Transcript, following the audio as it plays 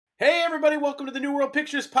everybody, welcome to the New World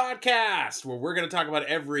Pictures podcast, where we're going to talk about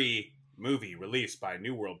every movie released by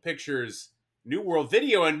New World Pictures, New World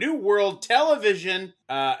Video, and New World Television,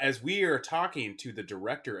 as we are talking to the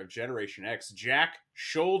director of Generation X, Jack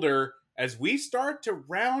Sholder, as we start to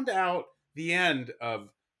round out the end of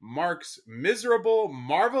Marc's miserable,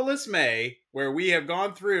 marvelous May, where we have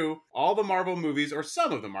gone through all the Marvel movies, or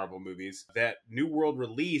some of the Marvel movies, that New World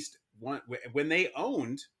released when they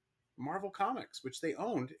owned Marvel Comics, which they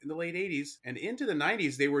owned in the late 80s. And into the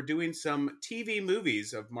 90s, they were doing some TV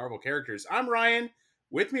movies of Marvel characters. I'm Ryan.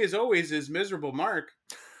 With me, as always, is miserable Marc.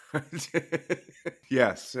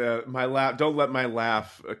 Yes, my laugh. Don't let my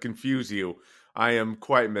laugh confuse you. I am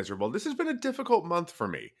quite miserable. This has been a difficult month for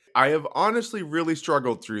me. I have honestly really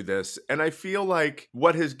struggled through this, and I feel like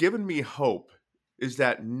what has given me hope is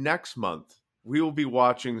that next month we will be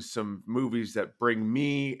watching some movies that bring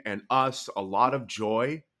me and us a lot of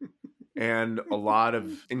joy and a lot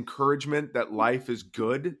of encouragement that life is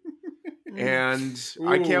good. And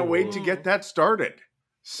I can't wait to get that started.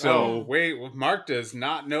 So wait, Marc does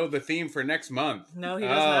not know the theme for next month. No, he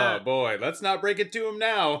does not. Oh boy, let's not break it to him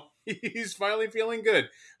now. He's finally feeling good.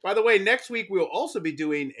 By the way, next week we'll also be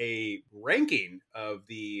doing a ranking of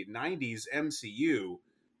the 90s MCU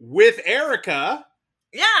with Erica.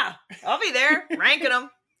 Yeah, I'll be there ranking them.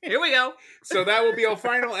 Here we go. So that will be our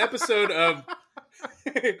final episode of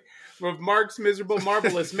Marc's miserable,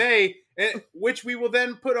 marvelous May, which we will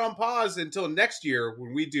then put on pause until next year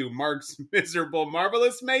when we do Marc's miserable,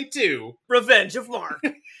 marvelous May 2. Revenge of Marc.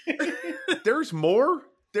 There's more?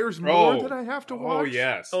 There's more that I have to watch? Oh,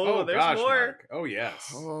 yes. Oh, there's gosh, more. Marc. Oh,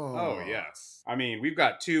 yes. Oh, yes. I mean, we've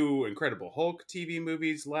got 2 Incredible Hulk TV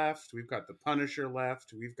movies left. We've got The Punisher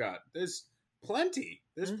left. There's plenty.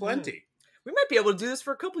 There's plenty. We might be able to do this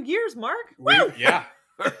for a couple years, Marc. Yeah.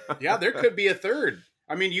 Yeah, there could be a third.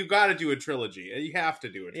 I mean, you got to do a trilogy. You have to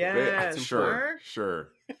do a trilogy. Yeah, sure. Sure.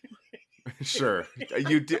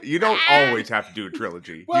 You don't always have to do a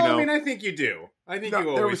trilogy. Well, you know? I mean, I think you do. I think you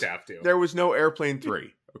always have to. There was no Airplane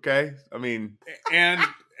 3, okay? I mean...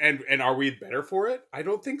 And are we better for it? I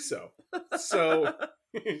don't think so. So,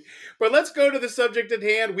 but let's go to the subject at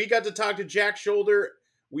hand. We got to talk to Jack Sholder.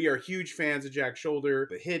 We are huge fans of Jack Sholder,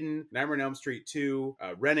 The Hidden, Nightmare on Elm Street 2,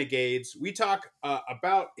 Renegades. We talk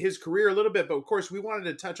about his career a little bit, but of course we wanted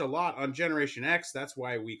to touch a lot on Generation X. That's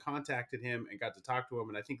why we contacted him and got to talk to him.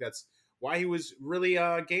 And I think that's why he was really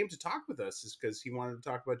game to talk with us, is because he wanted to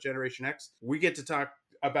talk about Generation X. We get to talk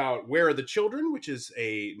about Where Are the Children, which is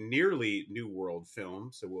a nearly New World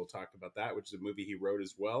film. So we'll talk about that, which is a movie he wrote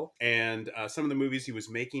as well. And some of the movies he was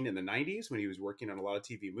making in the 90s when he was working on a lot of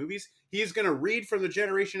TV movies. He is going to read from the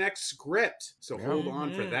Generation X script. So hold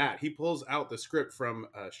on for that. He pulls out the script from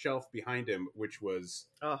a shelf behind him, which was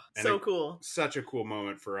cool. Such a cool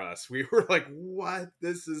moment for us. We were like, what?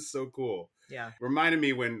 This is so cool. Yeah. Reminded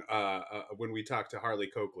me when we talked to Harley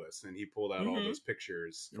Cokless and he pulled out all those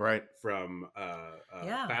pictures from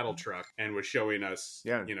Battle Truck and was showing us,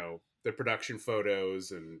 the production photos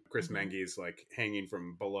and Chris Menge's like hanging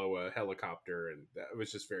from below a helicopter, and that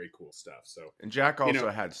was just very cool stuff. So, and Jack also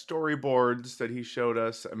had storyboards that he showed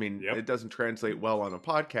us. I mean, it doesn't translate well on a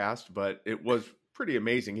podcast, but it was pretty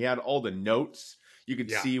amazing. He had all the notes. You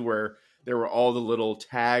could see where there were all the little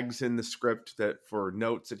tags in the script for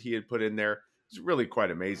notes that he had put in there. It's really quite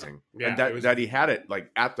amazing. Yeah, and that he had it like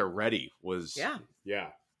at the ready was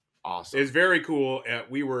awesome. It was very cool.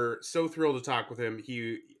 We were so thrilled to talk with him.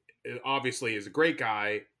 He obviously is a great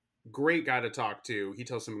guy to talk to. He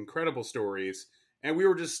tells some incredible stories, and we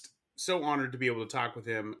were just so honored to be able to talk with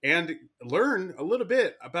him and learn a little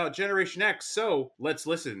bit about Generation X. So let's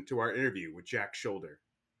listen to our interview with Jack Sholder.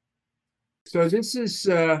 So this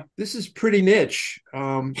is pretty niche,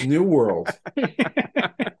 New World.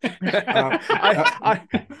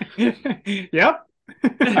 Yep.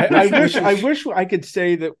 I wish I could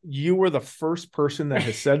say that you were the first person that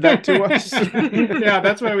has said that to us. Yeah,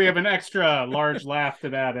 that's why we have an extra large laugh to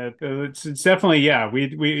that. It's definitely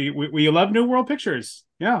we love New World Pictures.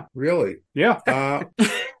 Yeah, really. Yeah.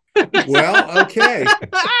 Well, okay.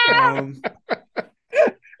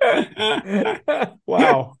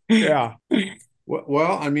 Wow. Yeah.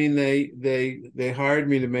 Well, I mean, they hired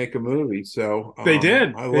me to make a movie, so they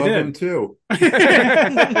did. I love them too.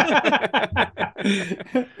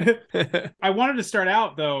 I wanted to start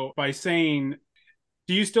out though by saying,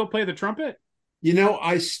 do you still play the trumpet?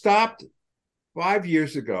 I stopped 5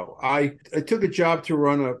 years ago. I took a job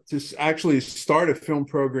to actually start a film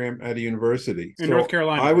program at a university in North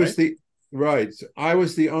Carolina. I was I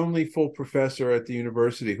was the only full professor at the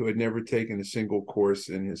university who had never taken a single course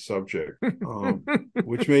in his subject,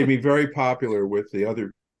 which made me very popular with the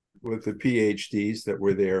other with the PhDs that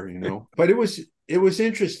were there, you know. But it was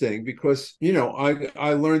interesting because, you know,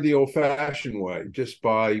 I learned the old-fashioned way just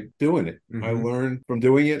by doing it. Mhm. I learned from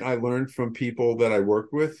doing it. I learned from people that I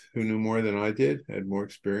worked with who knew more than I did, had more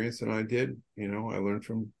experience than I did. You know, I learned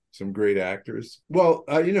from some great actors. Well,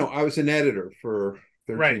 you know, I was an editor for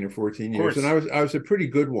 13 Right. or 14 Of years, and course. I was a pretty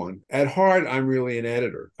good one. At heart, I'm really an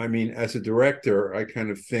editor. I mean, as a director, I kind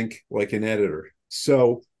of think like an editor.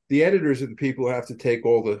 So the editors are the people who have to take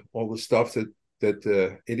all the stuff that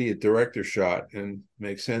the idiot director shot and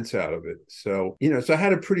make sense out of it. So, you know, so I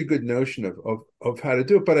had a pretty good notion of how to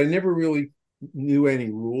do it, but I never really knew any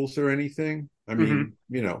rules or anything. I mean,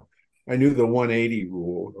 you know, I knew the 180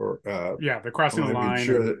 rule, or Yeah, the crossing I'm the not even line.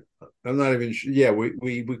 sure that I'm not even sure. Yeah,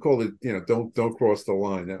 we called it, you know, don't cross the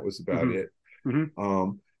line. That was about Mhm. it.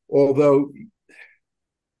 Mhm. Although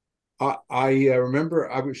I remember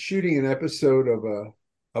I was shooting an episode of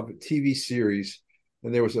a TV series,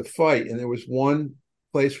 and there was a fight, and there was one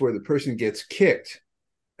place where the person gets kicked,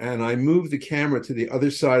 and I moved the camera to the other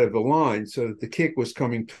side of the line so that the kick was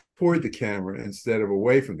coming toward the camera instead of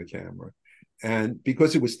away from the camera. And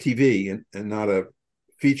because it was TV and not a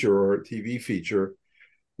feature or a TV feature,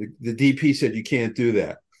 the DP said, "You can't do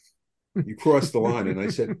that. You crossed the line." And I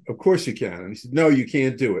said, "Of course you can." And he said, "No, you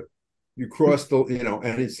can't do it. You crossed the, you know,"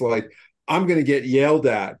 and it's like, I'm going to get yelled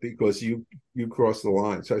at because you crossed the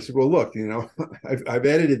line. So I said, "Well, look, you know, I've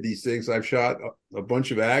edited these things. I've shot a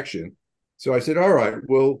bunch of action." So I said, "All right,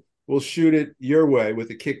 we'll shoot it your way with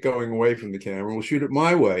the kick going away from the camera. We'll shoot it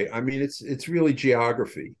my way." I mean, it's really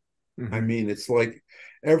geography. Mhm. I mean, it's like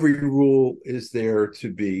every rule is there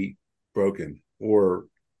to be broken or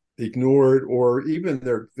ignored, or even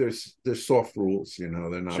there's soft rules, you know,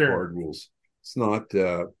 they're not Sure. hard rules. It's not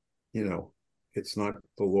you know, it's not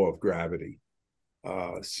the law of gravity.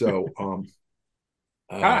 So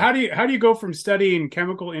How do you go from studying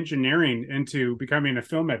chemical engineering into becoming a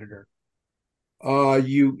film editor?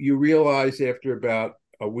 you realize after about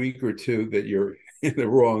a week or two that you're in the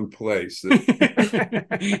wrong place.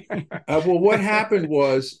 Well, what happened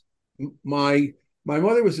was my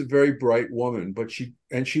mother was a very bright woman, but she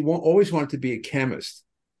always wanted to be a chemist.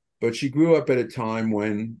 But she grew up at a time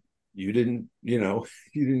when you didn't, you know,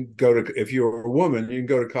 you didn't go to, if you were a woman, you didn't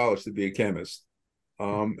go to college to be a chemist.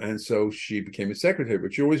 And so she became a secretary,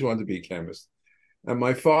 but she always wanted to be a chemist. And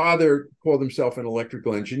my father called himself an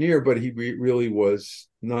electrical engineer, but he really was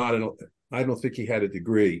not I don't think he had a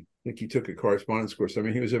degree. I think he took a correspondence course. I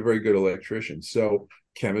mean, he was a very good electrician. So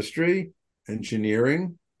chemistry,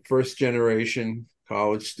 engineering, first generation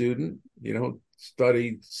college student, you know,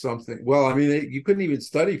 studied something. Well, I mean, you couldn't even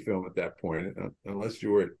study film at that point unless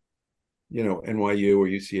you were at, you know, NYU or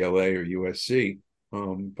UCLA or USC.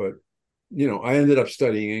 But, you know, I ended up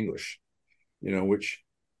studying English, you know, which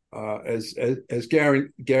as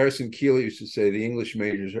Garrison Keillor used to say, the English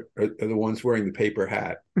majors are the ones wearing the paper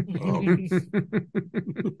hat.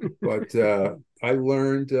 But I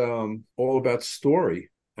learned all about story.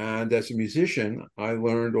 And as a musician, I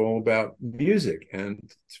learned all about music.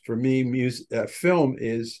 And for me, film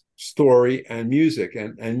is story and music,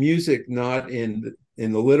 and music not in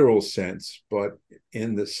the literal sense, but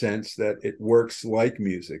in the sense that it works like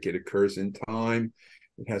music. It occurs in time.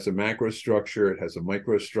 It has a macro structure. It has a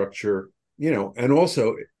micro structure. You know, and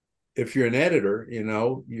also, if you're an editor, you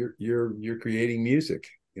know, you're creating music.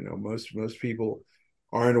 You know, most people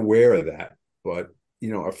aren't aware of that, but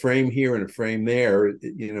you know, a frame here and a frame there,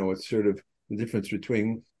 you know, it's sort of the difference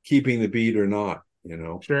between keeping the beat or not, you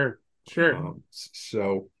know. Sure.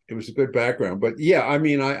 So it was a good background. But yeah, I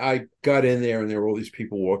mean, I got in there and there were all these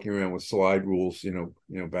people walking around with slide rules, you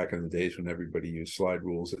know, back in the days when everybody used slide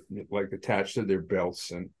rules like attached to their belts,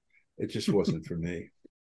 and it just wasn't for me.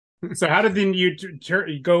 So how did then you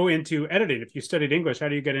go into editing? If you studied English, how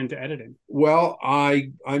do you get into editing? Well,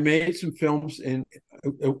 I made some films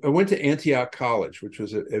I went to Antioch College, which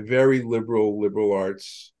was a very liberal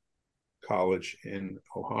arts college in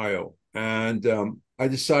Ohio. And I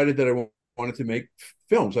decided that I wanted to make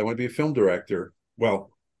films. I wanted to be a film director.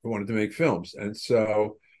 Well, I wanted to make films. And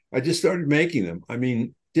so I just started making them. I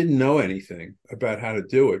mean, didn't know anything about how to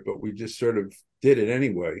do it, but we just sort of did it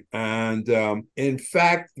anyway. And in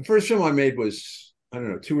fact, the first film I made was, I don't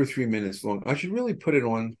know, 2 or 3 minutes long. I should really put it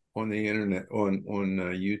on the internet, on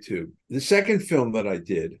YouTube. The second film that I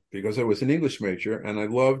did, because I was an English major and I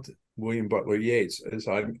loved William Butler Yeats, is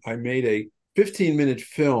I made a 15-minute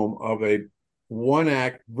film of a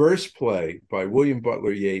one-act verse play by William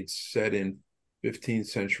Butler Yeats set in 15th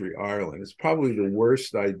century Ireland. It's probably the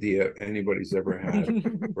worst idea anybody's ever had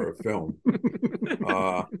for a film.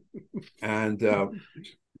 And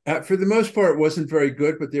For the most part, it wasn't very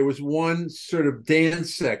good, but there was one sort of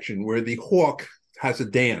dance section where the hawk has a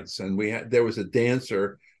dance, and there was a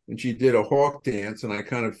dancer, and she did a hawk dance, and I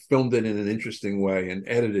kind of filmed it in an interesting way and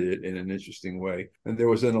edited it in an interesting way. And there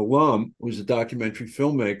was an alum who was a documentary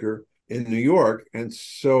filmmaker in New York, and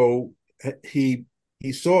so he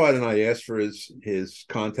saw it, and I asked for his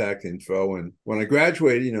contact info. And when I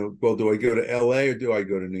graduated, well, do I go to LA or do I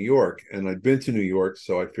go to New York? And I'd been to New York,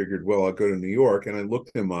 so I figured, well, I'll go to New York. And I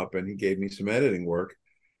looked him up, and he gave me some editing work.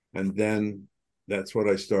 And then that's what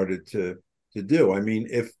I started to do. I mean,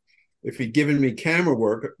 if he'd given me camera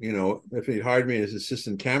work, if he'd hired me as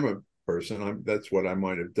assistant camera person, that's what I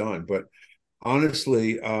might have done. But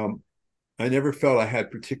honestly, I never felt I had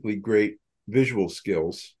particularly great visual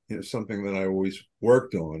skills, something that I always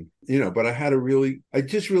worked on, but I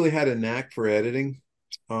just really had a knack for editing.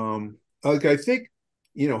 I think,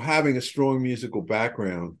 having a strong musical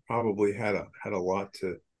background probably had a lot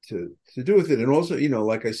to do with it. And also,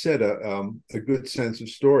 like I said, a good sense of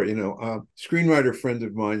story. A screenwriter friend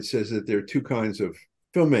of mine says that there are two kinds of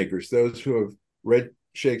filmmakers: those who have read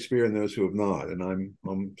Shakespeare and those who have not. And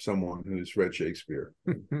I'm someone who's read Shakespeare.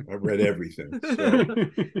 I've read everything.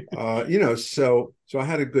 So, so I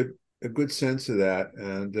had a good sense of that.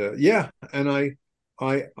 And and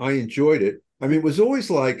I enjoyed it. I mean, it was always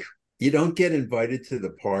like, you don't get invited to the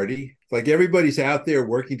party. Like, everybody's out there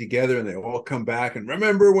working together, and they all come back and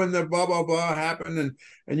remember when the blah, blah, blah happened.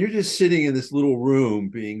 And you're just sitting in this little room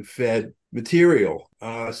being fed material.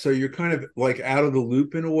 So you're kind of like out of the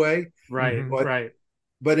loop in a way. Right, right.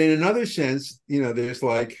 But in another sense, there's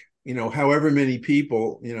like, however many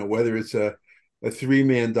people, whether it's a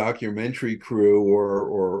 3-man documentary crew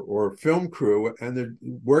or film crew, and they're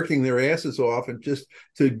working their asses off and just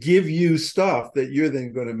to give you stuff that you're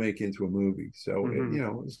then going to make into a movie. So,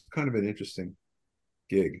 it's kind of an interesting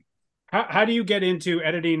gig. How do you get into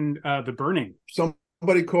editing The Burning?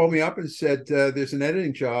 Somebody called me up and said, there's an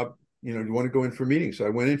editing job, do you want to go in for a meeting? So I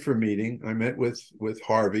went in for a meeting. I met with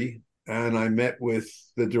Harvey, and I met with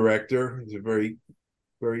the director. He's a very,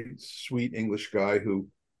 very sweet English guy who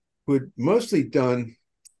had mostly done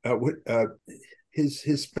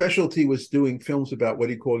his specialty was doing films about what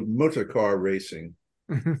he called motor car racing.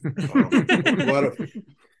 A lot of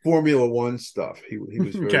Formula One stuff. He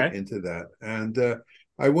was very into that. And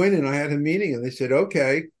I went and I had a meeting, and they said,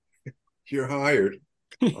 okay, you're hired.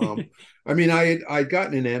 I mean, I'd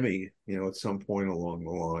gotten an Emmy, at some point along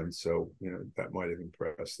the line. So, that might have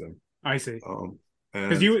impressed them. I see.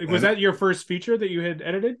 Because was that your first feature that you had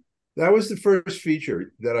edited? That was the first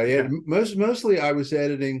feature that I edited. Mostly I was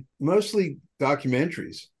editing mostly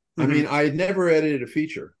documentaries. I mean, I had never edited a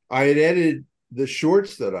feature. I had edited the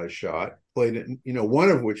shorts that I shot, played in, one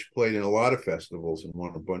of which played in a lot of festivals and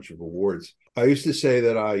won a bunch of awards. I used to say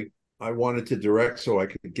that I wanted to direct so I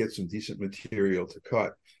could get some decent material to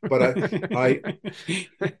cut. But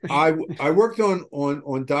I worked on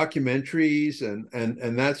documentaries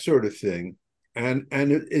and that sort of thing. And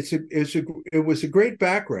it was a great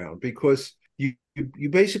background, because you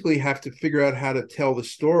basically have to figure out how to tell the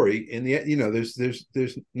story. In the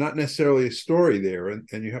there's not necessarily a story there,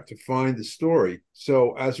 and you have to find the story.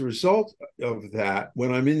 So as a result of that,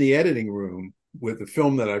 when I'm in the editing room with the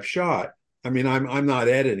film that I've shot, I mean, I'm not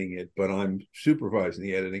editing it, but I'm supervising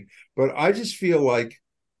the editing. But I just feel like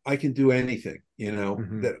I can do anything,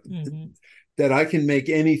 that I can make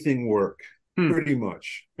anything work. Pretty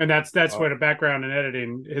much. And that's what a background in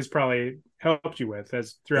editing has probably helped you with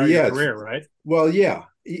throughout your career, right? Well, yeah,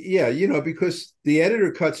 because the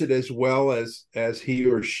editor cuts it as well as he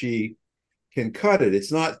or she can cut it.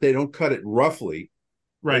 It's not, they don't cut it roughly,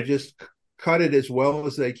 right? They just cut it as well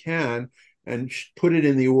as they can and put it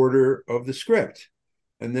in the order of the script.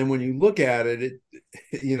 And then when you look at it,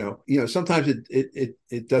 sometimes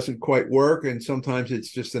it doesn't quite work, and sometimes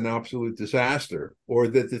it's just an absolute disaster, or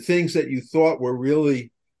that the things that you thought were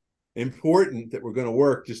really important that were going to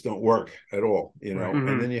work just don't work at all,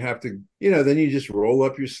 And then you have to, then you just roll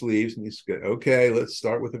up your sleeves and you just go, okay, let's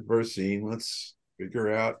start with the first scene. Let's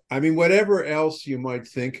figure out. I mean, whatever else you might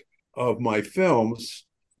think of my films,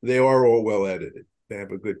 they are all well edited. They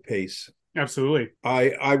have a good pace. Absolutely.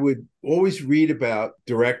 I would always read about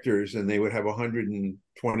directors, and they would have a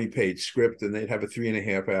 120-page script, and they'd have a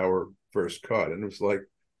 3.5-hour first cut. And it was like,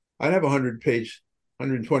 I'd have a 120-page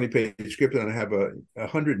script, and I'd have a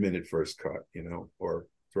 100-minute first cut, or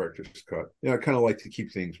director's cut. I kind of like to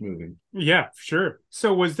keep things moving. Yeah, sure.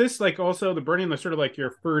 So was this like also The Burning, sort of like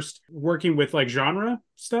your first working with like genre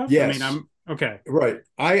stuff? Yes. I mean, okay. Right.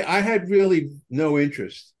 I had really no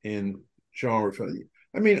interest in genre film.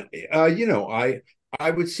 I mean,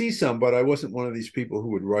 I would see some, but I wasn't one of these people who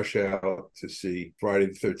would rush out to see Friday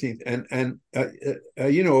the 13th. And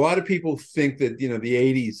a lot of people think that, the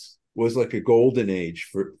 80s was like a golden age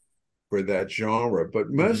for that genre, but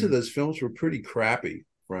most of those films were pretty crappy,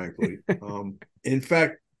 frankly. In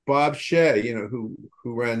fact, Bob Shea, who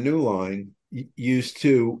ran New Line, used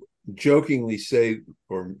to jokingly say,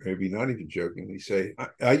 or maybe not even jokingly say,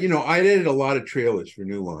 I edited a lot of trailers for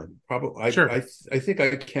New Line. Probably, Sure. I think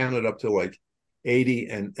I counted up to like 80,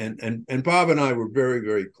 and Bob and I were very,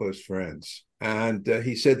 very close friends. And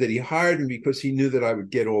he said that he hired me because he knew that I would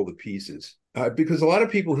get all the pieces. Because a lot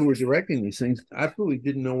of people who were directing these things absolutely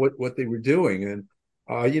didn't know what they were doing. And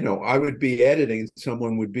I would be editing, and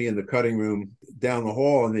someone would be in the cutting room down the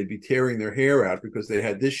hall, and they'd be tearing their hair out because they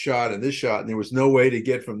had this shot, and there was no way to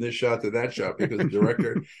get from this shot to that shot because the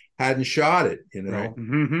director hadn't shot it, Right.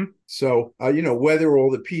 Mm-hmm. So, whether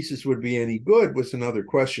all the pieces would be any good was another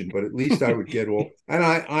question, but at least I would get all, and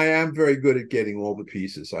I am very good at getting all the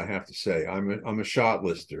pieces, I have to say. I'm a shot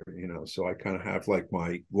lister, so I kind of have like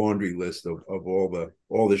my laundry list of all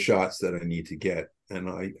the shots that I need to get, and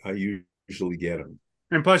I usually get them.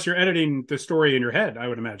 And plus, you're editing the story in your head, I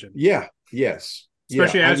would imagine. Yeah. Yes.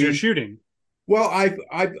 Especially as you're shooting. Well,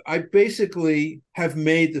 I basically have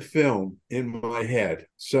made the film in my head.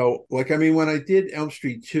 So, when I did Elm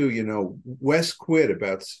Street 2, Wes quit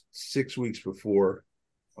about 6 weeks before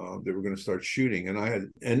they were going to start shooting,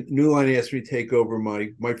 and New Line asked me to take over.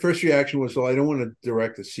 My first reaction was, well, I don't want to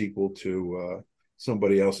direct a sequel to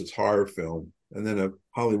somebody else's horror film. And then a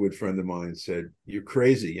Hollywood friend of mine said, "You're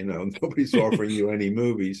crazy. Nobody's offering you any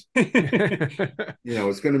movies.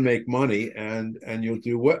 It's going to make money, and you'll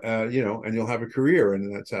do what, and you'll have a career."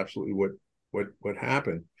 And that's absolutely what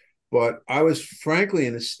happened. But I was frankly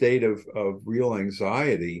in a state of real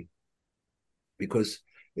anxiety because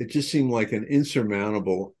it just seemed like an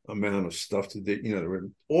insurmountable amount of stuff to do. There were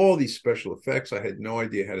all these special effects. I had no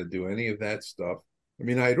idea how to do any of that stuff. I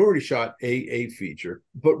mean, I had already shot a feature,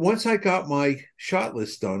 but once I got my shot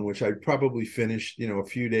list done, which I probably finished, a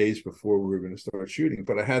few days before we were going to start shooting,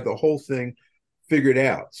 but I had the whole thing figured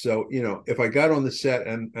out. So, if I got on the set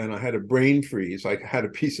and I had a brain freeze, I had a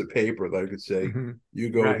piece of paper that I could say, you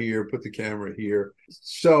go here, put the camera here.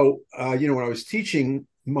 So, when I was teaching,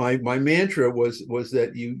 my mantra was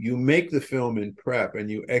that you make the film in prep and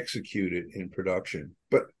you execute it in production.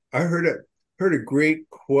 But I heard a great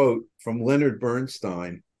quote from Leonard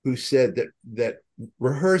Bernstein, who said that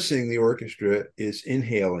rehearsing the orchestra is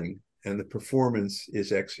inhaling and the performance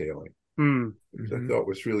is exhaling. Which I thought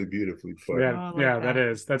was really beautifully put.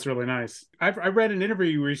 Yeah, that's really nice. I read an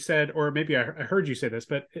interview where you said, or maybe I heard you say this,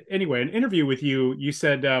 but anyway, an interview with you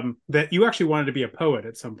said that you actually wanted to be a poet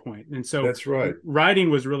at some point, and so that's right.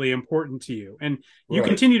 Writing was really important to you, and you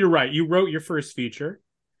continue to write. You wrote your first feature,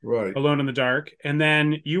 right, Alone in the Dark, and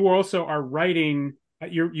then you also are writing.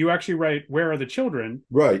 You actually write Where Are the Children?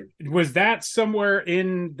 Right. Was that somewhere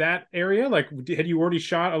in that area? Like, had you already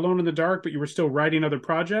shot Alone in the Dark, but you were still writing other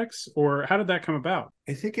projects? Or how did that come about?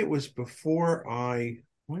 I think it was before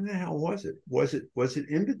when the hell was it? Was it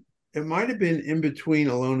it might have been in between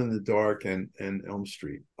Alone in the Dark and Elm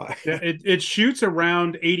Street. It shoots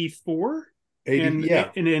around 84. And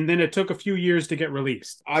then it took a few years to get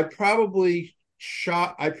released. I probably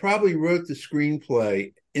wrote the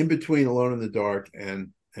screenplay in between Alone in the Dark and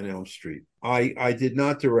Elm Street. I did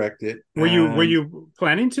not direct it. Were you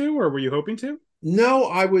planning to, or were you hoping to? No,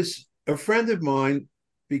 a friend of mine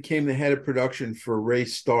became the head of production for Ray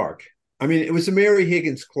Stark. I mean, it was a Mary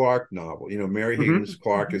Higgins Clark novel. Mary Higgins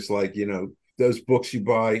Clark is like, those books you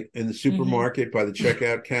buy in the supermarket by the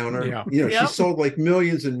checkout counter. She sold like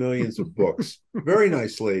millions and millions of books. Very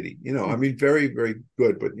nice lady. I mean, very, very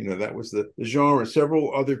good. But, that was the genre.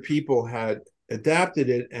 Several other people had adapted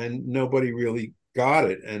it and nobody really got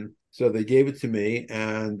it. And so they gave it to me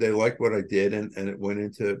and they liked what I did. And it went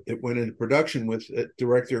into production with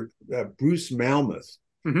director Bruce Malmuth,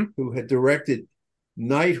 who had directed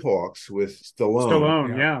Nighthawks with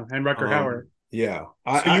Stallone. And Rutger Hauer. Yeah, so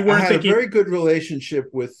I had a very good relationship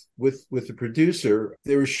with the producer.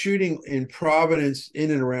 They were shooting in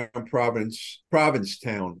and around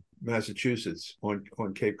Provincetown, Massachusetts,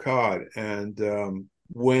 on Cape Cod. And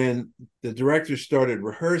when the directors started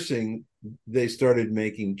rehearsing, they started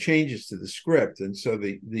making changes to the script. And so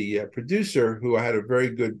the producer, who I had a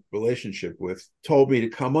very good relationship with, told me to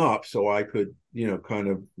come up so I could, kind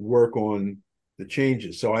of work on the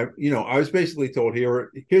changes. So I was basically told,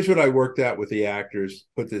 here's what I worked out with the actors,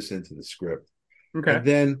 put this into the script. Okay. And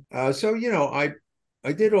then,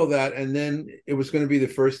 I did all that. And then it was going to be the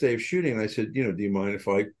first day of shooting. And I said, do you mind if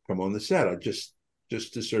I come on the set? I just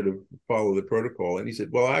just to sort of follow the protocol. And he said,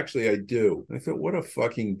 well, actually, I do. And I thought, what a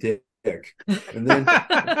fucking dick. And then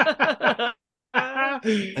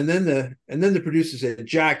and then the producer said,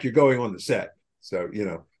 Jack, you're going on the set. So,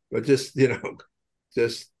 but just don't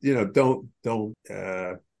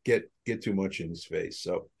get too much in his face.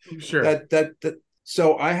 So Sure. that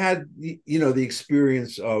so I had the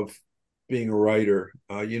experience of being a writer,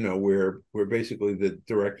 where basically the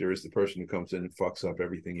director is the person who comes in and fucks up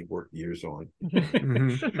everything he worked years on.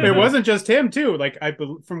 It wasn't just him too. Like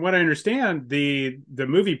from what I understand, the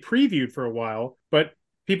movie previewed for a while, but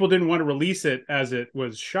people didn't want to release it as it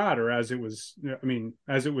was shot, or as it was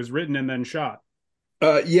written and then shot.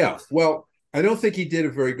 Yeah. Well, I don't think he did a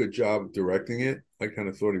very good job of directing it. I kind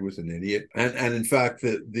of thought he was an idiot. And in fact,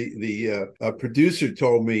 the producer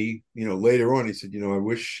told me, later on, he said,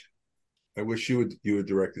 I wish you would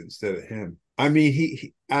direct it instead of him. I mean,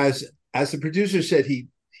 he as the producer said, he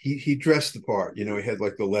dressed the part. He had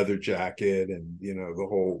like the leather jacket and the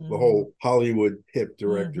whole Hollywood hip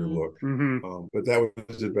director look. But that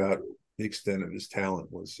was about the extent of his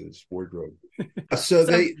talent, was his wardrobe. So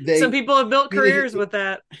some people have built careers with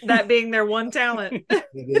that being their one talent. It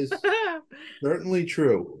is certainly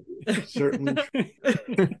true. Certainly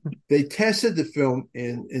true. They tested the film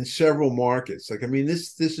in several markets. Like, I mean,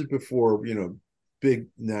 this is before big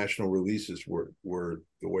national releases were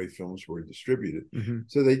the way films were distributed.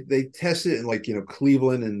 So they tested it in like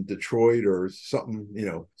Cleveland and Detroit or something,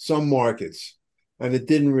 some markets. And it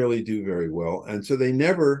didn't really do very well. And so they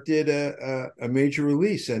never did a major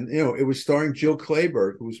release. And, it was starring Jill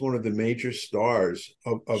Clayburgh, who was one of the major stars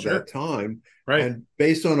of Sure. that time. Right. And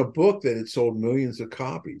based on a book that had sold millions of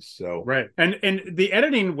copies. So right. And the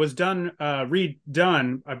editing was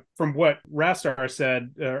redone from what Rastar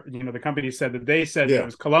said. The company said that they said it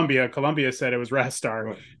was Columbia. Columbia said it was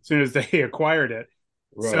Rastar as soon as they acquired it.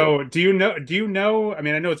 Right. So do you know, I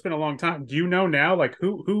mean, I know it's been a long time. Do you know now, like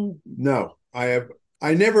who? No, I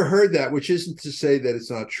never heard that, which isn't to say that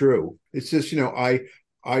it's not true. It's just, I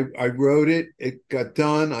wrote it, it got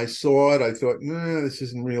done, I saw it, I thought, this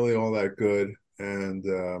isn't really all that good. And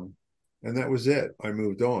that was it. I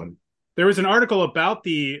moved on. There was an article about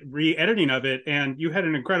the re-editing of it, and you had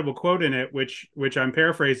an incredible quote in it, which I'm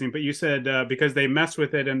paraphrasing, but you said because they messed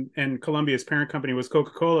with it and Columbia's parent company was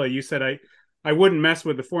Coca-Cola, you said, I wouldn't mess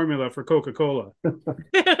with the formula for Coca-Cola.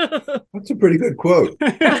 That's a pretty good quote.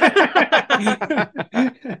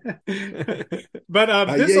 But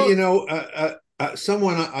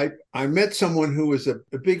I met someone who was a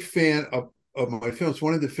big fan of my films.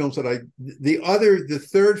 One of the films that the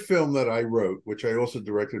third film that I wrote, which I also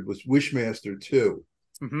directed, was Wishmaster 2.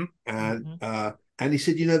 And he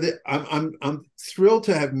said, that I'm thrilled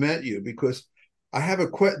to have met you, because I have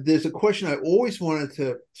there's a question I always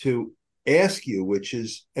wanted to ask you, which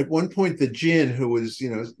is, at one point the djinn who was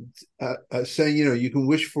saying you can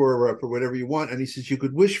wish for whatever you want, and he says you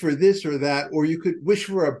could wish for this or that, or you could wish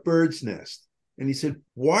for a bird's nest. And he said,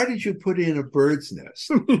 why did you put in a bird's nest?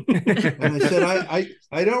 And I said,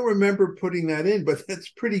 I don't remember putting that in, but that's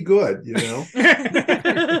pretty good.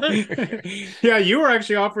 Yeah, you were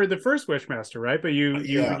actually offered the first Wishmaster, right? But you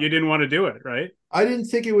didn't want to do it, right? I didn't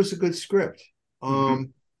think it was a good script.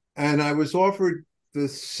 And I was offered the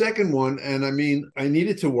second one, and I mean, I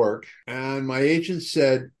needed to work, and my agent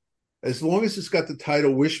said, as long as it's got the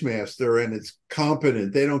title Wishmaster and it's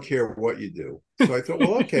competent, they don't care what you do. So I thought,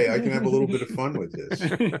 well, okay, I can have a little bit of fun with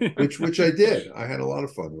this, which I did. I had a lot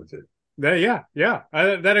of fun with it.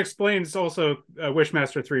 That explains also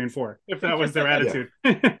Wishmaster 3 and 4, if that was their attitude.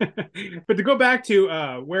 But to go back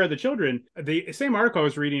to Where Are the Children, the same article I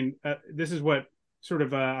was reading, this is what sort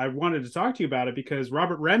of I wanted to talk to you about it, because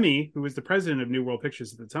Robert Remy, who was the president of New World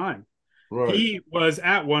Pictures at the time, he was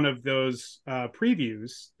at one of those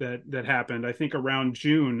previews that happened, I think around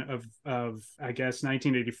June of I guess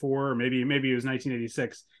 1984, or maybe it was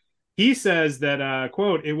 1986. He says that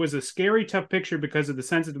quote, "It was a scary, tough picture because of the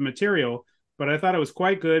sensitive material, but I thought it was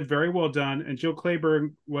quite good, very well done, and Jill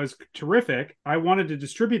Clayburgh was terrific. I wanted to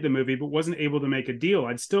distribute the movie, but wasn't able to make a deal.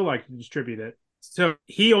 I'd still like to distribute it." So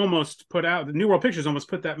he almost put out, the New World Pictures almost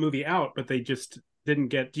put that movie out, but they just didn't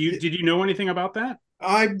get. Did you know anything about that?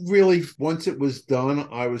 I really, once it was done,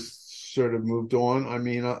 I was sort of moved on. I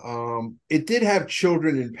mean, it did have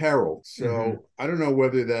children in peril, so I don't know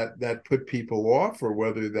whether that put people off or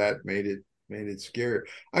whether that made it scary.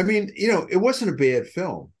 I mean, it wasn't a bad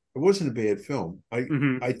film. It wasn't a bad film.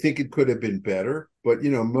 I think it could have been better, but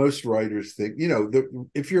most writers think,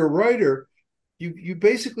 if you're a writer, you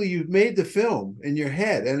basically, you've made the film in your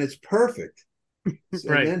head and it's perfect. And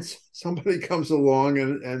Right. then somebody comes along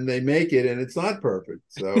and they make it, and it's not perfect.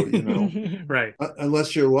 So, Right.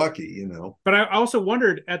 unless you're lucky. But I also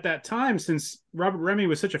wondered at that time, since Robert Remy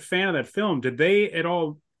was such a fan of that film, did they at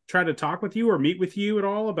all try to talk with you or meet with you at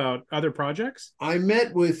all about other projects? I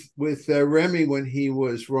met with Remy when he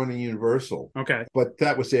was running Universal. Okay. But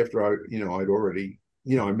that was after I'd already,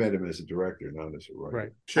 I met him as a director, not as a writer. Right.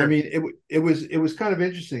 Sure. I mean, it was kind of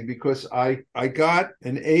interesting because I got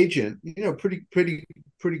an agent, pretty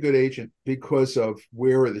good agent, because of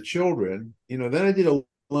Where Are the Children? Then I did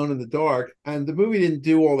Alone in the Dark, and the movie didn't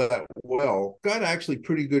do all that well. Got actually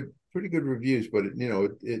pretty good reviews, but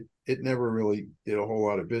it never really did a whole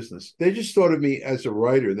lot of business. They just thought of me as a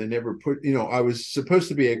writer. They never put, I was supposed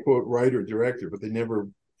to be a quote writer director, but they never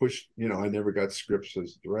pushed, I never got scripts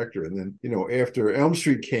as a director. And then, after Elm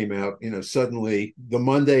Street came out, suddenly the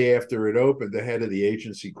Monday after it opened, the head of the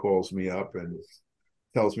agency calls me up and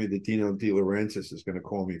tells me that Dino De Laurentiis is going to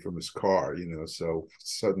call me from his car, so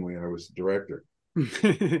suddenly I was the director.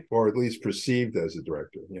 Or at least perceived as a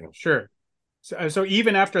director. Sure. So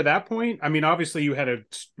even after that point, I mean, obviously you had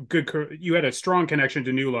a strong connection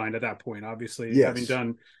to New Line at that point. Obviously, yes. Having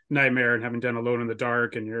done Nightmare and having done Alone in the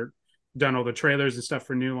Dark, and you're done all the trailers and stuff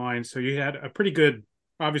for New Line, so you had a pretty good,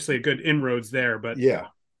 obviously a good inroads there. But yeah.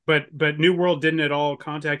 But New World didn't at all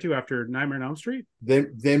contact you after Nightmare on Elm Street?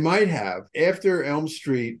 They might have. After Elm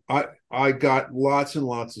Street, I got lots and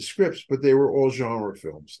lots of scripts, but they were all genre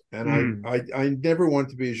films. And I never wanted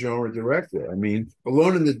to be a genre director. I mean,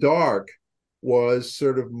 Alone in the Dark was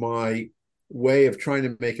sort of my way of trying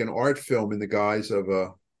to make an art film in the guise of a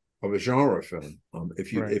genre film.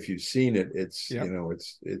 If you've seen it, it's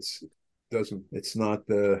it's not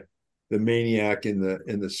the maniac in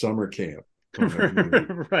the summer camp.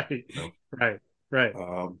 Right.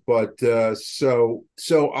 But so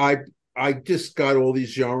I just got all these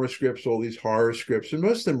genre scripts, all these horror scripts, and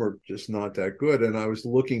most of them were just not that good. And I was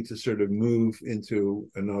looking to sort of move into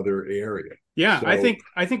another area. Yeah, so,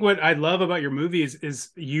 I think what I love about your movies is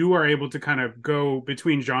you are able to kind of go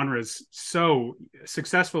between genres so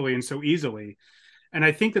successfully and so easily. And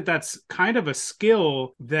I think that that's kind of a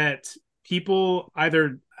skill that people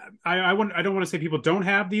either I don't want to say people don't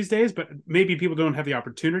have these days, but maybe people don't have the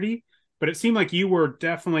opportunity. But it seemed like you were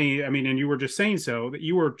definitely, I mean, and you were just saying so, that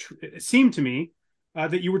you were, it seemed to me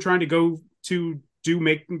that you were trying to go to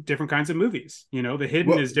make different kinds of movies. The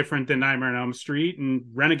Hidden is different than Nightmare on Elm Street, and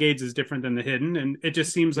Renegades is different than The Hidden. And it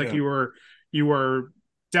just seems like you were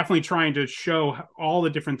definitely trying to show all the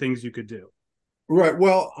different things you could do. Right.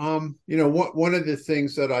 Well, one of the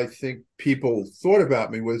things that I think people thought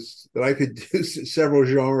about me was that I could do several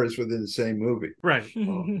genres within the same movie. Right.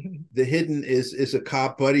 The Hidden is a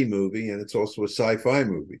cop buddy movie, and it's also a sci-fi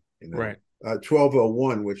movie. Right.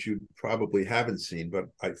 1201, which you probably haven't seen, but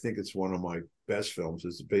I think it's one of my best films.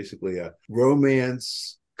 It's basically a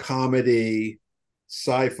romance comedy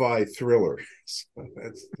sci-fi thriller. So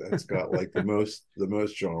that's got like the most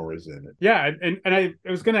genres in it. Yeah, and I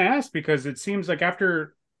was going to ask, because it seems like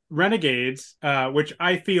after Renegades, which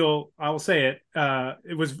I feel, I'll say it,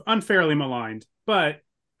 it was unfairly maligned, but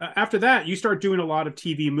after that you start doing a lot of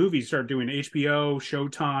TV movies, start doing HBO,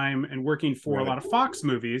 Showtime, and working for a lot of Fox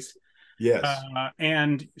movies. Yes.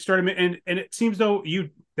 And started, and it seems though you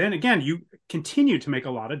continue to make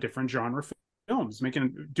a lot of different genre films,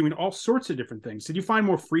 doing all sorts of different things. Did you find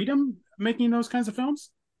more freedom making those kinds of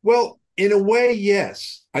films? Well, in a way,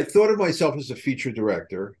 yes. I thought of myself as a feature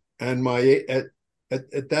director, and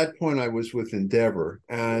at that point I was with Endeavor,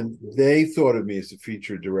 and they thought of me as a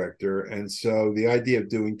feature director. And so the idea of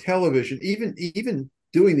doing television, even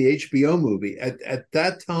doing the HBO movie at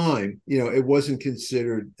that time, it wasn't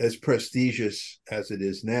considered as prestigious as it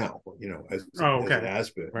is now, as it has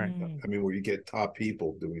been. Right. I mean, where you get top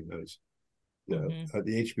people doing those.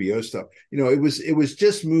 The HBO stuff, it was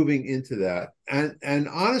just moving into that, and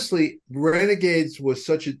honestly, Renegades was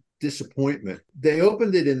such a disappointment. They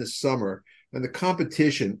opened it in the summer, and the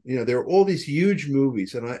competition, there were all these huge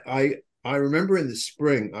movies, and I remember in the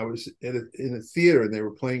spring I was in a theater, and they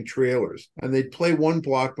were playing trailers, and they'd play one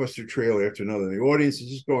blockbuster trailer after another, and the audience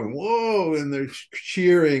is just going whoa, and they're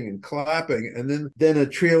cheering and clapping, and then a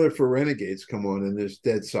trailer for Renegades come on, and there's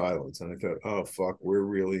dead silence, and I thought, oh fuck, we're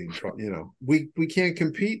really in trouble. We can't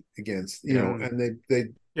compete against and they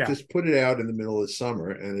just put it out in the middle of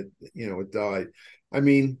summer, and it died. I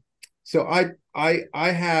mean, so I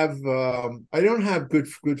have I don't have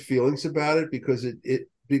good feelings about it, because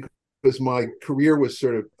because my career was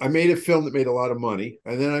I made a film that made a lot of money,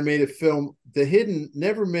 and then I made a film, The Hidden,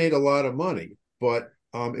 never made a lot of money, but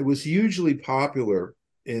it was hugely popular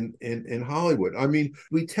in Hollywood. I mean,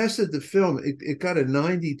 we tested the film. It got a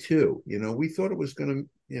 92. We thought it was going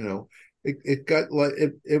to, it got like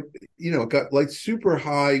it got like super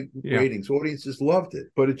high ratings. Audiences loved it,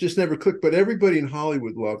 but it just never clicked. But everybody in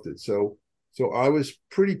Hollywood loved it. So I was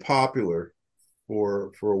pretty popular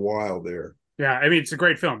for a while there. Yeah, I meit's a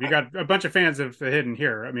great film. You got a bunch of fans of The Hidden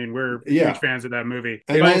here. We're huge fans of that movie.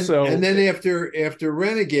 And then after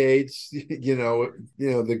Renegades,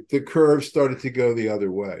 the curve started to go the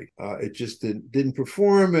other way. It just didn't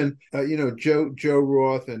perform, and Joe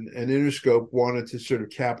Roth and Interscope wanted to sort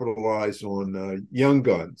of capitalize on Young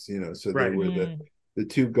Guns. So they were the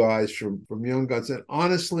two guys from Young Guns. And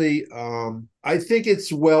honestly, I think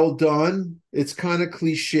it's well done. It's kind of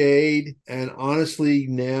cliched. And honestly,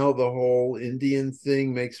 now the whole Indian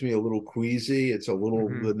thing makes me a little queasy. It's a little,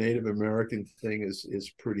 the Native American thing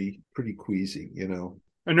is pretty queasy,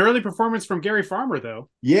 An early performance from Gary Farmer, though.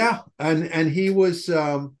 Yeah. And he was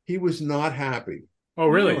not happy. Oh,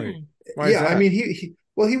 really? Why is that? I mean,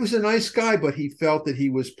 he was a nice guy, but he felt that he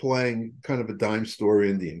was playing kind of a dime store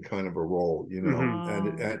Indian kind of a role,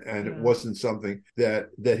 and it wasn't something that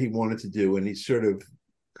he wanted to do. And he sort of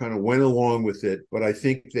kind of went along with it. But I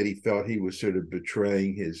think that he felt he was sort of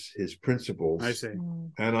betraying his principles. I see.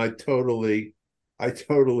 And I totally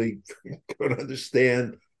could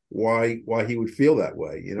understand why he would feel that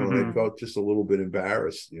way, and I felt just a little bit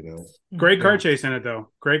embarrassed, Great car chase in it,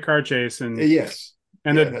 though. Great car chase. And yes.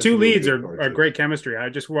 And the two leads are great chemistry. I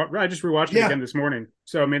just rewatched it again this morning.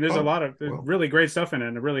 So there's a lot of really great stuff in it.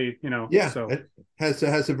 And really, So it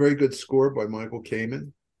has a very good score by Michael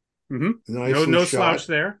Kamen. No slouch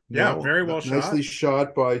there. Very well shot. Nicely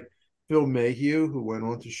shot by Phil Mayhew, who went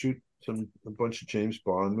on to shoot a bunch of James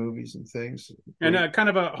Bond movies and things. And kind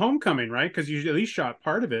of a homecoming, right? Because you at least shot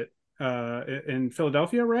part of it in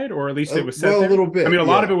Philadelphia, right? Or at least it was set there. A little bit. A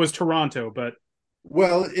lot of it was Toronto, but.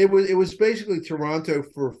 Well, it was basically Toronto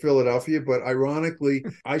for Philadelphia, but ironically,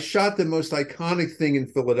 I shot the most iconic thing in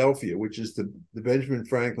Philadelphia, which is the Benjamin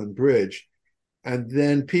Franklin Bridge, and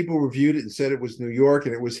then people reviewed it and said it was New York,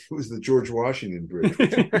 and it was the George Washington Bridge,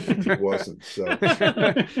 which it wasn't. So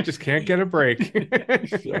just can't get a break. But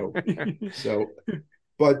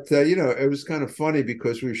it was kind of funny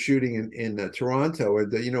because we were shooting in Toronto,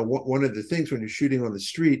 and one of the things when you're shooting on the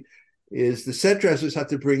street is the set dressers have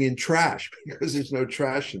to bring in trash because there's no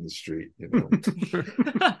trash in the street.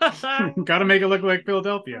 Got to make it look like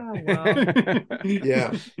Philadelphia. Oh, wow.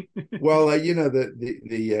 Yeah. Well,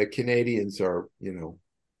 the Canadians are,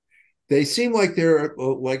 they seem like they're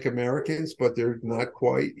like Americans, but they're not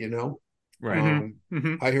quite. Right.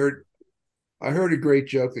 I heard a great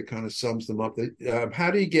joke that kind of sums them up.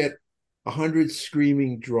 How do you get 100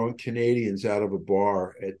 screaming drunk Canadians out of a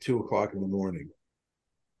bar at 2:00 in the morning?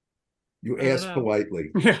 You ask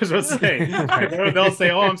politely. Yeah, I was about to say. They'll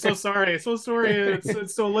say, "Oh, I'm so sorry. So sorry.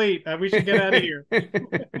 It's so late. We should get out of here."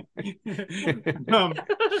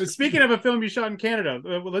 Speaking of a film you shot in Canada,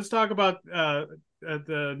 let's talk about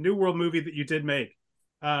the New World movie that you did make,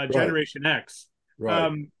 Generation X.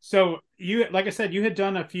 Right. So you, like I said, you had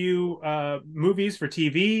done a few movies for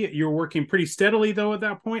TV. You were working pretty steadily, though, at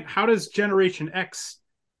that point. How does Generation X?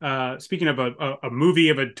 Speaking of a movie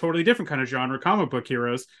of a totally different kind of genre, comic book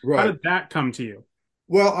heroes, how did that come to you?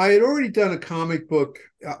 Well, I had already done a comic book.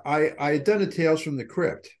 I had done a Tales from the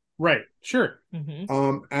Crypt. Right. Sure.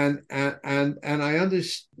 And I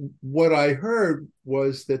understood what I heard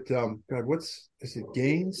was that is it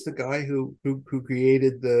Gaines, the guy who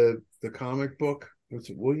created the comic book? Was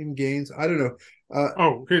it William Gaines? I don't know.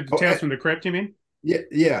 Tales from the Crypt, you mean?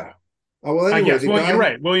 Yeah. Oh, well, anyway, you're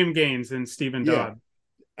right. William Gaines and Stephen Dodd.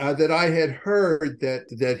 That I had heard that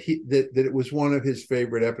it was one of his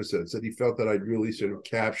favorite episodes, that he felt that I'd really sort of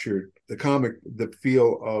captured the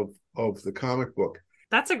feel of the comic book.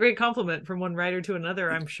 That's a great compliment from one writer to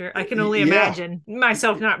another, I'm sure. I can only imagine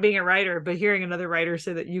myself not being a writer, but hearing another writer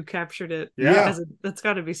say that you captured it. Yeah. That's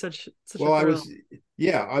got to be such well, a thrill.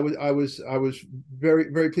 I was very,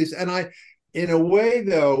 very pleased. And in a way,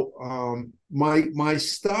 though, my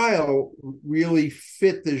style really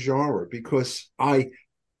fit the genre because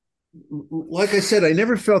like I said, I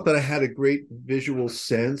never felt that I had a great visual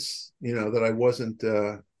sense, that I wasn't,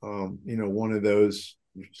 one of those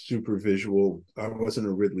super visual. I wasn't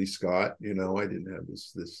a Ridley Scott, I didn't have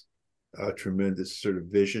this tremendous sort of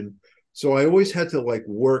vision. So I always had to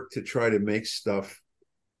work to try to make stuff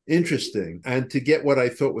interesting and to get what I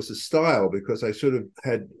thought was a style, because I sort of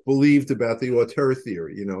had believed about the auteur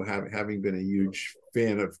theory, having been a huge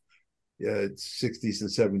fan of 60s and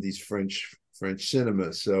 70s French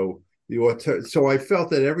cinema. So I felt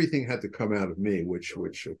that everything had to come out of me, which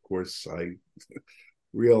of course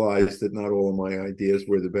realized that not all of my ideas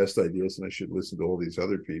were the best ideas, and I should listen to all these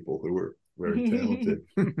other people who were very talented.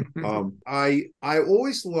 I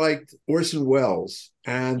always liked Orson Welles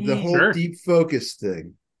and the whole Sure. deep focus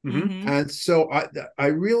thing. Mm-hmm. And so I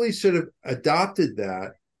really sort of adopted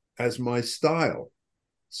that as my style.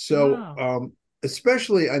 So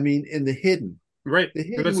especially, I mean, in The Hidden. Right. The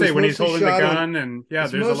Hidden Let's was say when he's mostly holding the shot gun, on, and yeah,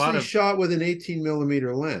 it's there's a lot mostly of shot with an 18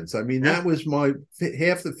 millimeter lens. I mean, that was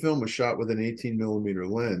half the film was shot with an 18 millimeter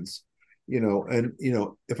lens, and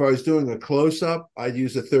if I was doing a close up, I'd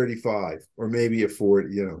use a 35 or maybe a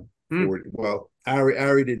 40, 40. Well,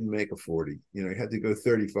 Ari didn't make a 40, he had to go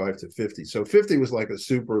 35 to 50. So 50 was like a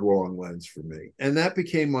super long lens for me. And that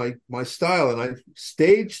became my style. And I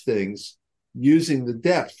staged things using the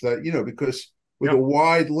depth that, because with a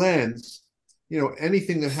wide lens,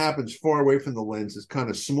 anything that happens far away from the lens is kind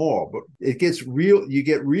of small, but it gets real. You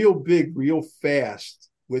get real big, real fast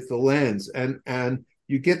with the lens, and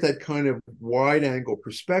you get that kind of wide angle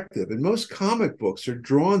perspective. And most comic books are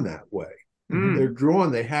drawn that way. They're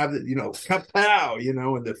drawn. They have it, kapow,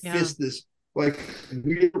 and the fist is like,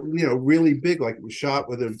 really big, like it was shot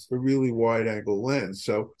with a really wide angle lens.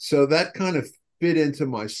 So that kind of fit into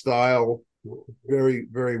my style very,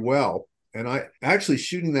 very well. And I actually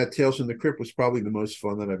shooting that Tales from the Crypt was probably the most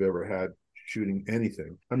fun that I've ever had shooting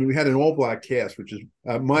anything. I mean, we had an all black cast, which is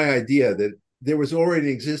my idea that there was already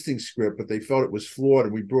an existing script, but they felt it was flawed.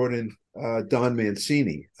 And we brought in Don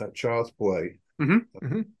Mancini, Child's Play,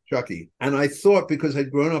 Chucky. And I thought, because I'd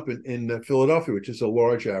grown up in Philadelphia, which is a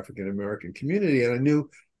large African-American community, and I knew,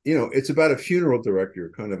 it's about a funeral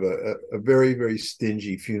director, kind of a very, very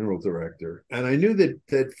stingy funeral director. And I knew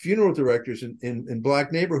that funeral directors in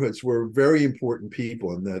black neighborhoods were very important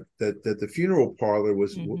people, and that the funeral parlor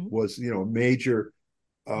was a major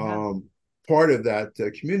part of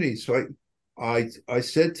that community. So I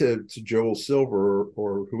said to Joel Silver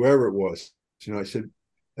or whoever it was, I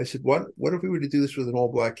said, what if we were to do this with an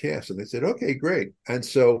all black cast? And they said, okay, great. And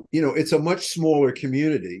so, it's a much smaller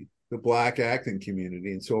community, the black acting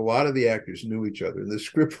community. And so a lot of the actors knew each other. And the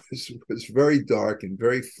script was very dark and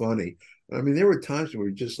very funny. I mean, there were times when we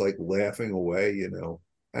were just like laughing away, and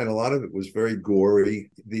a lot of it was very gory.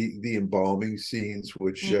 The embalming scenes,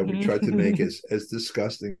 which we tried to make as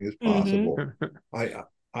disgusting as possible.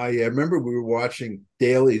 I remember we were watching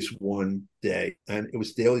dailies one day, and it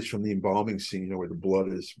was dailies from the embalming scene, where the blood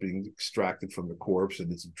is being extracted from the corpse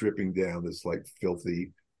and it's dripping down this like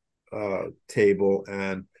filthy table.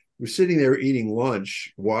 And we're sitting there eating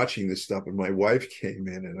lunch, watching this stuff, and my wife came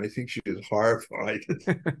in, and I think she was horrified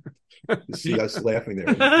to see us laughing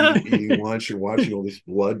there, eating lunch and watching all this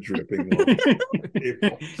blood dripping off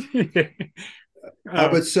the table.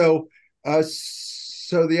 But so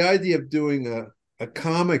the idea of doing a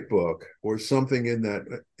comic book or something in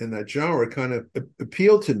that genre kind of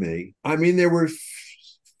appealed to me. I mean, there were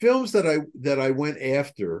films that I went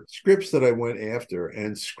after, scripts that I went after,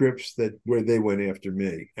 and scripts where they went after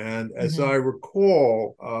me. And as I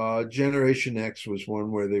recall, Generation X was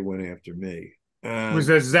one where they went after me. And, was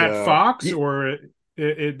that Fox or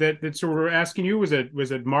that's what we're asking you? Was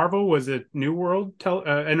it Marvel? Was it New World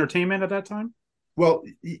Entertainment at that time? Well,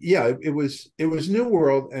 yeah, it was New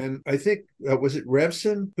World, and I think was it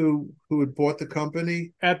Revson who had bought the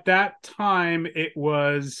company at that time? It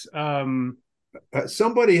was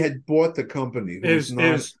somebody had bought the company.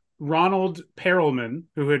 Is Ronald Perelman,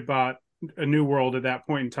 who had bought a New World at that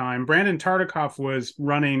point in time. Brandon Tartikoff was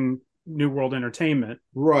running New World Entertainment.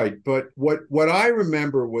 Right. But what I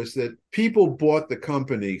remember was that people bought the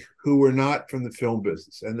company who were not from the film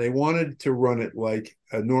business, and they wanted to run it like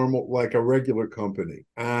a regular company.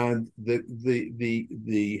 And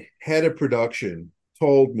the head of production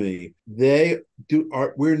told me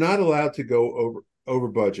we're not allowed to go over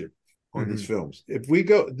budget on these films. If we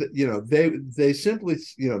go, they simply,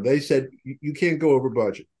 they said you can't go over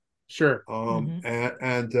budget. Sure.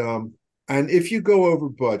 And if you go over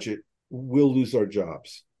budget, we'll lose our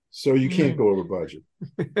jobs. So you can't go over budget.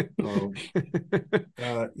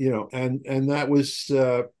 And that was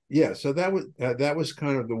so that was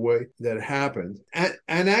kind of the way that happened.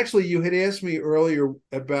 And actually, you had asked me earlier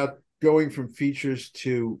about going from features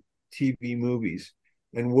to TV movies,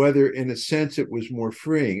 and whether in a sense it was more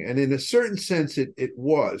freeing. And in a certain sense it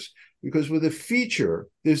was, because with a feature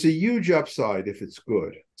there's a huge upside if it's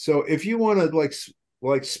good. So if you want to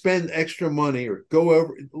like spend extra money or go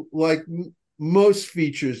over, like most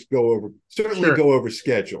features go over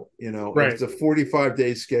schedule, right. If it's a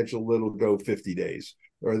 45-day schedule, it'll go 50 days,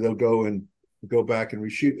 or they'll go back and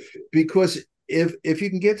reshoot, because if you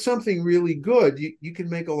can get something really good, you can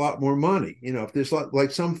make a lot more money. You know, if there's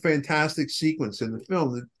like some fantastic sequence in the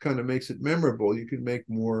film that kind of makes it memorable, you can make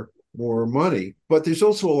more money. But there's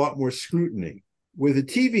also a lot more scrutiny. With a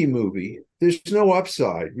TV movie, there's no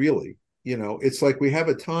upside, really. You know, it's like we have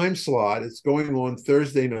a time slot. It's going on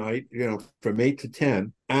Thursday night, you know, from 8 to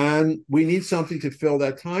 10, and we need something to fill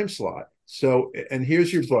that time slot. So, and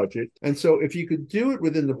here's your budget. And so if you could do it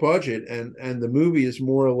within the budget and the movie is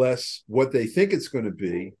more or less what they think it's going to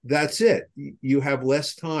be, that's it. You have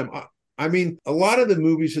less time. I mean, a lot of the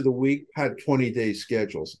movies of the week had 20-day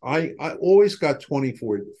schedules. I always got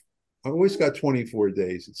 24. I always got 24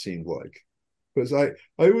 days, it seemed like, because I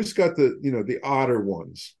always got the odder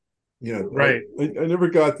ones. You know, right. I never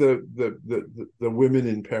got the women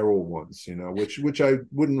in peril ones, you know, which I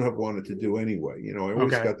wouldn't have wanted to do anyway. You know, I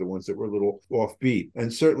always got the ones that were a little offbeat,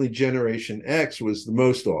 and certainly Generation X was the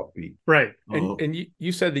most offbeat. Right. And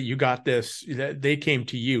you said that you got this, that they came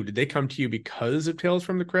to you. Did they come to you because of Tales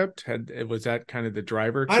from the Crypt? Was that kind of the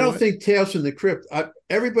driver? I don't think Tales from the Crypt.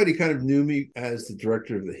 Everybody kind of knew me as the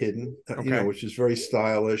director of The Hidden, you know, which is very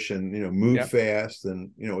stylish and, you know, move fast, and,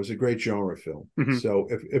 you know, it was a great genre film. Mm-hmm.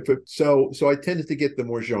 So so I tended to get the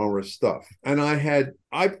more genre stuff, and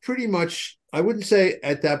I pretty much, I wouldn't say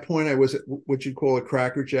at that point I was what you'd call a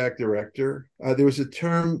crackerjack director. There was a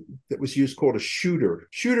term that was used called a shooter.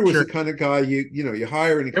 Shooter was the kind of guy you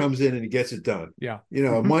hire and he comes in and he gets it done. Yeah, you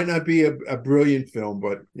know, it might not be a brilliant film,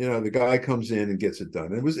 but you know, the guy comes in and gets it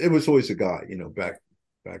done. It was always a guy, you know, back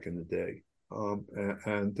in the day,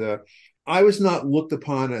 and I was not looked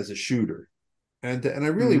upon as a shooter. And I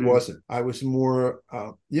really wasn't. I was more,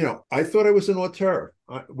 you know, I thought I was an auteur,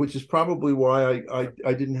 which is probably why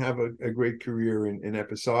I didn't have a great career in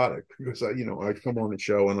episodic, because I'd come on the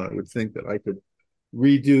show and I would think that I could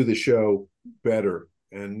redo the show better.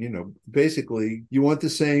 And, you know, basically you want the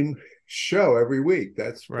same show every week.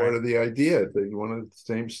 That's part of the idea, that you want the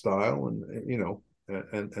same style, and, you know,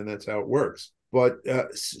 and that's how it works. But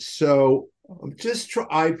so I'm just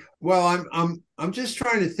I'm just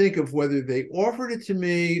trying to think of whether they offered it to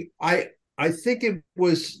me. I think it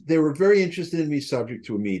was, they were very interested in me subject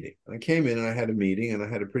to a meeting. I came in and I had a meeting, and I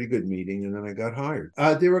had a pretty good meeting, and then I got hired.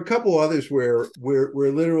 There were a couple others where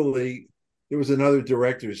literally there was another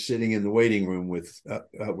director sitting in the waiting room with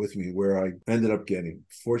me, where I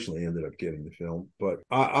fortunately ended up getting the film. But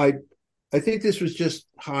I think this was just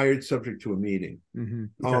hired subject to a meeting.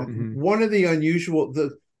 Mm-hmm. Okay. One of the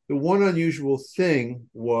one unusual thing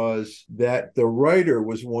was that the writer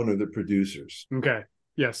was one of the producers. Okay.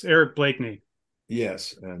 Yes, Eric Blakeney.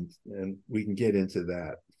 Yes, and we can get into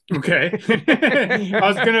that. Okay. I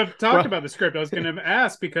was going to talk about the script. I was going to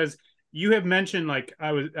ask, because you have mentioned, like,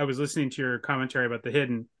 I was listening to your commentary about The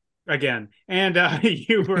Hidden again, and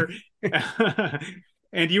you were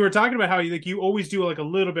and you were talking about how you always do like a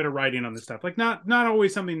little bit of writing on this stuff, like not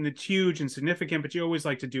always something that's huge and significant, but you always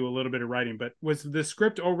like to do a little bit of writing. But was the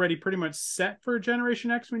script already pretty much set for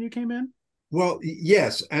Generation X when you came in? Well,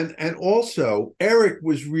 yes, and also Eric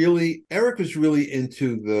was really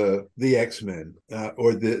into the X-Men,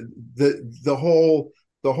 or the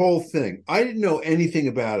whole thing. I didn't know anything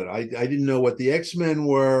about it. I didn't know what the X-Men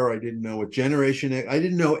were. I didn't know what Generation X. I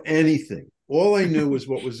didn't know anything. All I knew was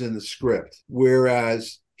what was in the script.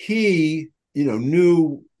 Whereas he, you know,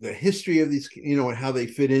 knew the history of these, you know, and how they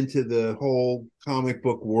fit into the whole comic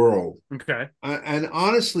book world. Okay. And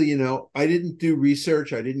honestly, you know, I didn't do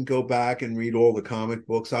research. I didn't go back and read all the comic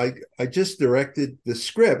books. I just directed the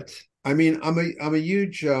script. I mean, I'm a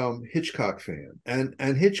huge Hitchcock fan,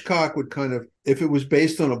 and Hitchcock would kind of, if it was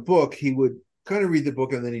based on a book, he would kind of read the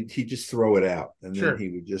book and then he'd just throw it out, and then he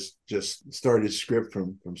would just start his script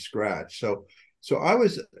from scratch. So I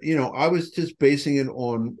was just basing it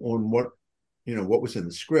on what, you know, what was in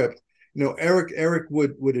the script. You know, Eric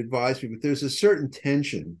would advise me, but there's a certain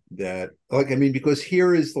tension that, like, I mean, because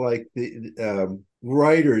here is like the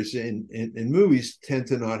writers in movies tend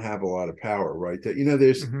to not have a lot of power, right? That, you know,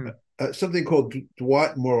 there's something called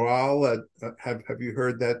droit moral. Have you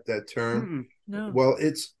heard that term? No. Well,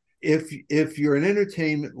 it's, if you're an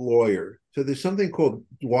entertainment lawyer, so there's something called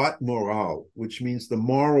droit moral, which means the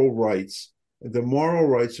moral rights of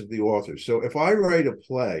the author. So if I write a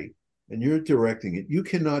play and you're directing it, you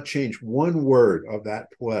cannot change one word of that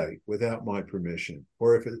play without my permission.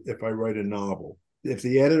 Or if I write a novel, if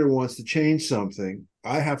the editor wants to change something,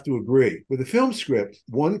 I have to agree. With a film script,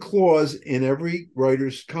 one clause in every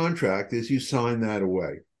writer's contract is you sign that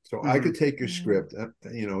away. So I could take your script,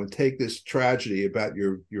 you know, and take this tragedy about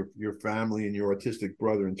your family and your autistic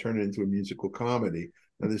brother and turn it into a musical comedy,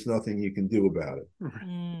 and there's nothing you can do about it.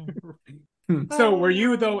 So were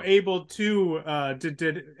you though able to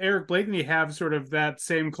did Eric Blakeney have sort of that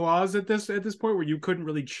same clause at this point where you couldn't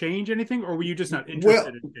really change anything, or were you just not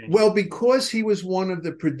interested in changing? Well, because he was one of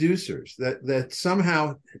the producers, that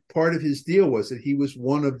somehow part of his deal was that he was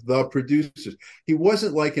one of the producers. He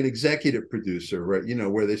wasn't like an executive producer, right?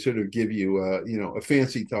 Where they sort of give you a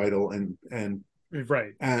fancy title and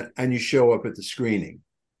right and you show up at the screening.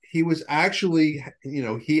 He was actually,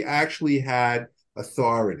 he actually had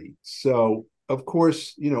authority. So of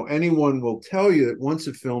course, anyone will tell you that once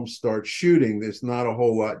a film starts shooting, there's not a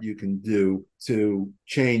whole lot you can do to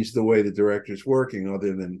change the way the director's working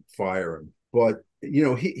other than fire him. But he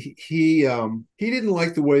didn't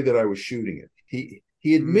like the way that I was shooting it.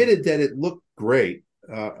 He admitted that it looked great.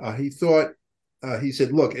 He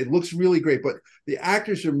said, look, it looks really great, but the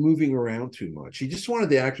actors are moving around too much. He just wanted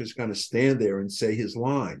the actors to kind of stand there and say his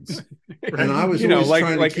lines. And I was always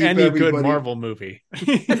trying to keep any everybody... good Marvel movie.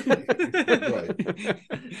 Right.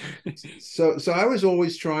 So I was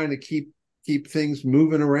always trying to keep things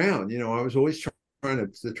moving around. I was always trying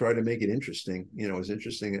to make it interesting, as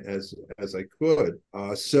interesting as I could.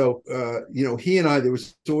 He and I, there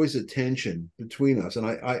was always a tension between us. And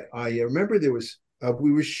I remember there was,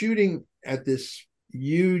 we were shooting at this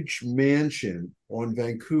huge mansion on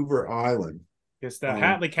Vancouver Island. It's the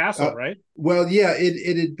Hatley Castle, right? Well, yeah,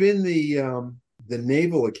 it had been the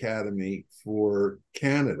Naval Academy for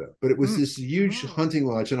Canada, but it was this huge hunting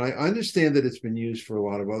lodge, and I understand that it's been used for a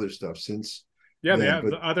lot of other stuff since. Yeah, they have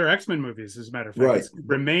the other X-Men movies, as a matter of fact. Right. It's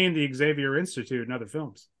remained the Xavier Institute and other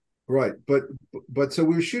films. Right, but so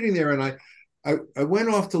we were shooting there, and I went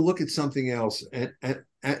off to look at something else, and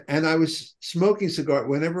I was smoking cigar.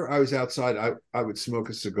 Whenever I was outside, I would smoke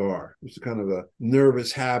a cigar. It was kind of a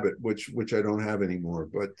nervous habit, which I don't have anymore.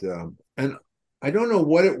 But and I don't know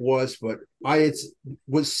what it was, but I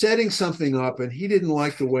was setting something up, and he didn't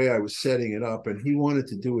like the way I was setting it up, and he wanted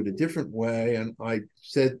to do it a different way. And I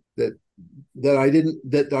said that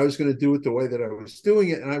I was going to do it the way that I was doing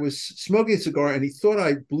it. And I was smoking a cigar, and he thought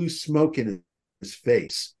I blew smoke in his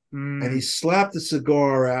face. And he slapped the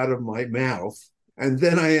cigar out of my mouth. And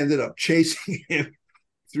then I ended up chasing him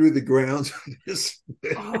through the grounds of this.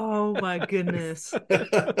 Oh my goodness.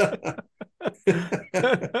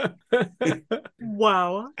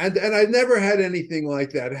 Wow. And I've never had anything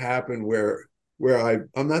like that happen where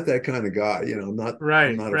I'm not that kind of guy, I'm not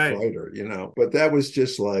a fighter, but that was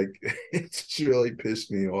just like, it's really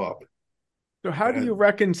pissed me off. So how do you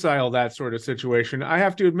reconcile that sort of situation? I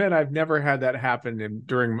have to admit, I've never had that happen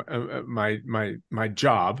during my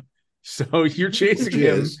job. So you're chasing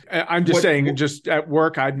him. I'm just saying, just at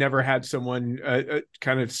work, I've never had someone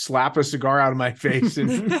kind of slap a cigar out of my face.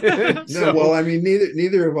 No, well, I mean,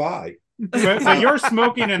 neither have I. But your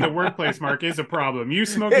smoking in the workplace, Mark, is a problem. You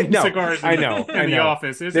smoking cigars in the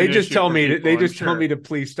office is They just tell me to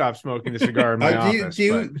please stop smoking the cigar in my office.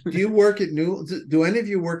 Do you work at do any of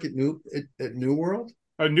you work at New World?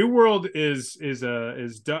 New World is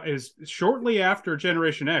shortly after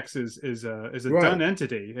Generation X is a done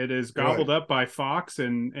entity. It is gobbled up by Fox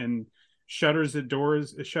and shuttered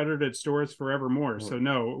its doors forevermore. So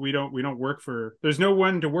no, we don't work for. There's no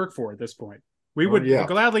one to work for at this point. We would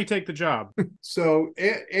gladly take the job. So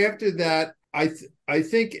after that, I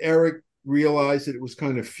think Eric realized that it was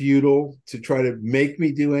kind of futile to try to make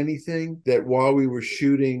me do anything. That while we were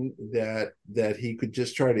shooting, that he could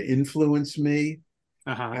just try to influence me.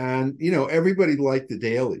 And everybody liked the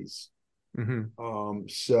dailies.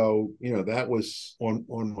 So that was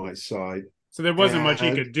on my side. So there wasn't much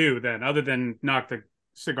he could do then, other than knock the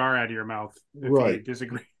cigar out of your mouth if you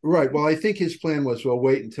disagree. Right. Well, I think his plan was,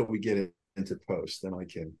 wait until we get into post, then I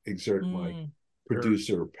can exert my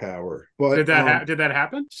producer power. But did that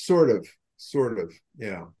happen? Sort of,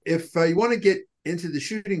 yeah. If you want to get into the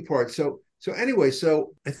shooting part, so anyway,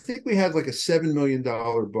 I think we had like a $7 million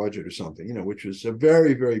budget or something, which was a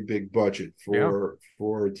very, very big budget for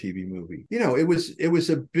a TV movie.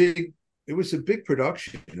 It was a big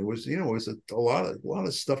production. It was a lot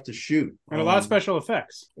of stuff to shoot. And a lot of special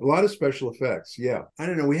effects. A lot of special effects, yeah. I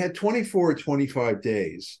don't know, we had 24 or 25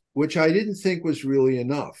 days, which I didn't think was really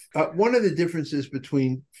enough. One of the differences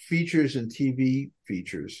between features and TV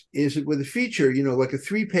features is that with a feature, like a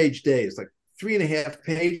 3-page day, it's like 3.5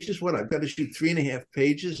 pages. What, I've got to shoot 3.5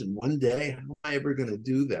 pages in one day? How am I ever going to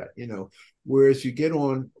do that? Whereas you get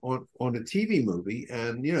on a TV movie,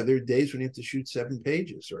 and there are days when you have to shoot 7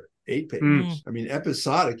 pages or 8 pages. I mean,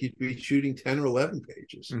 episodic, you'd be shooting 10 or 11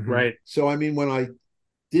 pages. Right. So I mean, when I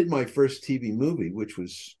did my first TV movie, which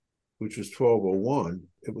was which was 1201,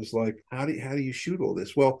 it was like, how do you shoot all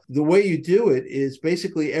this? Well, the way you do it is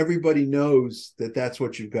basically everybody knows that that's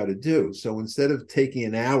what you've got to do. So instead of taking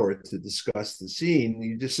an hour to discuss the scene,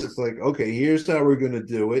 you just, it's like, okay, here's how we're going to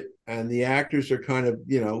do it. And the actors are kind of,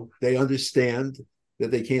 they understand that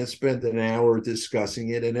they can't spend an hour discussing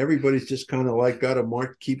it, and everybody's just kind of like got to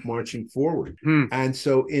keep marching forward. And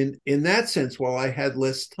so in that sense, while I had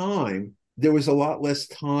less time, there was a lot less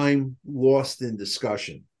time lost in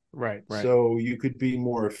discussion. Right. So you could be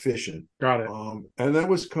more efficient. Got it. And that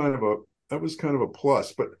was kind of a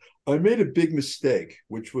plus. But I made a big mistake,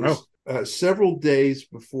 which was several days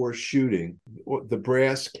before shooting, the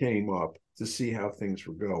brass came up to see how things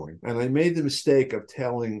were going. And I made the mistake of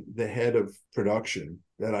telling the head of production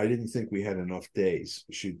that I didn't think we had enough days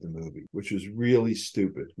to shoot the movie, which was really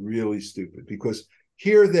stupid, because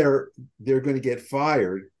here they're going to get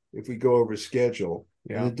fired if we go over schedule.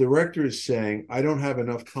 Yeah. And the director is saying, I don't have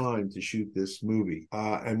enough time to shoot this movie.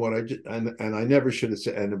 And what I just, and I never should have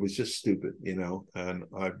said, and it was just stupid, and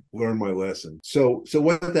I learned my lesson. So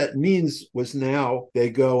what that means was now they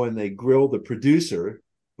go and they grill the producer,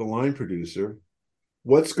 the line producer.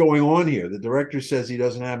 What's going on here? The director says he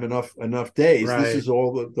doesn't have enough days. Right. This is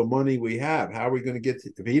all the money we have. How are we going to get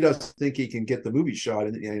if he doesn't think he can get the movie shot,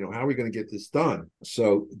 and how are we going to get this done?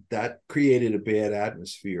 So that created a bad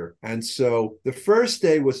atmosphere. And so the first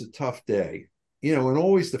day was a tough day. And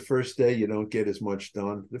always the first day you don't get as much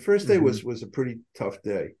done. The first day was a pretty tough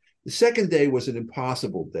day. The second day was an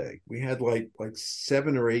impossible day. We had like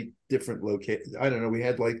 7 or 8 different locations. I don't know. We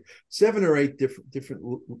had like 7 or 8 different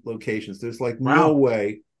locations. There's like no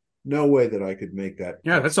way that I could make that.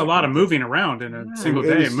 Yeah, that's a lot of moving around in a single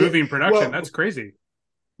day. Moving production. That's crazy.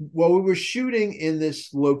 Well, we were shooting in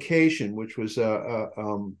this location, which was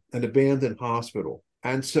an abandoned hospital.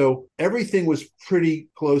 And so everything was pretty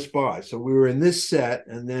close by. So we were in this set,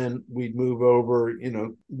 and then we'd move over,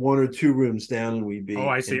 1 or 2 rooms down, and we'd be. Oh,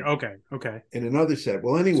 I see. Okay. In another set.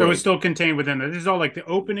 Well, anyway. So it's still contained within this is all like the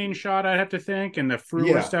opening shot, I have to think, and the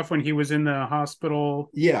Frewer stuff when he was in the hospital.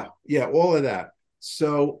 Yeah, all of that.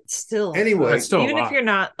 So still, anyway, even if you're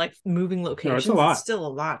not like moving locations, it's still a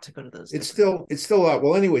lot to go to those. It's still a lot.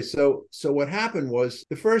 Well, anyway, so what happened was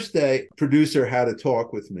the first day, producer had a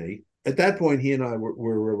talk with me. At that point, he and I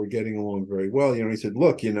were getting along very well. He said,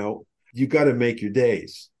 look, you got to make your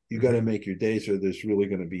days. You got to make your days, or there's really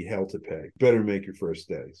going to be hell to pay. Better make your first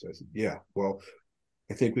day. So I said, yeah, well,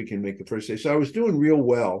 I think we can make the first day. So I was doing real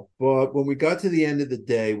well. But when we got to the end of the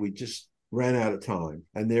day, we just ran out of time.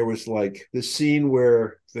 And there was like the scene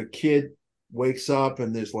where the kid wakes up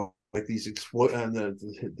and there's like these explode, and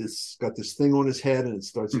this got this thing on his head and it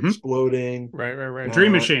starts exploding. Right.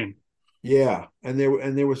 Dream Machine. Yeah, and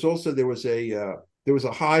there was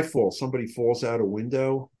a high fall. Somebody falls out a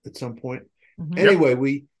window at some point. Anyway,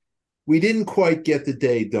 we didn't quite get the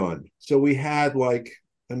day done, so we had like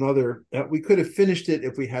another. We could have finished it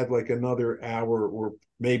if we had like another hour or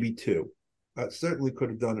maybe 2. I certainly could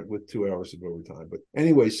have done it with 2 hours of overtime. But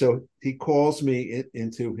anyway, so he calls me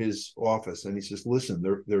into his office and he says, listen,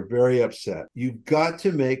 they're very upset. You've got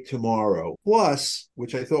to make tomorrow plus,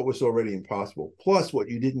 which I thought was already impossible, plus what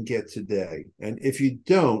you didn't get today. And if you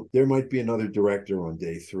don't, there might be another director on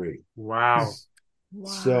day 3. Wow.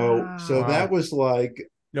 So that was like,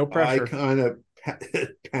 no pressure. I kind of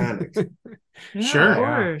panicked. Sure. Of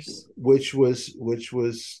course. Which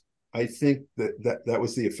was I think that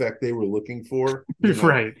was the effect they were looking for.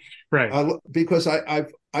 Right. Because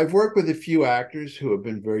I've worked with a few actors who have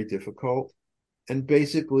been very difficult, and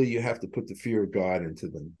basically you have to put the fear of God into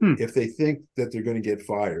them. If they think that they're going to get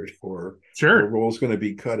fired or the role's going to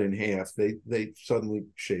be cut in half, they suddenly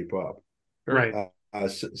shape up. Right.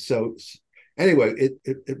 So anyway,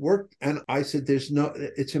 it worked, and I said,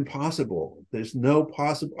 it's impossible. There's no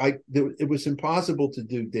possible. It was impossible to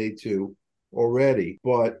do day 2 already,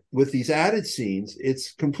 but with these added scenes,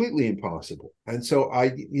 it's completely impossible. And so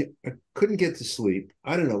I couldn't get to sleep.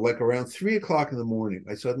 I don't know, like around 3 o'clock in the morning,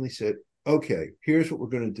 I suddenly said, okay, here's what we're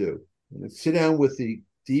going to do. I'm going to sit down with the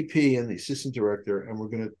DP and the assistant director, and we're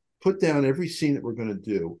going to put down every scene that we're going to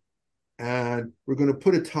do, and we're going to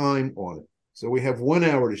put a time on it. So we have 1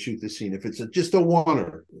 hour to shoot the scene. If it's just a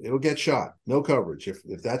oneer, it'll get shot. No coverage.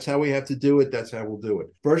 If that's how we have to do it, that's how we'll do it.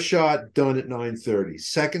 First shot done at 9:30.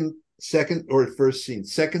 Second or first scene.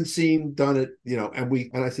 Second scene done at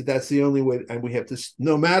and I said that's the only way. And we have to,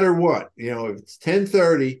 no matter what, if it's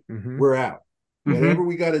 10:30, we're out. Whatever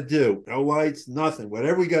we got to do, no lights, nothing.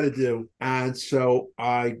 Whatever we got to do. And so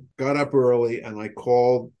I got up early and I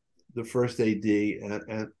called the first AD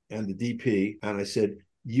and the DP, and I said,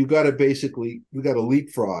 we got to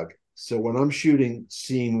leapfrog. So when I'm shooting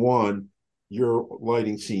scene 1, you're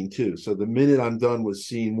lighting scene 2. So the minute I'm done with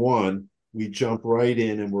scene 1, we jump right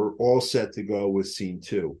in and we're all set to go with scene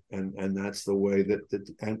 2. And that's the way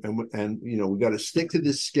and you know, we got to stick to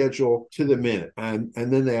this schedule to the minute. And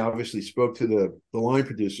then they obviously spoke to the line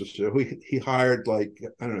producer. So he hired like,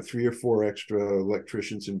 I don't know, 3 or 4 extra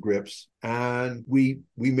electricians and grips. And we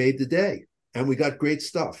made the day and we got great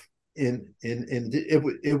stuff.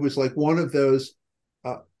 It was like one of those,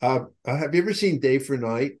 have you ever seen Day for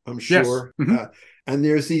Night? I'm sure. Yes. Mm-hmm. And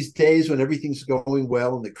there's these days when everything's going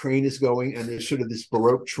well and the crane is going and there's sort of this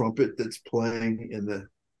Baroque trumpet that's playing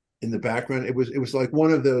in the background. It was like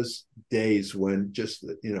one of those days when just,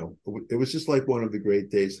 you know, it was just like one of the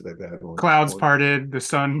great days that I've had. Clouds parted, the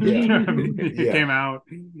sun came out.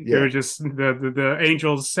 Yeah. It was just the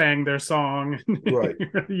angels sang their song. Right.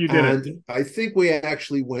 You did it. I think we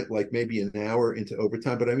actually went like maybe an hour into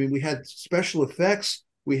overtime, but I mean, we had special effects.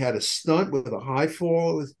 We had a stunt with a high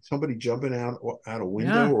fall, with somebody jumping out a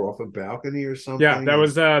window or off a balcony or something. Yeah, that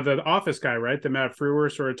was the office guy, right? The Matt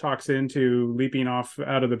Frewer sort of talks into leaping off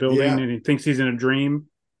out of the building, and he thinks he's in a dream.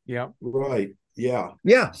 Yeah, right. Yeah.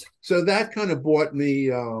 So that kind of bought me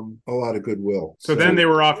a lot of goodwill. So then they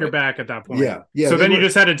were off your back at that point. Yeah. So then you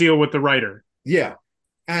just had to deal with the writer. Yeah,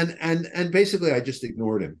 and basically I just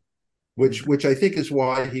ignored him. Which I think is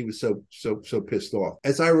why he was so pissed off.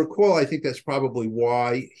 As I recall, I think that's probably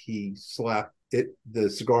why he slapped the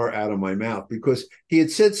cigar out of my mouth, because he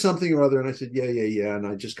had said something or other, and I said, yeah, and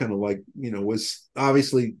I just kind of like, you know, was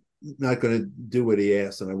obviously not going to do what he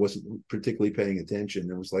asked, and I wasn't particularly paying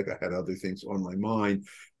attention. It was like I had other things on my mind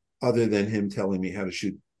other than him telling me how to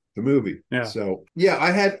shoot the movie. Yeah. So yeah,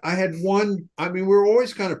 I had one. I mean, we were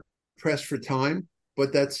always kind of pressed for time,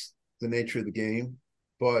 but that's the nature of the game.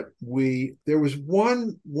 But there was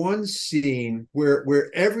one scene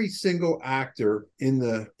where every single actor in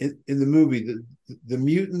the movie, the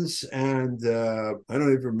mutants and I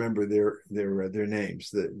don't even remember their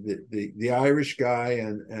names, the Irish guy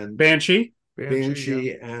and Banshee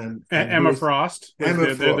and Emma Frost.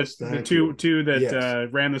 Emma Frost, the two that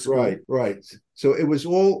ran the school. Right. So it was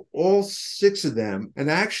all 6 of them.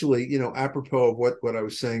 And actually, you know, apropos of what I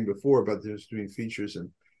was saying before about there's doing features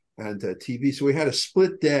and TV. So we had a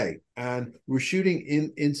split day and we're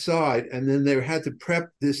shooting inside, and then they had to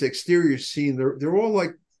prep this exterior scene. They're all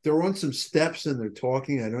like, they're on some steps and they're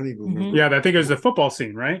talking. I don't even remember. Yeah, I think it was the football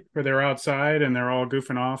scene, right? Where they're outside and they're all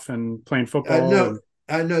goofing off and playing football. No,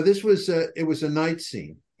 this was it was a night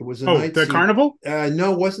scene. It was a night the scene. Carnival?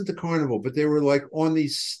 No, it wasn't the carnival, but they were like on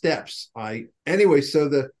these steps. Anyway, so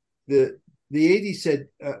the AD said,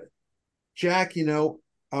 Jack, you know,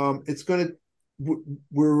 it's going to,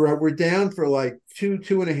 we're down for like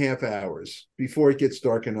 2.5 hours before it gets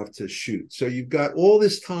dark enough to shoot. So you've got all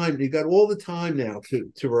this time. You've got all the time now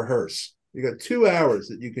to rehearse. You got 2 hours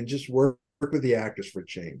that you can just work with the actors for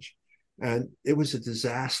change. And it was a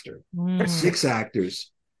disaster. 6 actors.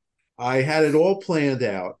 I had it all planned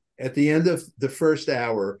out. At the end of the first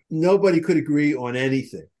hour, nobody could agree on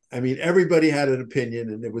anything. I mean, everybody had an opinion,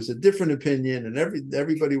 and it was a different opinion, and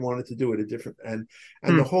everybody wanted to do it a different, and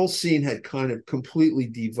the whole scene had kind of completely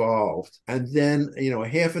devolved. And then, you know, a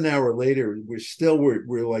half an hour later,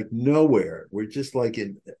 we're like nowhere. We're just like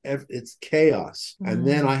it's chaos. And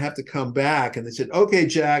then I have to come back, and they said, "Okay,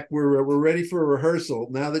 Jack, we're ready for a rehearsal.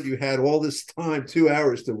 Now that you had all this time, 2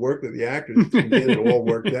 hours to work with the actors to get it all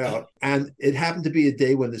worked out." And it happened to be a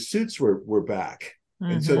day when the suits were back.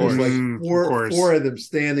 And so there's like four of them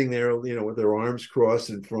standing there, you know, with their arms crossed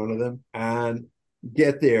in front of them, and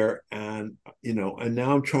get there. And, you know, and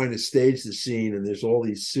now I'm trying to stage the scene, and there's all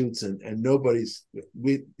these suits, and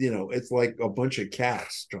it's like a bunch of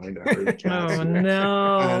cats trying to herd cats. Oh,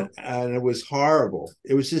 no. And it was horrible.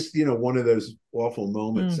 It was just, you know, one of those awful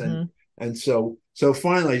moments. And so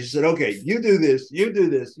finally she said, "Okay, you do this, you do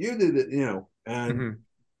this, you do this," you know, and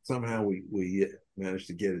somehow we managed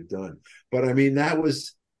to get it done. But I mean, that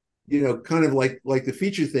was, you know, kind of like the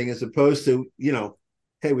feature thing, as opposed to, you know,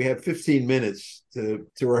 hey, we have 15 minutes to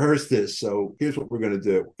rehearse this, so here's what we're going to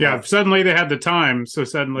do. Yeah, suddenly they had the time, so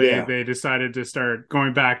suddenly they decided to start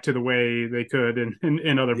going back to the way they could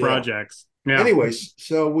in other projects. Yeah. Anyways,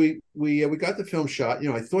 so we got the film shot. You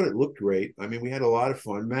know, I thought it looked great. I mean, we had a lot of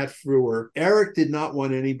fun. Matt Frewer, Eric did not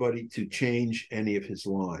want anybody to change any of his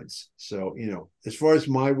lines. So, you know, as far as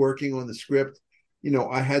my working on the script, you know,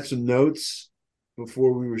 I had some notes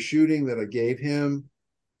before we were shooting that I gave him.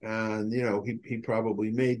 And, you know, he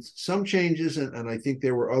probably made some changes. And I think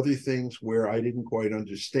there were other things where I didn't quite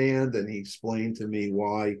understand. And he explained to me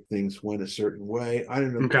why things went a certain way. I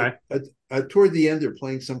don't know. Okay. Toward the end, they're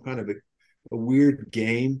playing some kind of a weird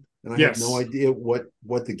game and I had no idea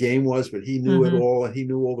what the game was, but he knew it all, and he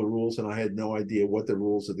knew all the rules, and I had no idea what the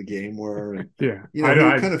rules of the game were. And he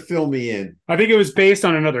would kind of fill me in. I think it was based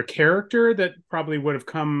on another character that probably would have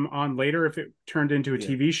come on later if it turned into a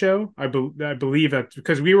TV show. I believe that,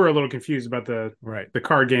 because we were a little confused about the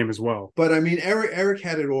card game as well. But I mean, Eric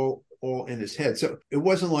had it all in his head, so it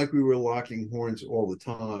wasn't like we were locking horns all the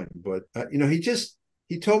time. But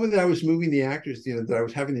he told me that I was moving the actors, that I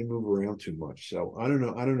was having them move around too much. So I don't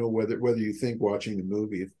know whether you think watching the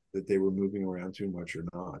movie that they were moving around too much or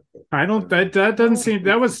not. But I don't. That doesn't seem.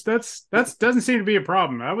 That doesn't seem to be a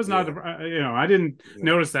problem. That was not. I didn't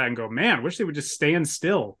notice that and go, man, I wish they would just stand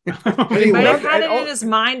still. He might have had it in his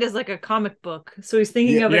mind as like a comic book, so he's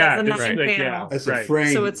thinking of it as a nine panel. As a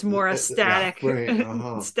frame. So it's more a static,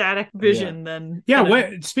 static vision than.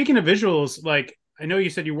 Yeah. Speaking of visuals, like, I know you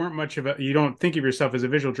said you weren't much of you don't think of yourself as a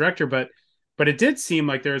visual director, but it did seem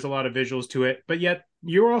like there's a lot of visuals to it. But yet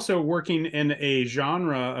you're also working in a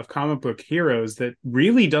genre of comic book heroes that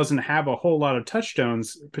really doesn't have a whole lot of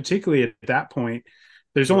touchstones, particularly at that point.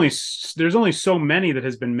 There's only so many that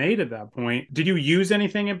has been made at that point. Did you use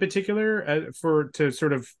anything in particular to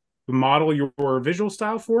sort of model your visual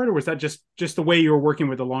style for it, or was that just the way you were working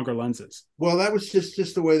with the longer lenses? Well, that was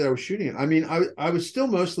just the way that I was shooting it. I mean, I was still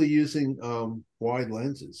mostly using wide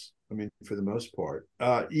lenses. I mean, for the most part,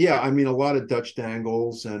 I mean, a lot of Dutch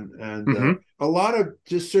dangles and a lot of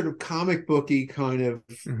just sort of comic booky kind of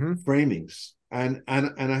framings, and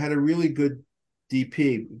I had a really good DP,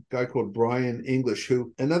 a guy called Brian English,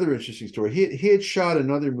 who, another interesting story. He had shot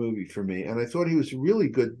another movie for me, and I thought he was a really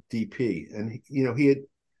good DP, and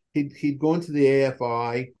he'd gone to the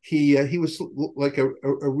AFI. He was like a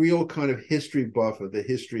real kind of history buff of the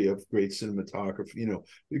history of great cinematography,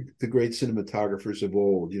 the great cinematographers of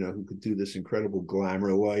old, who could do this incredible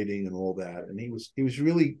glamour lighting and all that. And he was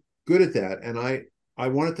really good at that. And I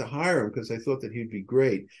wanted to hire him because I thought that he'd be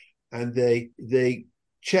great. And they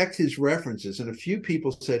checked his references, and a few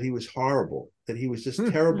people said he was horrible, that he was just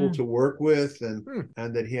terrible to work with, and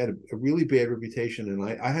that he had a really bad reputation. And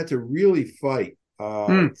I had to really fight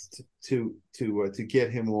to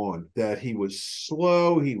get him on, that he was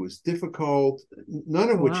slow, he was difficult, none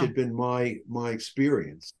of which had been my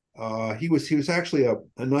experience. He was actually a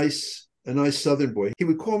nice Southern boy. He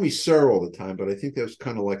would call me sir all the time, but I think that was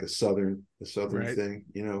kind of like a Southern thing,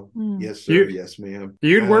 Yes, sir, yes, ma'am.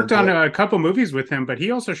 You'd worked on a couple movies with him, but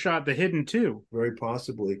he also shot The Hidden too. Very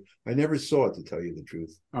possibly. I never saw it, to tell you the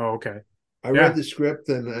truth. Oh, okay. I read the script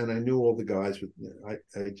and I knew all the guys, but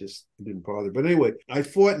I just didn't bother. But anyway, I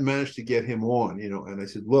fought and managed to get him on, and I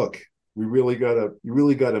said, look, you really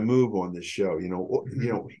gotta move on this show.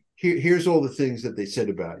 Here's all the things that they said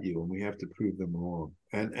about you, and we have to prove them wrong.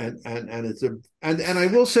 And I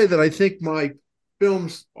will say that I think my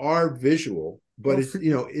films are visual, but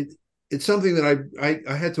it's something that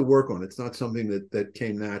I had to work on. It's not something that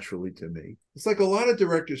came naturally to me. It's like a lot of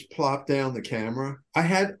directors plop down the camera. I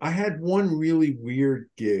had one really weird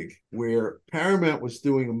gig where Paramount was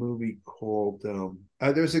doing a movie called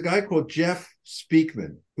there's a guy called Jeff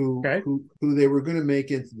Speakman who they were going to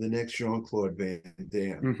make into the next Jean-Claude Van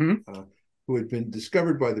Damme, who had been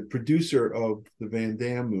discovered by the producer of the Van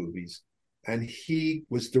Damme movies, and he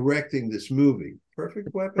was directing this movie,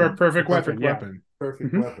 Perfect Weapon. Perfect Weapon.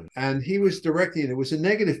 Perfect Weapon. And he was directing it. It was a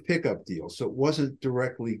negative pickup deal, so it wasn't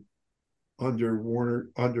directly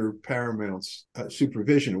under Paramount's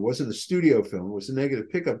supervision. It wasn't a studio film. It was a negative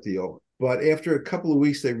pickup deal. But after a couple of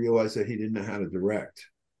weeks, they realized that he didn't know how to direct,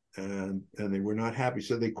 and they were not happy.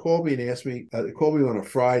 So they called me and asked me. They called me on a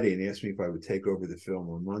Friday and asked me if I would take over the film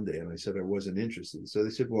on Monday, and I said I wasn't interested. So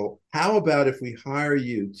they said, "Well, how about if we hire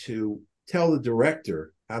you to tell the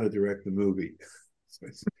director how to direct the movie?"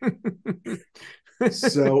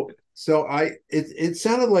 So it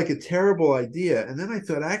sounded like a terrible idea, and then I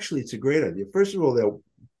thought, actually, it's a great idea. First of all, they're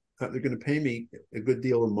going to pay me a good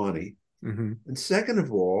deal of money, and second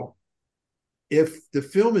of all, if the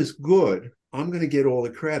film is good, I'm going to get all the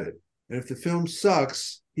credit, and if the film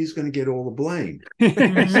sucks, he's going to get all the blame.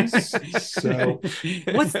 So,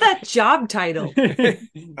 what's that job title?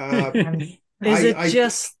 Is it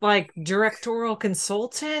just like directorial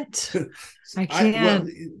consultant? I can't.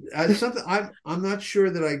 I'm not sure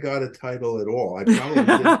that I got a title at all. I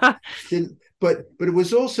probably didn't. But it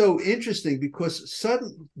was also interesting because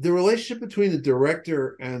the relationship between the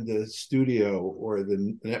director and the studio or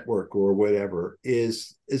the network or whatever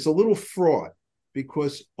is a little fraught.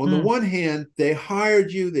 Because on the one hand, they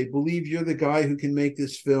hired you, they believe you're the guy who can make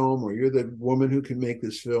this film, or you're the woman who can make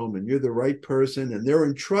this film, and you're the right person, and they're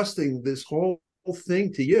entrusting this whole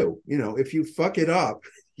thing to you. If you fuck it up,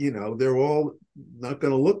 they're all not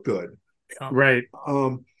going to look good. Right.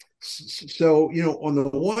 So, on the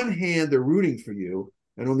one hand, they're rooting for you,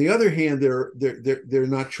 and on the other hand, they're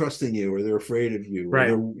not trusting you, or they're afraid of you, or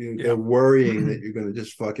Right. they're worrying that you're going to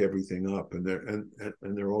just fuck everything up, and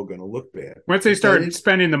they're all going to look bad. Once they start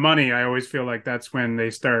spending the money, I always feel like that's when they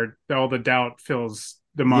start, all the doubt fills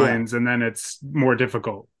the minds, and then it's more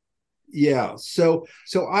difficult. Yeah. So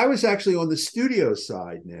I was actually on the studio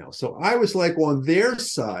side now. So I was like on their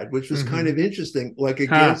side, which was kind of interesting, like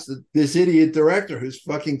against this idiot director who's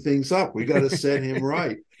fucking things up. We got to set him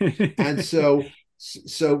right. And so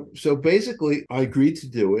basically I agreed to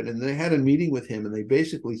do it. And they had a meeting with him, and they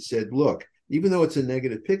basically said, look, even though it's a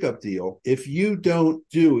negative pickup deal, if you don't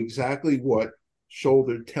do exactly what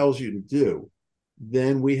Sholder tells you to do,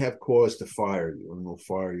 then we have cause to fire you, and we'll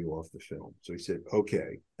fire you off the film. So he said,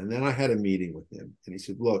 okay. And then I had a meeting with him, and he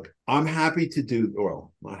said, look, I'm happy to do,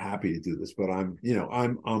 well, not happy to do this, but I'm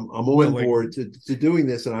on board to doing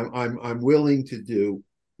this, and I'm willing to do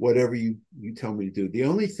whatever you tell me to do. The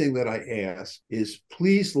only thing that I ask is,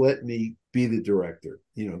 please let me be the director.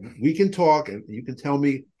 We can talk and you can tell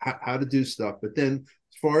me how to do stuff, but then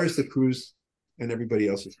as far as the crews and everybody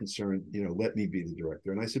else is concerned, let me be the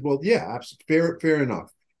director. And I said, well, yeah, fair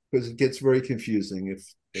enough, because it gets very confusing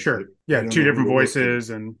if two different voices,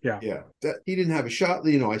 and he didn't have a shot.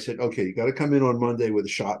 I said, okay, you got to come in on Monday with a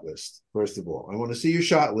shot list. First of all, I want to see your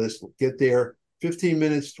shot list. Get there 15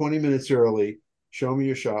 minutes, 20 minutes early. Show me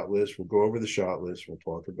your shot list. We'll go over the shot list. We'll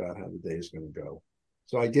talk about how the day is going to go.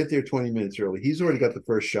 So I get there 20 minutes early. He's already got the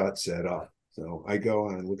first shot set up. So I go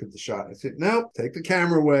on and look at the shot. I said, no, take the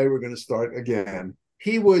camera away. We're going to start again.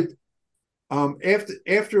 He would,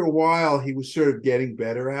 after a while, he was sort of getting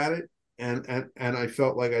better at it. And I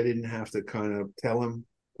felt like I didn't have to kind of tell him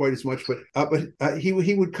quite as much, but he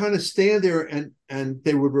would kind of stand there and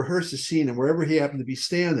they would rehearse the scene, and wherever he happened to be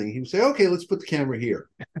standing, he would say, okay, let's put the camera here,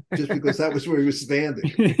 just because that was where he was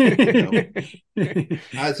standing,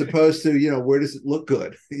 as opposed to, where does it look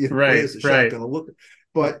good? Where is the shot going to look?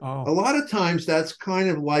 But a lot of times that's kind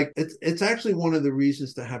of like, it's actually one of the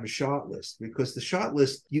reasons to have a shot list, because the shot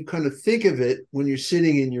list, you kind of think of it when you're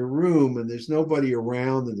sitting in your room and there's nobody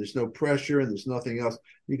around and there's no pressure and there's nothing else.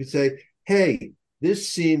 You could say, hey, this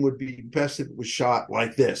scene would be best if it was shot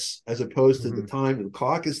like this, as opposed to the time the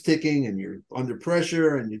clock is ticking and you're under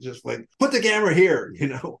pressure and you're just like, put the camera here,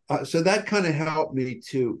 So that kind of helped me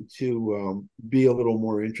to be a little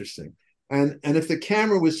more interesting. And if the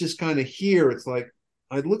camera was just kind of here, it's like,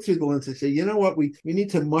 I'd look through the lens and say, you know what, we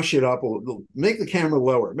need to mush it up a little, make the camera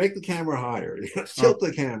lower, make the camera higher, tilt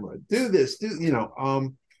the camera, do this,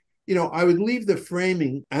 I would leave the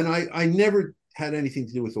framing, and I never had anything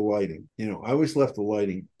to do with the lighting. I always left the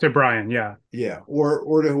lighting to Brian,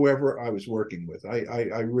 or to whoever I was working with.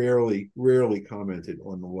 I rarely commented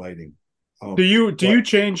on the lighting. Do you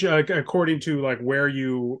change according to like where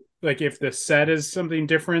you, like if the set is something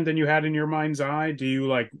different than you had in your mind's eye, do you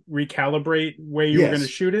like recalibrate where you were going to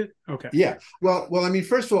shoot it? Okay. Yeah. Well, I mean,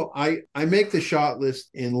 first of all, I make the shot list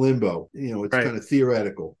in limbo. It's kind of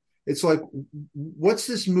theoretical. It's like, what's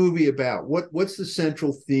this movie about? What's the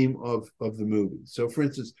central theme of the movie? So, for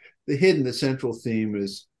instance, the central theme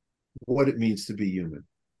is what it means to be human.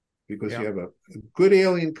 Because you have a good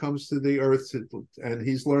alien comes to the Earth, and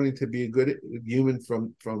he's learning to be a good human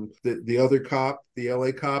from the other cop, the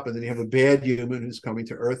LA cop, and then you have a bad human who's coming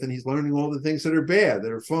to Earth, and he's learning all the things that are bad,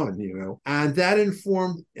 that are fun, And that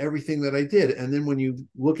informed everything that I did. And then when you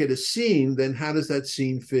look at a scene, then how does that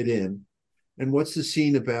scene fit in? And what's the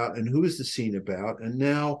scene about? And who is the scene about? And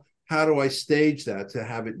now how do I stage that to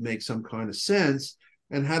have it make some kind of sense?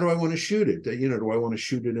 And how do I want to shoot it? Do I want to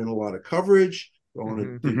shoot it in a lot of coverage? Do I want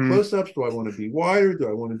to do close-ups? Do I want to be wider? Do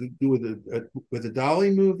I want to do with a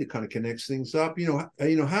dolly move that kind of connects things up? How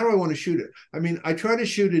do I want to shoot it? I mean, I try to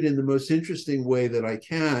shoot it in the most interesting way that I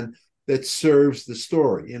can that serves the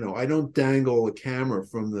story. I don't dangle a camera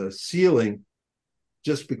from the ceiling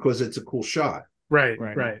just because it's a cool shot. Right.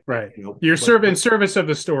 You're serving service of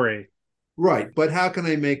the story. Right. But how can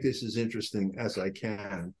I make this as interesting as I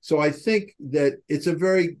can? So I think that it's a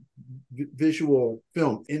very visual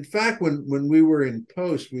film. In fact, when we were in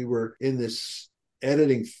post, we were in this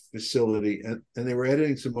editing facility, and they were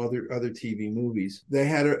editing some other TV movies. They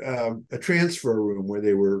had a transfer room where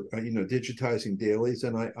they were digitizing dailies,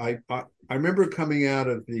 and I remember coming out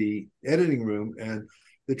of the editing room, and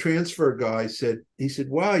the transfer guy said,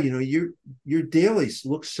 wow, your dailies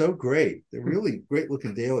look so great. They're really great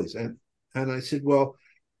looking dailies. And I said,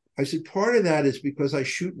 part of that is because I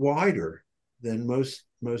shoot wider than most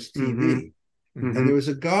TV. And there was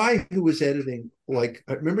a guy who was editing, like,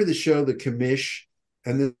 I remember the show The Commish,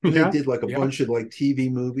 and then they did like a bunch of like TV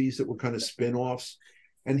movies that were kind of spin-offs.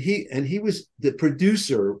 And he was the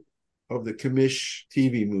producer of the Commish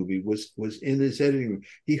TV movie was in his editing room.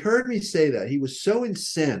 He heard me say that. He was so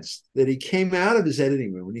incensed that he came out of his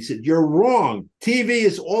editing room and he said, "You're wrong. TV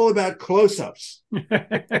is all about close-ups."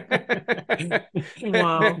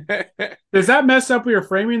 Wow. Does that mess up your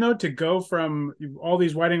framing though, to go from all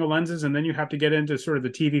these wide angle lenses and then you have to get into sort of the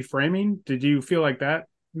TV framing? Did you feel like that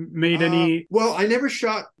made any? Well, I never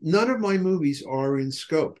shot. None of my movies are in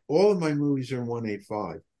scope. All of my movies are in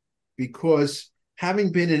 1.8.5 because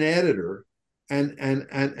having been an editor and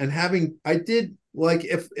having, I did, like,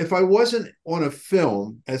 if I wasn't on a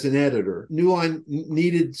film as an editor, knew I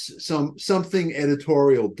needed something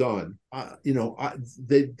editorial done,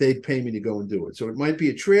 they'd pay me to go and do it. So it might be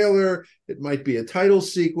a trailer, it might be a title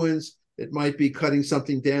sequence, it might be cutting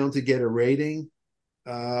something down to get a rating.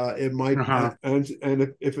 It might,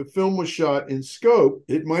 and if a film was shot in scope,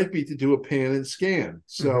 it might be to do a pan and scan.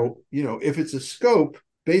 So if it's a scope,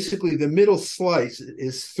 basically the middle slice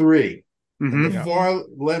is 3. And the far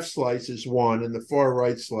left slice is 1, and the far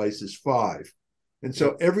right slice is 5. And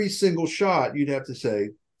so every single shot, you'd have to say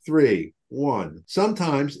 3, 1.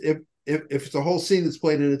 Sometimes, if it's a whole scene that's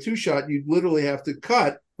played in a 2-shot, you'd literally have to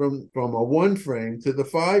cut from a 1 frame to the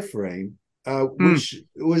 5 frame, which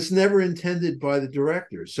was never intended by the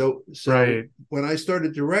director. So when I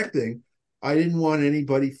started directing, I didn't want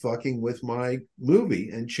anybody fucking with my movie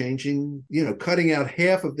and changing, cutting out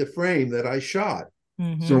half of the frame that I shot.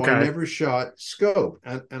 So I never shot scope.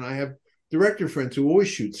 And I have director friends who always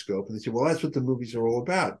shoot scope, and they say, well, that's what the movies are all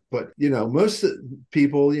about. But, most of the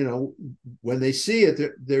people, when they see it,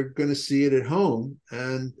 they're going to see it at home,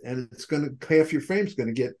 and it's going to, half your frame's going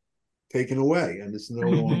to get taken away, and it's no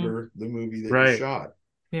longer the movie that you shot.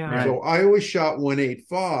 Yeah. So I always shot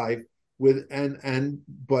 1.8.5 with,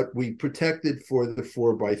 but we protected for the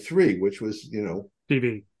 4:3, which was,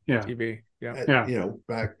 TV. Yeah. TV.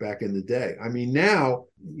 Back in the day. I mean, now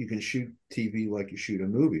you can shoot TV like you shoot a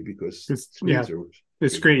movie because screens are. The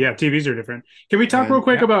screen, TVs are different. Can we talk real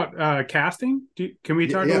quick about casting? Can we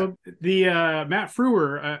talk about the Matt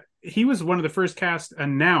Frewer? He was one of the first cast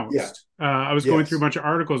announced. I was going through a bunch of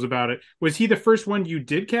articles about it. Was he the first one you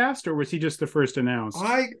did cast, or was he just the first announced?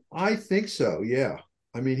 I think so. Yeah.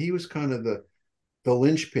 I mean, he was kind of the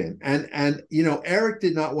linchpin, and Eric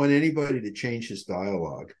did not want anybody to change his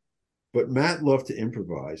dialogue. But Matt loved to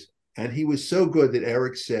improvise, and he was so good that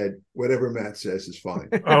Eric said, whatever Matt says is fine.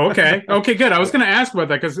 Oh, okay. Okay, good. I was going to ask about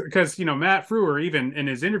that because Matt Frewer, even in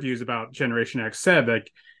his interviews about Generation X, said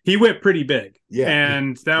like he went pretty big. Yeah.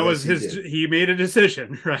 And that was he made a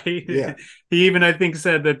decision, right? Yeah. He even, I think,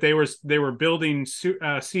 said that they were building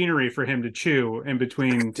scenery for him to chew in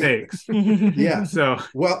between takes. Yeah. So,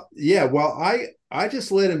 well, I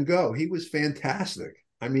just let him go. He was fantastic.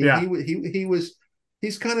 I mean,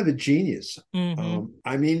 he's kind of a genius.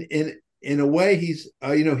 I mean, in a way, he's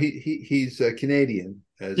he's Canadian.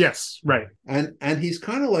 Yes, right. And he's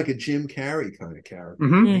kind of like a Jim Carrey kind of character.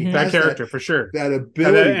 That character for sure. That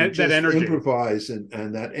ability to just improvise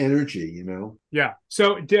and that energy, Yeah.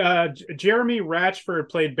 So Jeremy Ratchford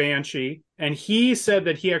played Banshee, and he said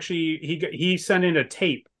that he sent in a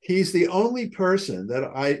tape. He's the only person that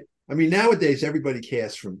I mean, nowadays everybody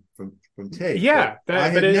casts from tape. Yeah,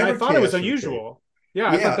 I thought it was unusual.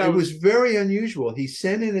 Yeah, it was very unusual. He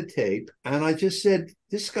sent in a tape, and I just said,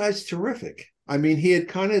 "This guy's terrific." I mean, he had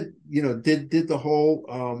kind of, did the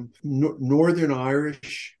whole Northern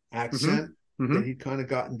Irish accent that he'd kind of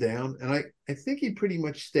gotten down, and I think he pretty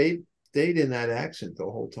much stayed in that accent the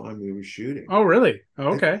whole time we were shooting. Oh, really?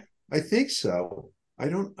 Oh, okay. I think so. I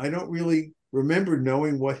don't really remember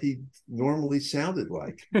knowing what he normally sounded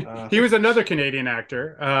like. He was another Canadian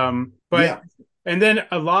actor, but. Yeah. And then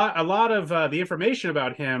a lot of the information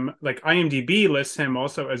about him, like IMDb lists him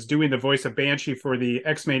also as doing the voice of Banshee for the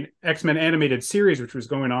X-Men animated series, which was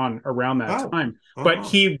going on around that time. But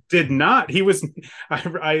he did not. He was.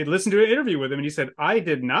 I listened to an interview with him, and he said, "I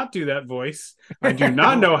did not do that voice. I do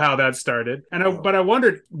not know how that started." And but I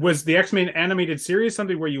wondered, was the X-Men animated series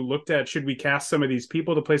something where you looked at, should we cast some of these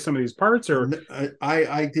people to play some of these parts? Or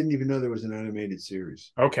I didn't even know there was an animated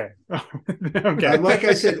series. Okay. Okay. Like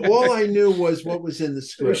I said, all I knew was what was in the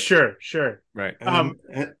script. Sure. Right.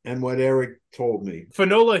 And what Eric told me.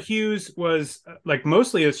 Finola Hughes was like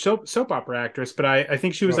mostly a soap opera actress, but I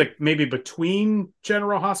think she was like maybe between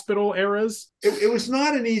General Hospital eras. It was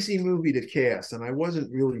not an easy movie to cast, and I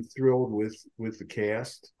wasn't really thrilled with the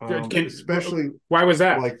cast. Especially, why was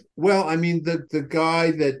that? I mean, the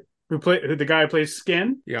guy who plays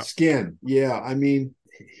Skin. Yeah. Skin. Yeah. I mean,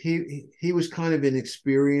 he was kind of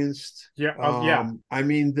inexperienced. Yeah. I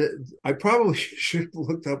mean, I probably should have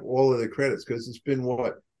looked up all of the credits because it's been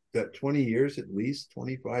that 20 years, at least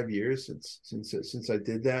 25 years since I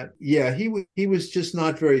did that. Yeah, he was just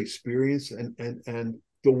not very experienced, and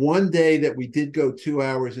the one day that we did go 2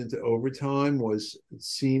 hours into overtime was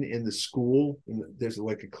seen in the school. There's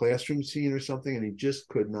like a classroom scene or something, and he just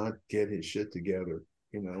could not get his shit together.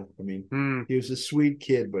 I mean, he was a sweet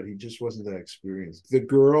kid, but he just wasn't that experienced. The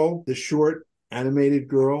girl, the short animated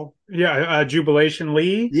girl. Yeah, Jubilation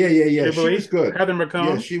Lee. Yeah. Jubilee? She was good. Heather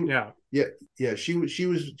McComb. Yeah. She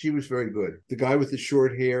was very good. The guy with the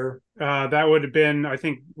short hair. That would have been, I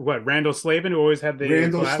think, Randall Slavin, who always had the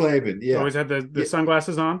Slavin. Yeah, always had the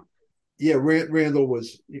sunglasses on. Yeah, Randall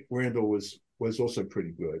was also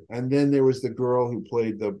pretty good. And then there was the girl who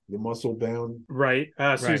played the muscle bound. Right.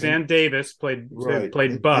 Suzanne Davis played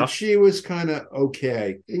Buff. And she was kind of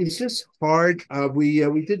okay. It's just hard.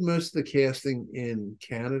 We did most of the casting in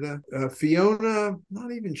Canada. Fiona,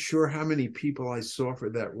 not even sure how many people I saw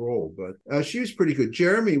for that role, but she was pretty good.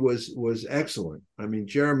 Jeremy was excellent. I mean,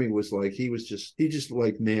 Jeremy was like, he just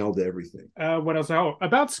like nailed everything. What else? Oh,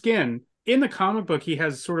 about Skin. In the comic book, he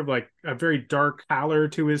has sort of like a very dark pallor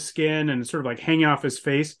to his skin and sort of like hanging off his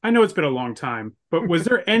face. I know it's been a long time, but was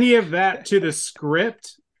there any of that to the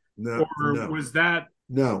script? No. Was that...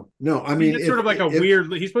 No. I mean, it's sort of like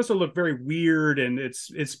weird... He's supposed to look very weird, and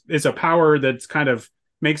it's a power that's kind of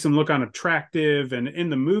makes him look unattractive. And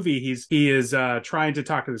in the movie, he is trying to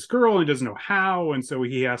talk to this girl and doesn't know how, and so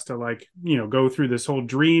he has to go through this whole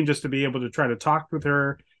dream just to be able to try to talk with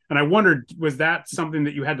her. And I wondered, was that something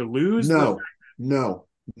that you had to lose? No,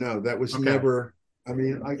 that was never. I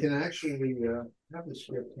mean, I can actually have the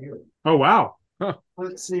script here. Oh, wow. Huh.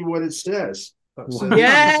 Let's see what it says.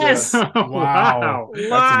 Yes. Wow.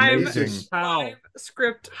 Live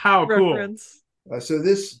script. How reference. Cool. So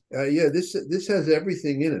this has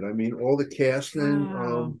everything in it. I mean, all the casting.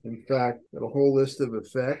 Wow. In fact, got a whole list of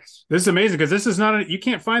effects. This is amazing because this is not you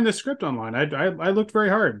can't find this script online. I looked very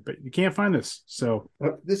hard, but you can't find this. So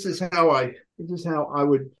this is how I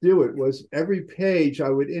would do it. Was every page I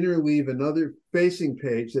would interleave another facing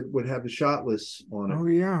page that would have the shot lists on it. Oh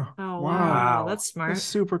yeah! Oh wow, that's smart. That's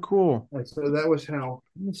super cool. And so that was how.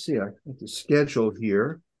 Let me see. I have the schedule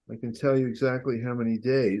here. I can tell you exactly how many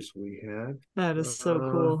days we had. That is so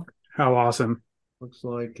cool. How awesome. Looks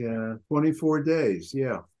like 24 days.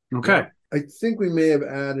 Yeah. Okay. I think we may have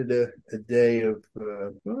added a day of,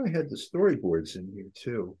 I had the storyboards in here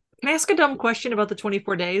too. Can I ask a dumb question about the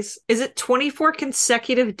 24 days? Is it 24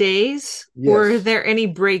 consecutive days? Yes. Or are there any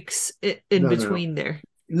breaks in between there?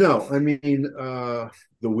 No, I mean, the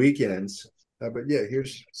weekends. But yeah,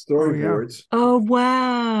 here's storyboards. Oh,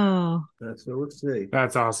 wow. So let's see.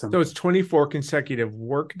 That's awesome. So it's 24 consecutive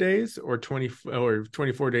work days or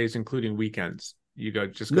 24 days including weekends. You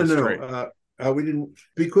go straight. We didn't,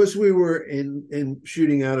 because we were in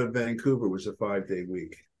shooting out of Vancouver. It was a 5-day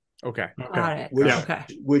week. Okay. Got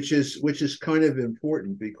it. Which is kind of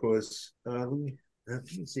important because let me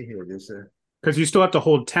see here. There's because you still have to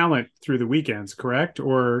hold talent through the weekends, correct?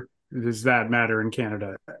 Or does that matter in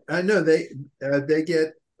Canada? No, they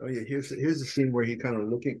get. Oh yeah, here's the scene where he kind of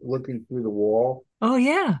looking through the wall. Oh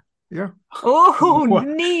yeah. Yeah. Oh,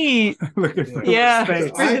 neat. Yeah.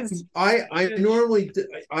 I normally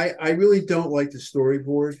I really don't like the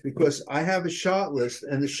storyboard because I have a shot list,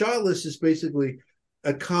 and the shot list is basically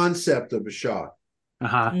a concept of a shot.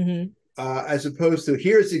 Mm-hmm. As opposed to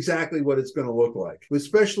here's exactly what it's going to look like. With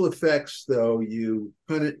special effects, though, you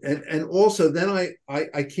kind of and also then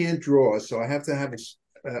I can't draw, so I have to have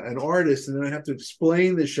an artist, and then I have to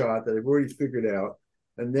explain the shot that I've already figured out,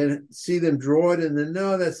 and then see them draw it, and then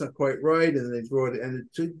no, that's not quite right, and they draw it, and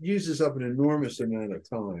it uses up an enormous amount of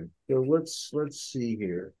time. So let's see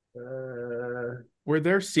here. Were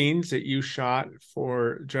there scenes that you shot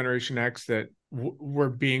for Generation X that were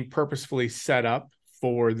being purposefully set up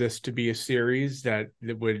for this to be a series that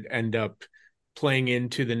would end up playing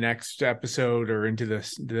into the next episode or into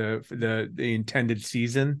the intended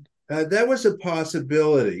season? That was a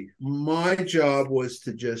possibility. My job was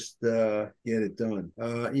to just get it done,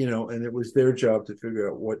 and it was their job to figure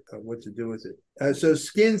out what to do with it. So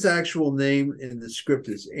Skin's actual name in the script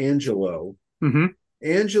is Angelo. Mm-hmm.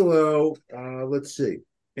 Angelo, let's see.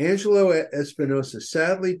 Angelo Espinosa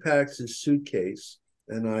sadly packs his suitcase,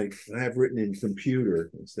 and I have written in computer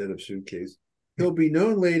instead of suitcase. He'll be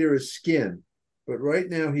known later as Skin, but right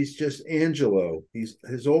now he's just Angelo.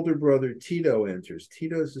 His older brother Tito enters.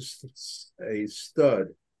 Tito's a stud,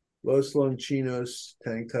 low-slung chinos,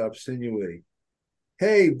 tank top, sinewy.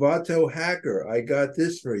 Hey, Vato hacker, I got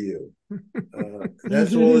this for you.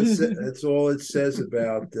 That's all it says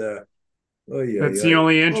about. That's the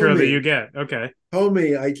only intro that you get. Okay.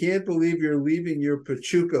 Homie, I can't believe you're leaving your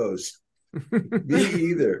pachucos. Me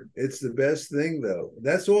either. It's the best thing, though.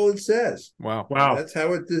 That's all it says. Wow. Wow. That's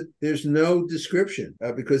how it. There's no description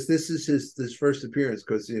because this is his first appearance.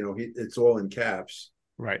 Because it's all in caps.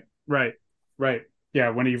 Right. Right. Yeah.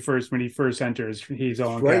 When he first enters, he's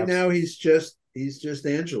all in Right caps. now, he's just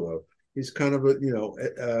Angelo. He's kind of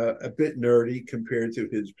a bit nerdy compared to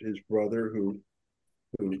his brother, who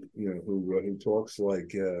talks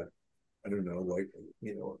like I don't know, like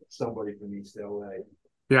somebody from East LA.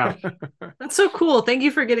 Yeah. That's so cool. Thank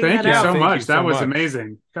you for getting Thank that you out. so Thank much. you That so was much.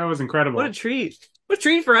 amazing. That was incredible. What a treat. What a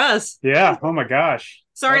treat for us. Yeah. Oh my gosh.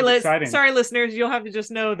 Sorry, Exciting. sorry, listeners. You'll have to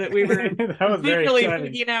just know that we were That was very literally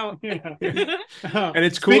exciting. freaking out. Yeah. And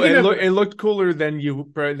it's cool. Speaking of- It looked cooler than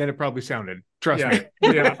it probably sounded. Trust me.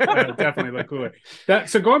 Yeah, definitely look cooler.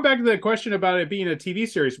 So going back to the question about it being a TV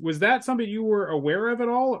series, was that something you were aware of at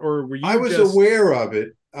all, or were you? I was aware of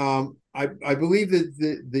it. I believe that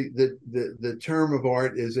the term of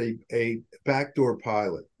art is a backdoor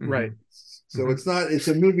pilot. Right. So it's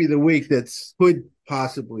a movie of the week that could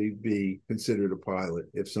possibly be considered a pilot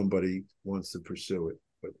if somebody wants to pursue it,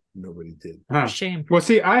 but nobody did. Huh. Shame. Well,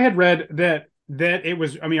 see, I had read that it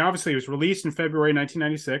was, I mean, obviously it was released in February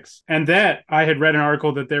 1996, and that I had read an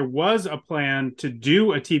article that there was a plan to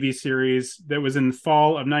do a TV series that was in the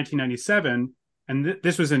fall of 1997. And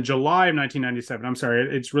this was in July of 1997. I'm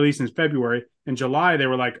sorry, it's released in February. In July, they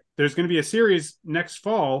were like, there's going to be a series next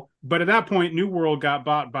fall. But at that point, New World got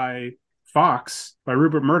bought by Fox, by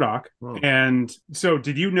Rupert Murdoch. Oh. And so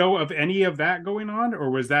did you know of any of that going on? Or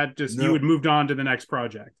was that just you had moved on to the next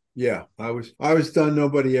project? Yeah, I was done.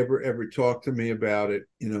 Nobody ever talked to me about it.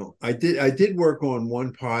 I did work on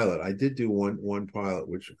one pilot. I did do one pilot,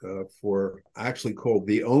 which for actually called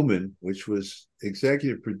The Omen, which was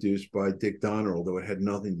executive produced by Dick Donner, although it had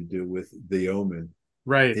nothing to do with The Omen.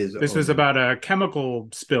 Right. This was about a chemical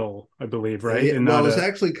spill, I believe, right? It was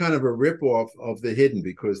actually kind of a ripoff of The Hidden,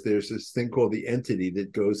 because there's this thing called the Entity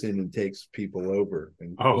that goes in and takes people over.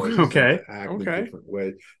 And okay. Act in different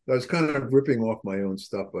ways. I was kind of ripping off my own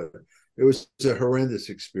stuff, but it was a horrendous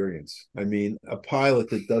experience. I mean, a pilot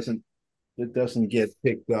that doesn't get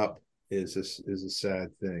picked up is a sad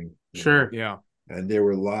thing. Sure. Yeah. And there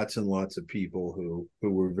were lots and lots of people who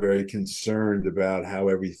were very concerned about how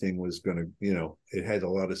everything was going to, it had a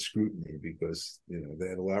lot of scrutiny because, they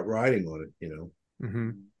had a lot riding on it,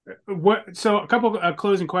 Mm-hmm. So a couple of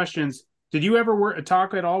closing questions. Did you ever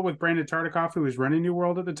talk at all with Brandon Tartikoff, who was running New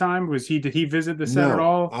World at the time? Did he visit the set at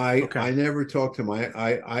all? I never talked to him.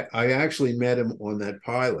 I actually met him on that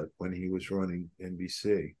pilot when he was running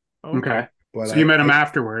NBC. Okay. But so you met him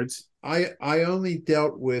afterwards. I only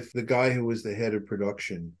dealt with the guy who was the head of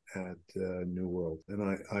production at New World,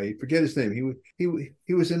 and I forget his name.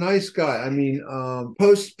 He was a nice guy. I mean,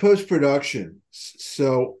 post production.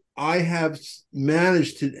 So I have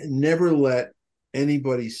managed to never let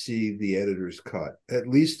anybody see the editor's cut, at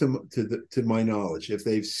least to my knowledge. If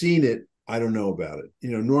they've seen it, I don't know about it.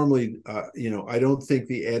 Normally, I don't think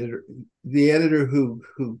the editor who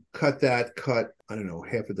cut, I don't know,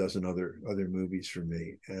 half a dozen other movies for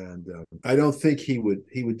me, and I don't think he would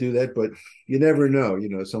do that. But you never know.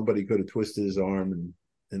 Somebody could have twisted his arm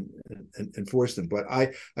and forced him. But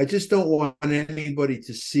I just don't want anybody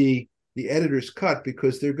to see the editor's cut,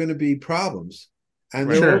 because there are going to be problems. And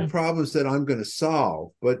there are problems that I'm going to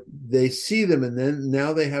solve, but they see them, and then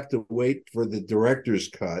now they have to wait for the director's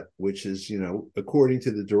cut, which is, according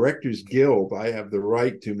to the Directors Guild, I have the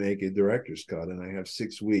right to make a director's cut, and I have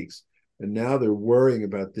 6 weeks. And now they're worrying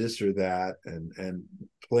about this or that, and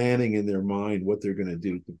planning in their mind what they're going to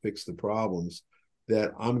do to fix the problems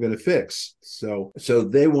that I'm going to fix. So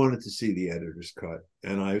they wanted to see the editor's cut,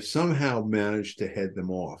 and I somehow managed to head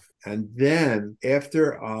them off. And then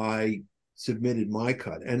after I submitted my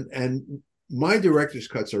cut, and my director's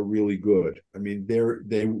cuts are really good. I mean,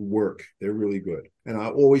 they work. They're really good, and I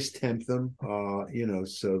always tempt them,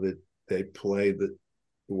 so that they play the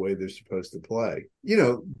way they're supposed to play.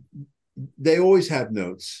 They always have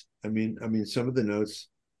notes. I mean, some of the notes,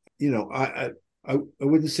 I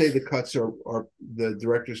wouldn't say the cuts are the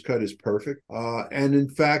director's cut is perfect, and in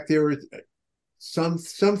fact, there are some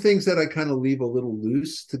things that I kind of leave a little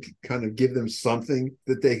loose to kind of give them something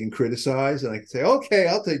that they can criticize, and I can say, okay,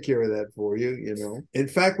 I'll take care of that for you. In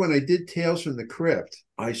fact, when I did Tales from the Crypt,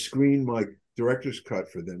 I screened my director's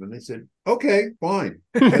cut for them, and they said, okay, fine.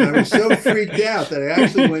 And I was so freaked out that I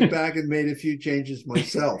actually went back and made a few changes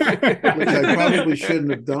myself, which I probably shouldn't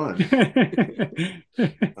have done.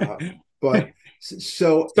 But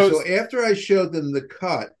so after I showed them the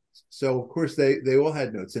cut, so of course they all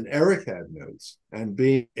had notes, and Eric had notes, and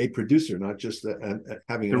being a producer, not just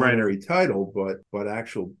having an honorary title, but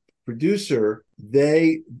actual producer,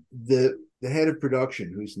 the head of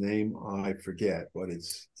production, whose name I forget, but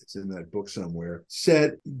it's in that book somewhere,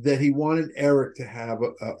 said that he wanted Eric to have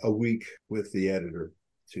a week with the editor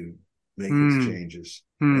to make his changes.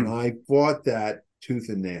 And I fought that tooth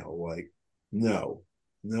and nail, like, no.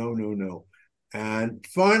 And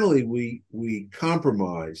finally we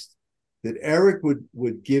compromised that Eric would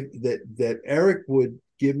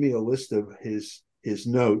give me a list of his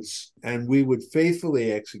notes, and we would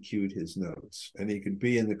faithfully execute his notes, and he could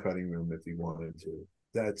be in the cutting room if he wanted to.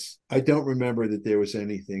 I don't remember that there was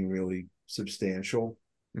anything really substantial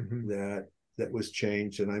that was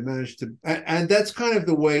changed, and I managed to, and that's kind of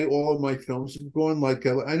the way all of my films have gone. Like,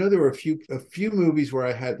 I know there were a few movies where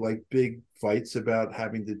I had like big fights about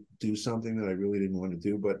having to do something that I really didn't want to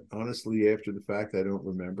do, but honestly, after the fact, I don't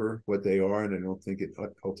remember what they are, and I don't think it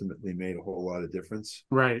ultimately made a whole lot of difference.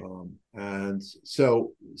 Right. And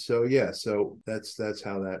so that's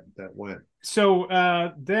how that went.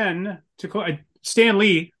 So then Stan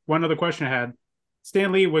Lee, one other question I had.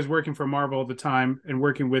 Stan Lee was working for Marvel at the time and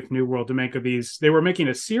working with New World to make these. They were making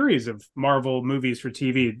a series of Marvel movies for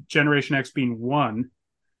TV, Generation X being one.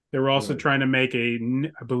 They were also trying to make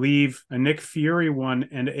I believe, a Nick Fury one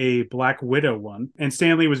and a Black Widow one. And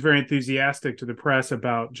Stan Lee was very enthusiastic to the press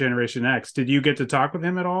about Generation X. Did you get to talk with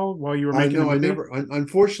him at all while you were making the movie?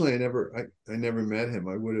 Unfortunately, I never met him.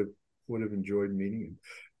 I would have enjoyed meeting him.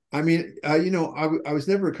 I mean, I was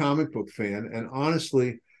never a comic book fan, and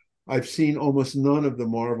honestly, I've seen almost none of the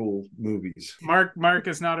Marvel movies. Marc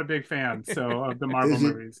is not a big fan, of the Marvel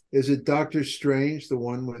movies. Is it Doctor Strange, the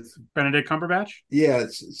one with Benedict Cumberbatch? Yeah.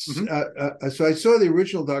 So I saw the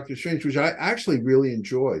original Doctor Strange, which I actually really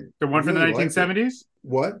enjoyed. The one from the 1970s?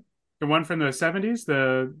 What? The one from the 70s?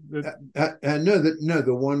 The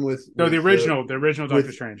one with the original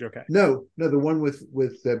Doctor Strange. Okay. No, the one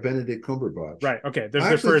with Benedict Cumberbatch. Right. Okay.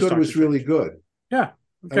 I actually thought it was really good. Yeah.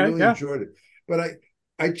 Okay. I really enjoyed it, but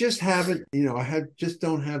I just haven't, just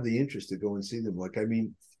don't have the interest to go and see them. Like, I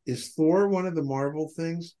mean, is Thor one of the Marvel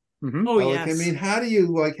things? Mm-hmm. Oh, yes. I mean, how do you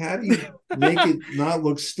make it not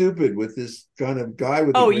look stupid with this kind of guy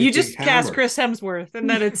with? You just cast Chris Hemsworth, and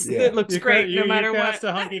then it looks great no matter what. Cast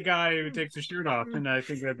a hunky guy who takes his shirt off, and I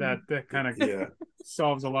think that kind of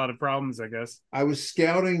solves a lot of problems, I guess. I was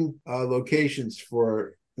scouting locations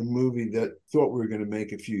for the movie that thought we were going to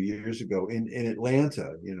make a few years ago in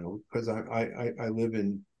Atlanta, because I live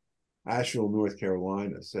in Asheville, North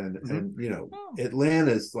Carolina, and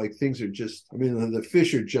Atlanta's like, things are just, I mean, the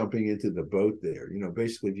fish are jumping into the boat there.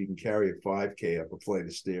 Basically, if you can carry a 5K up a flight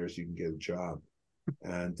of stairs, you can get a job.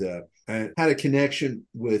 And had a connection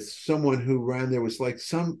with someone who ran, it was like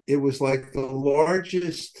the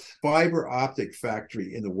largest fiber optic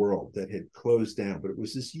factory in the world that had closed down, but it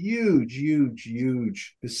was this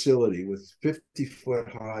huge facility with 50-foot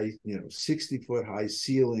high, 60-foot high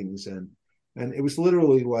ceilings, and it was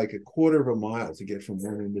literally like a quarter of a mile to get from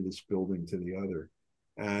one end of this building to the other.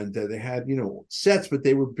 And they had, sets, but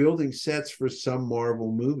they were building sets for some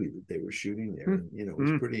Marvel movie that they were shooting there. And, it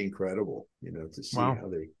was pretty incredible, to see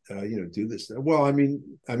how they, do this. Well, I mean,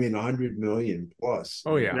 100 million plus.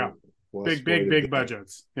 Oh, yeah. Big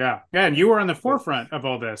budgets. Yeah. Yeah. And you were on the forefront of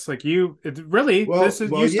all this. Like you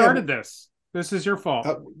started this. This is your fault.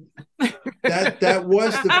 That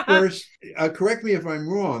was the first, correct me if I'm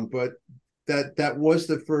wrong, but that was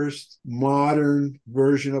the first modern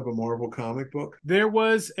version of a Marvel comic book. There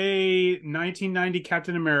was a 1990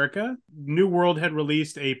 Captain America. New World had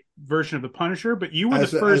released a version of the Punisher, but you were the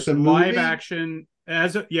first live action.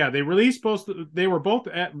 They released both. They were both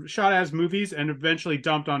shot as movies and eventually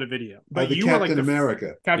dumped onto video. But you Captain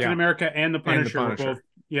America, America, and the Punisher were both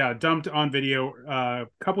dumped on video a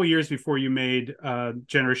couple years before you made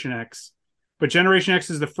Generation X. But Generation X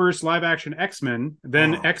is the first live-action X-Men.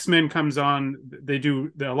 Then X-Men comes on. They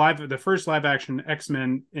do the first live-action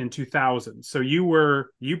X-Men in 2000. So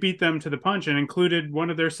you beat them to the punch and included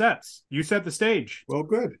one of their sets. You set the stage. Well,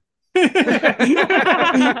 good.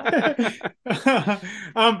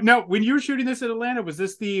 Now, when you were shooting this in Atlanta, was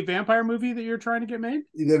this the vampire movie that you're trying to get made?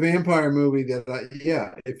 The vampire movie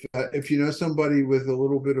if you know somebody with a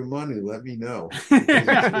little bit of money, let me know.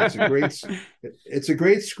 It's a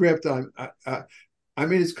great script. I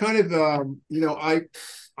mean, it's kind of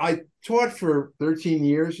I taught for 13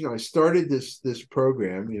 years. I started this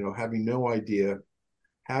program, having no idea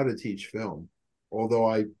how to teach film, although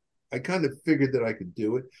I kind of figured that I could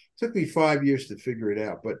do it. It took me 5 years to figure it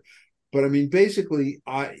out. But I mean, basically,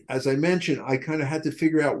 as I mentioned, I kind of had to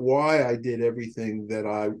figure out why I did everything that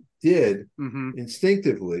I did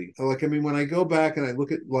instinctively. Like, I mean, when I go back and I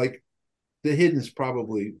look at, like, The Hidden's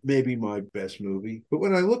probably maybe my best movie. But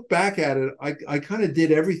when I look back at it, I kind of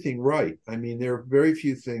did everything right. I mean, there are very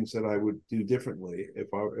few things that I would do differently if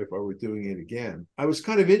I were doing it again. I was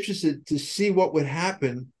kind of interested to see what would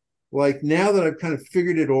happen. Like now that I've kind of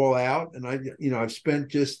figured it all out, and I've spent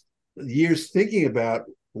just years thinking about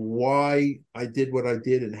why I did what I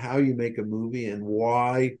did and how you make a movie, and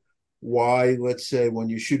why let's say when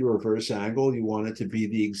you shoot a reverse angle, you want it to be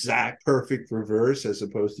the exact perfect reverse as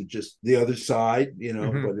opposed to just the other side,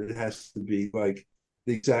 but it has to be like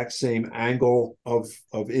the exact same angle of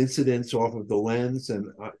incidence off of the lens. And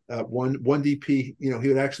one DP, he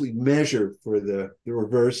would actually measure for the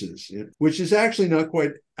reverses, which is actually not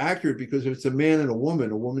quite accurate, because if it's a man and a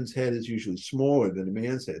woman's head is usually smaller than a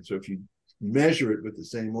man's head. So if you measure it with the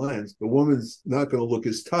same lens, the woman's not going to look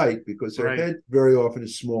as tight because her head very often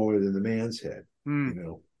is smaller than the man's head.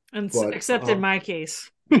 Except in my case.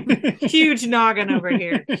 Huge noggin over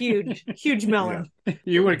here. Huge melon. Yeah.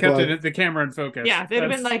 You would have kept the camera in focus. Yeah, they'd have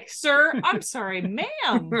been like, "Sir, I'm sorry,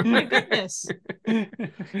 ma'am. My goodness."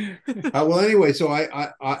 Well, anyway, so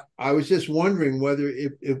I was just wondering whether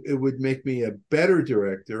it would make me a better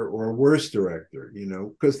director or a worse director,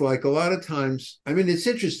 because like a lot of times, I mean, it's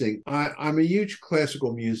interesting. I'm a huge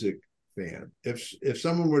classical music fan. If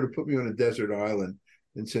someone were to put me on a desert island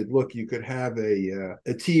and said, "Look, you could have a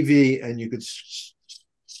TV and you could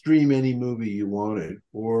stream any movie you wanted,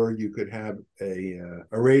 or you could have a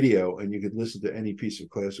radio and you could listen to any piece of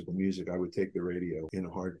classical music," I would take the radio in a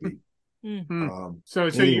heartbeat. So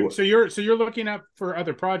you're looking up for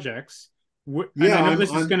other projects. Yeah, I know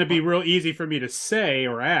this is going to be real easy for me to say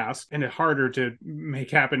or ask, and harder to make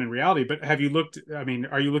happen in reality. But have you looked? I mean,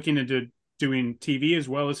 are you looking into doing TV as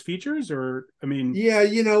well as features, or Yeah,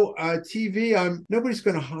 TV. Nobody's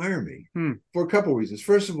going to hire me for a couple of reasons.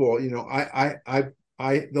 First of all, the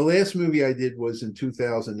last movie I did was in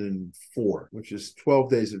 2004, which is 12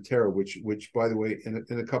 Days of Terror, which by the way, in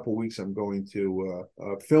a couple of weeks, I'm going to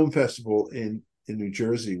a film festival in New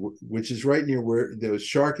Jersey, which is right near where those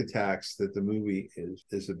shark attacks that the movie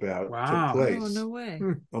is about took place. Oh, no way.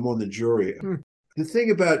 I'm on the jury. The thing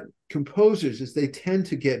about composers is they tend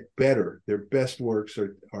to get better. Their best works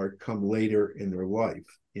are come later in their life,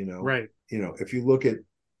 Right. If you look at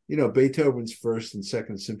Beethoven's first and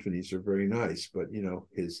second symphonies are very nice, but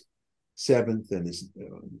his seventh and his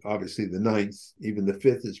obviously the ninth, even the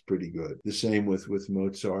fifth is pretty good. The same with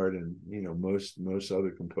Mozart and most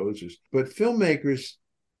other composers. But filmmakers,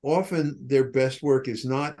 often their best work is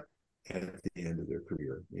not at the end of their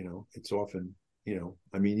career. It's often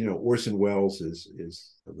Orson Welles is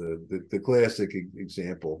the classic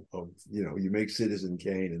example of you make Citizen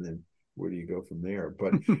Kane and then where do you go from there?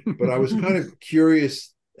 But I was kind of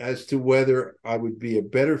curious as to whether I would be a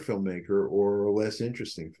better filmmaker or a less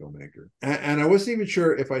interesting filmmaker. And I wasn't even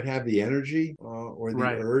sure if I'd have the energy or the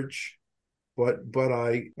urge, but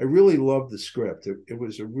I really loved the script. It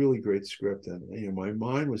was a really great script. And, my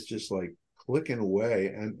mind was just like clicking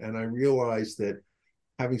away. And I realized that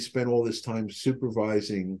having spent all this time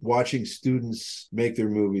supervising, watching students make their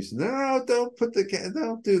movies, no, don't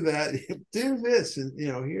do that, do this. And,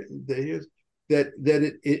 here's, that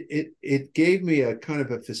it gave me a kind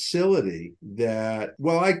of a facility that,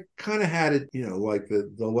 well, I kind of had it, like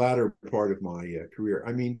the latter part of my career.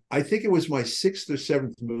 I mean, I think it was my sixth or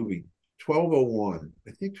seventh movie, 1201.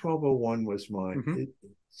 I think 1201 was my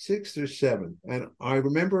sixth or seventh. And I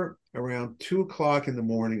remember around 2:00 in the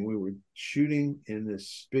morning, we were shooting in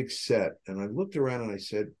this big set. And I looked around and I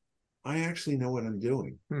said, I actually know what I'm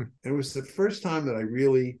doing. It was the first time that I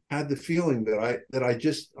really had the feeling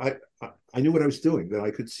that I knew what I was doing, that I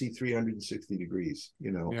could see 360 degrees.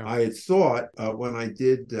 I had thought when I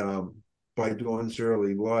did By Dawn's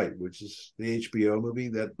Early Light, which is the HBO movie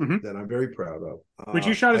that I'm very proud of. Which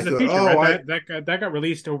you shot as a feature, right? That got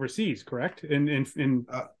released overseas, correct? In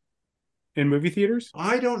movie theaters?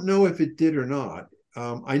 I don't know if it did or not.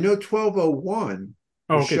 I know 1201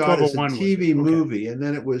 was shot as a TV movie, and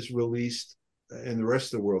then it was released in the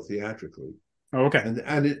rest of the world theatrically. Oh, okay.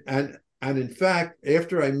 And in fact,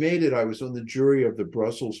 after I made it, I was on the jury of the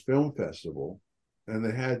Brussels Film Festival, and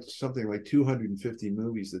they had something like 250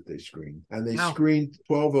 movies that they screened. And they screened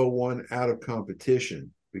 1201 out of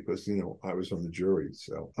competition because, I was on the jury.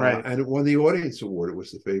 So, and it won the Audience Award. It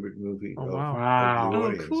was the favorite movie of the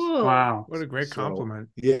audience. Oh, cool. Wow. What a great compliment.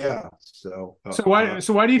 Yeah. So why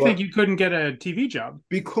do you think you couldn't get a TV job?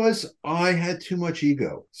 Because I had too much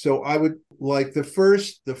ego. So I would, like the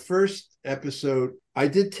first episode, I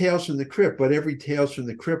did Tales from the Crypt, but every Tales from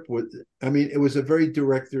the Crypt it was a very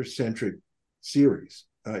director-centric series.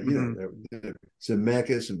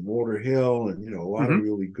 Zemeckis and Walter Hill and, a lot of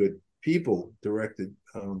really good people directed.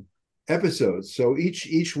 episodes. So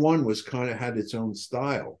each one was kind of had its own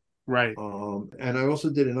style. Right. And I also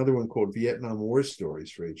did another one called Vietnam War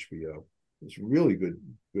Stories for HBO. It's really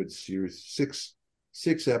good series.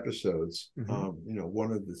 Six episodes.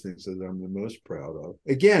 One of the things that I'm the most proud of.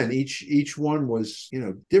 Again, each one was,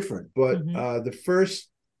 different. But the first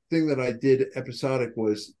thing that I did episodic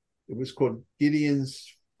was called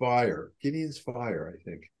Gideon's Fire, I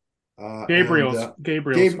think.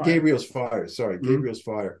 Gabriel's Fire. Sorry, Gabriel's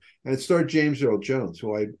Fire. And it starred James Earl Jones,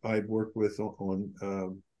 who I'd worked with on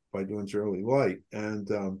By Dawn's Early Light. And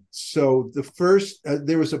so the first,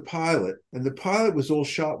 there was a pilot, and the pilot was all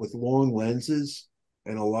shot with long lenses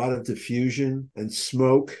and a lot of diffusion and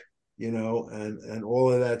smoke, and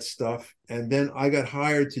all of that stuff. And then I got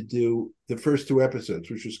hired to do the first 2 episodes,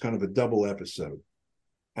 which was kind of a double episode.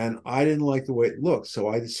 And I didn't like the way it looked, so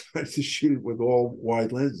I decided to shoot it with all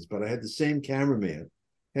wide lenses. But I had the same cameraman,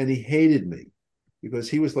 and he hated me because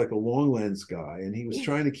he was like a long lens guy, and he was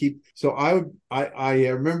trying to keep. So I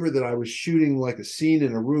remember that I was shooting like a scene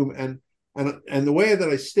in a room, and the way that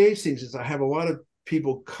I stage things is I have a lot of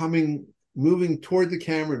people moving toward the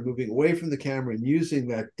camera and moving away from the camera and using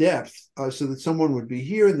that depth so that someone would be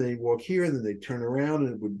here and they'd walk here and then they'd turn around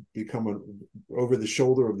and it would become over the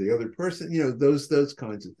shoulder of the other person, those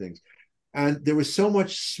kinds of things. And there was so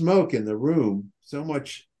much smoke in the room, so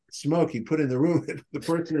much smoke he put in the room. The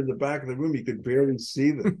person in the back of the room, you could barely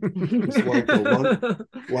see them. It was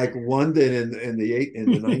like London in the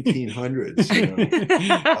 1900s,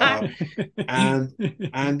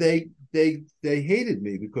 and they hated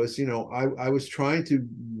me because I was trying to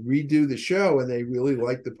redo the show, and they really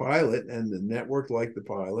liked the pilot, and the network liked the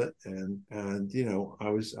pilot, and I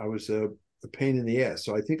was a pain in the ass.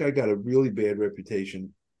 So I think I got a really bad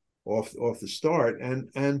reputation off the start, and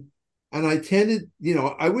I tended,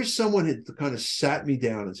 I wish someone had kind of sat me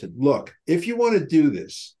down and said, look, if you want to do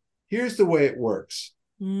this, here's the way it works.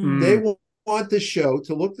 They want the show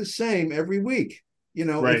to look the same every week.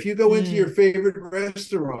 Right. If you go into your favorite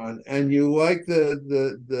restaurant and you like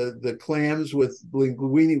the clams with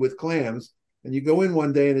linguine with clams, and you go in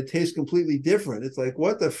one day and it tastes completely different, it's like,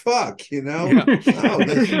 what the fuck, Yeah.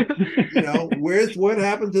 What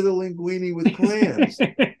happened to the linguine with clams?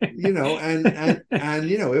 And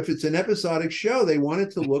if it's an episodic show, they want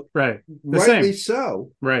it to look rightly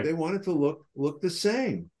so. Right. They want it to look the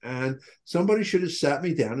same. And somebody should have sat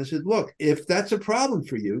me down and said, look, if that's a problem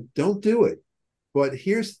for you, don't do it. But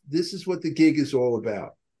this is what the gig is all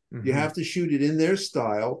about. You have to shoot it in their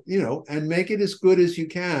style, and make it as good as you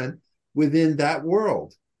can within that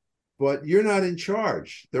world. But you're not in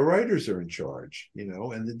charge. The writers are in charge,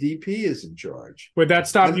 and the DP is in charge. Would that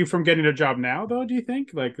stop you from getting a job now, though? Do you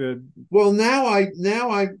think? Well, now I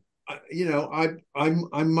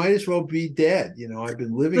might as well be dead. I've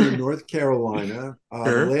been living in North Carolina.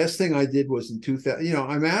 The last thing I did was in 2000.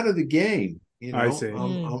 I'm out of the game. I see.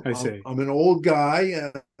 I'm an old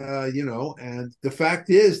guy, and the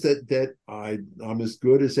fact is that I'm as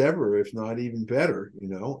good as ever, if not even better,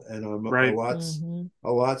 and I'm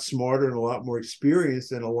a lot smarter and a lot more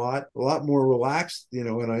experienced and a lot more relaxed,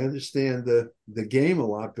 and I understand the game a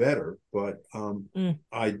lot better. But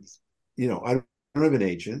I don't have an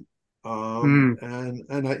agent, and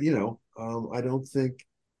I don't think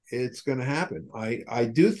it's going to happen. I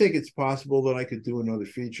do think it's possible that I could do another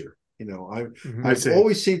feature. I've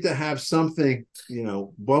always seemed to have something,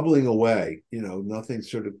 bubbling away. Nothing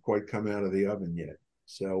sort of quite come out of the oven yet.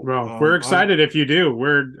 So, well, we're excited if you do.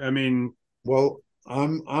 Well,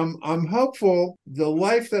 I'm hopeful. The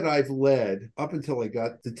life that I've led up until I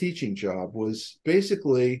got the teaching job was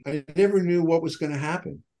basically I never knew what was going to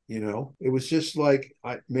happen. It was just like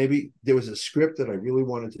maybe there was a script that I really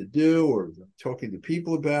wanted to do, or talking to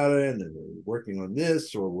people about it, and then we're working on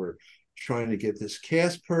this, or we're trying to get this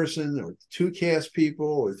cast person or 2 cast people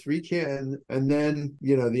or 3 cast, and then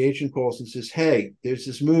the agent calls and says, hey, there's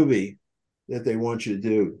this movie that they want you to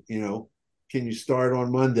do, can you start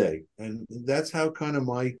on Monday? And that's how kind of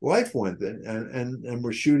my life went. And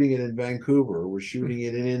we're shooting it in Vancouver, or we're shooting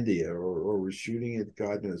it in India, or we're shooting it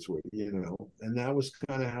God knows where, and that was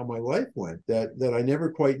kind of how my life went, that I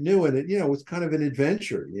never quite knew. And it was kind of an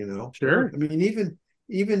adventure, Sure. I mean,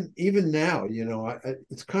 even now,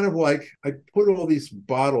 it's kind of like I put all these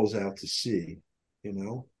bottles out to sea.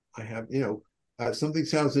 I have, something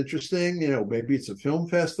sounds interesting. Maybe it's a film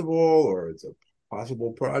festival, or it's a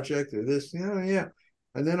possible project, or this. Yeah.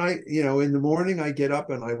 And then in the morning I get up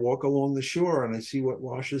and I walk along the shore and I see what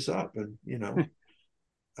washes up, and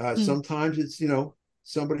sometimes it's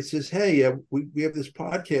somebody says, "Hey, we have this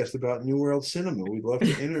podcast about New World Cinema. We'd love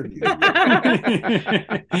to interview you."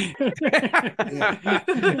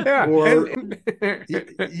 Yeah. Or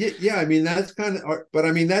yeah, I mean that's kind of, but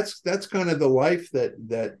I mean that's kind of the life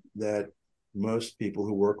that most people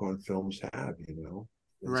who work on films have,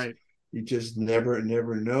 Right. You just never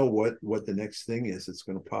know what the next thing is that's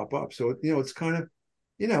going to pop up. So it's kind of,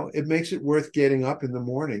 it makes it worth getting up in the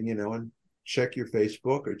morning, and check your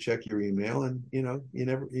Facebook or check your email, and you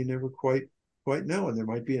never quite know, and there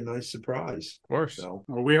might be a nice surprise. Of course. So,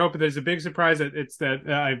 well, we hope there's a big surprise. It's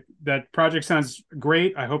that project sounds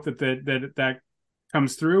great. I hope that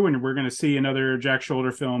comes through, and we're going to see another Jack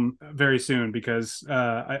Sholder film very soon, because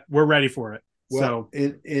we're ready for it. Well,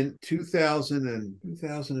 so in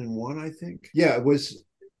 2001, I think. Yeah, it was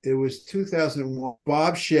 2001.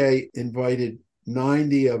 Bob Shea invited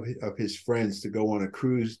 90 of his friends to go on a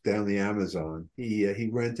cruise down the Amazon. He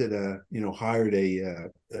rented hired an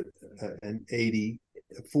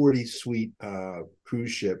 40 suite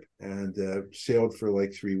cruise ship, and sailed for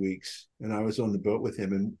like 3 weeks. And I was on the boat with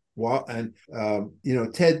him, and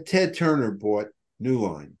Ted Turner bought New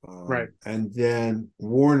Line, right, and then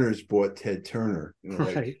Warner's bought Ted Turner,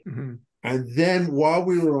 right. Mm-hmm. And then while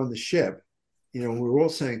we were on the ship, we were all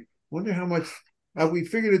saying, "Wonder how much." We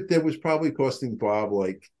figured that was probably costing Bob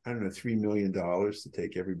like, I don't know, $3 million to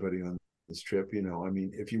take everybody on this trip. I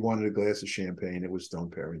mean, if you wanted a glass of champagne, it was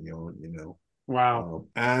Dom Perignon. Wow.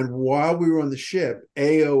 And while we were on the ship,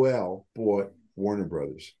 AOL bought Warner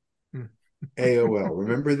Brothers. AOL,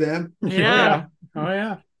 remember them? Yeah. Oh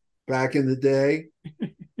yeah. Back in the day,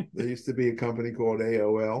 there used to be a company called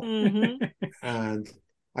AOL. Mm-hmm. And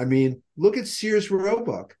I mean, look at Sears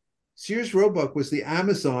Roebuck. Sears Roebuck was the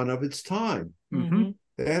Amazon of its time. Mm-hmm.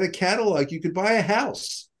 They had a catalog. You could buy a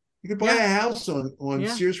house. You could buy a house on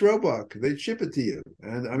Sears Roebuck. They'd ship it to you.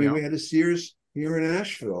 And I mean, we had a Sears here in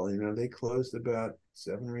Asheville. They closed about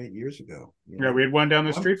 7 or 8 years ago. Yeah, we had one down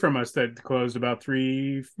the street from us that closed about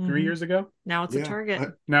three years ago. Now it's a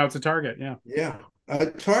Target. Now it's a Target. Yeah. Yeah.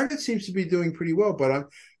 Target seems to be doing pretty well, but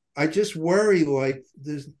I just worry like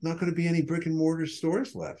there's not going to be any brick and mortar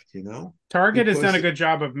stores left, Target has done a good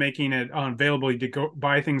job of making it available to go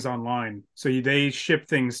buy things online. So they ship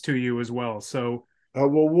things to you as well. So well,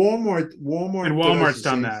 Walmart's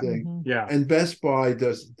done that. Thing. Mm-hmm. Yeah. And Best Buy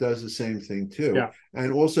does the same thing too. Yeah.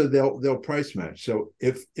 And also they'll price match. So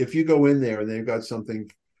if you go in there and they've got a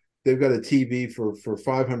TV for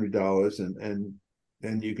 $500,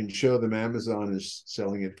 and you can show them Amazon is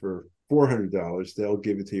selling it for $400, they'll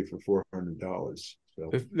give it to you for $400. So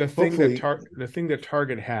the thing that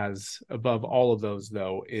Target has above all of those,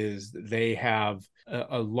 though, is they have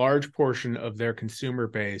a large portion of their consumer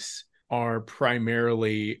base are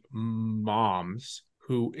primarily moms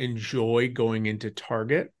who enjoy going into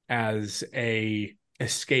Target as a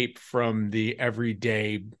escape from the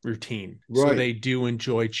everyday routine. Right. So they do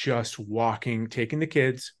enjoy just taking the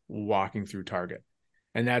kids, walking through Target.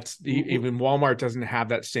 And that's even Walmart doesn't have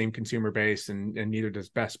that same consumer base, and neither does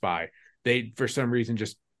Best Buy. They, for some reason,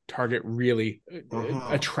 just Target really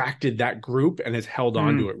attracted that group and has held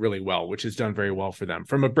on to it really well, which has done very well for them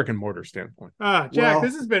from a brick and mortar standpoint. Jack,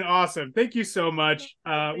 this has been awesome. Thank you so much.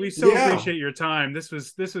 We appreciate your time. This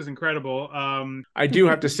was incredible. I do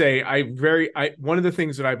have to say, one of the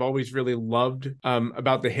things that I've always really loved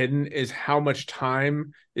about The Hidden is how much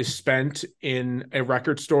time is spent in a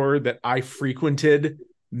record store that I frequented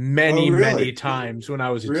many times when I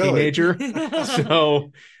was a teenager.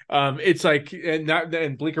 So it's like,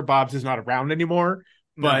 and Bleecker Bob's is not around anymore,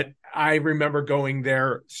 but I remember going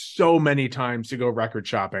there so many times to go record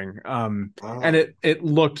shopping. And it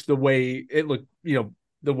looked the way that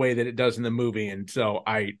it does in the movie. And so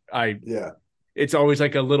it's always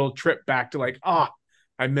like a little trip back to like, I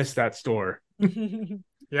missed that store.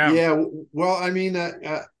 Yeah. Well, I mean,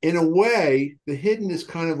 in a way, The Hidden is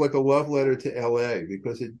kind of like a love letter to LA,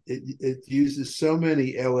 because it uses so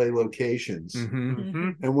many LA locations.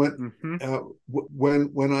 And when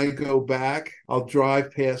I go back, I'll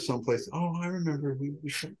drive past someplace. Oh, I remember we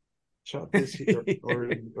shot this here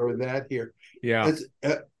or that here. Yeah.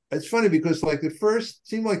 It's funny because like the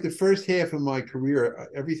first half of my career,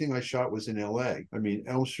 everything I shot was in LA. I mean,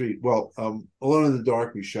 Elm Street. Well, Alone in the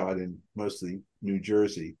Dark we shot in mostly New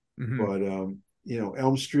Jersey, but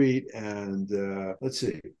Elm Street and let's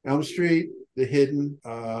see, Elm Street, The Hidden,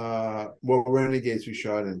 Renegades we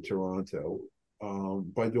shot in Toronto.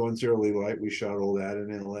 By Dawn's Early Light we shot all that in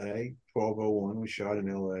LA. 1201 we shot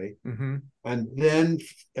in LA, and then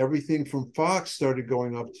everything from Fox started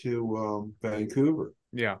going up to Vancouver.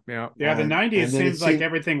 Yeah. The And 90s then seems like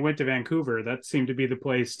everything went to Vancouver. That seemed to be the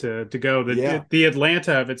place to go. The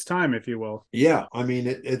Atlanta of its time, if you will. Yeah, I mean,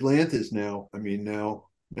 Atlanta's now. I mean, now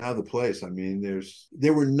the place. I mean,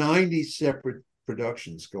 there were 90 separate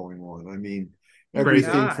productions going on. I mean,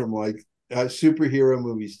 everything from like superhero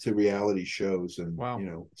movies to reality shows and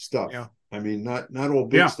stuff. Yeah. I mean, not all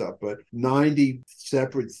big stuff, but 90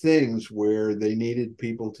 separate things where they needed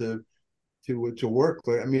people to work.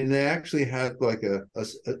 I mean, they actually had like a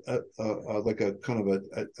kind of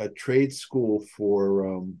a trade school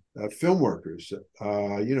for film workers.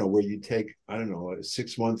 Where you take, I don't know, a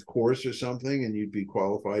 6-month course or something, and you'd be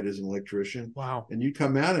qualified as an electrician. Wow! And you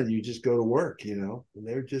come out and you just go to work. And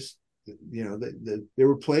they're just, there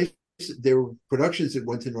were places. There were productions that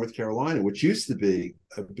went to North Carolina, which used to be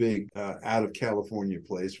a big out of California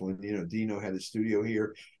place when Dino had a studio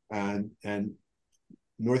here, and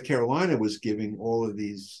North Carolina was giving all of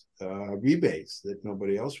these rebates that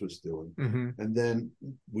nobody else was doing. Mm-hmm. And then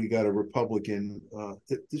we got a Republican,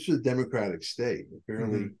 this was a Democratic state,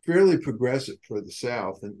 fairly progressive for the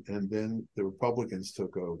South. And then the Republicans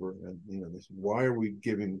took over and, they said, why are we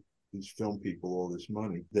giving these film people all this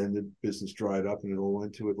money? Then the business dried up and it all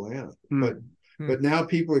went to Atlanta. But now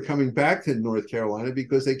people are coming back to North Carolina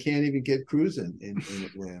because they can't even get crews in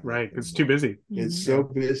Atlanta. Right. It's too busy. It's so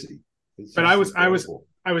busy. But I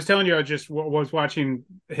was telling you, I just was watching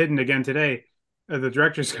Hidden again today, the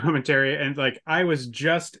director's commentary, and like I was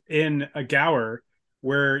just in a Gower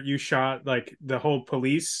where you shot like the whole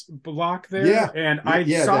police block there, and I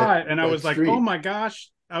saw it, and I was like, oh my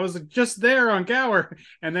gosh, I was just there on Gower,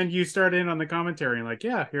 and then you start in on the commentary, and like,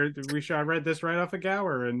 yeah, here we read this right off of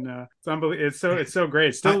Gower, and it's unbelievable. It's so great.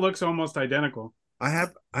 It still looks almost identical. I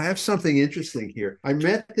have something interesting here. I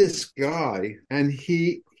met this guy, and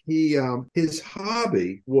his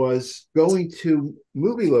hobby was going to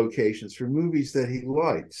movie locations for movies that he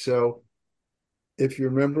liked. So if you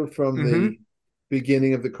remember from the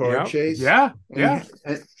beginning of the car chase,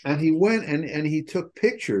 and he went and he took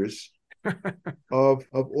pictures of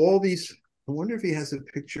all these. I wonder if he has a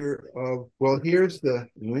picture of, here's the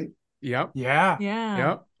Yep.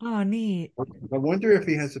 Oh, neat. I wonder if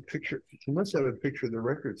he has a picture. He must have a picture of the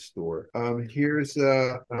record store. Here's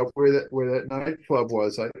where that nightclub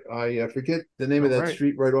was. I forget the name of that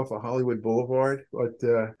street right off of Hollywood Boulevard. But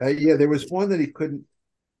there was one that he couldn't.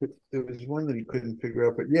 There was one that he couldn't figure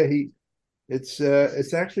out. But it's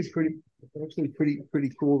actually pretty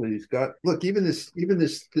cool that he's got. Look, even this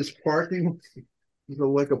parking,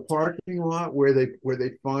 like a parking lot where they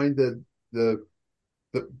find the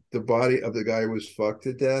body of the guy who was fucked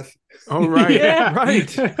to death. Oh, right.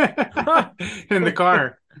 Right. In the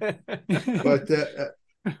car. But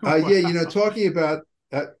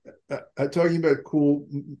talking about cool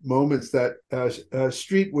moments, that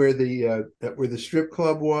street where the strip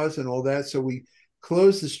club was and all that. So we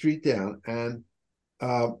closed the street down, and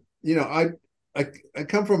I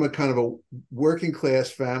come from a kind of a working class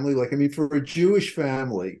family. Like, I mean, for a Jewish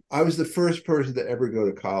family, I was the first person to ever go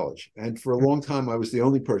to college. And for a long time, I was the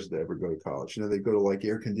only person to ever go to college. They go to like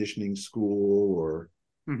air conditioning school or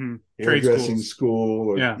hairdressing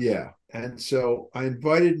school. And so I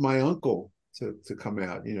invited my uncle to come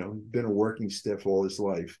out, been a working stiff all his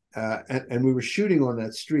life. And we were shooting on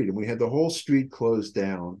that street, and we had the whole street closed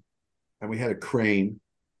down, and we had a crane,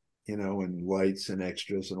 and lights and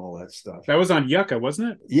extras and all that stuff. That was on Yucca,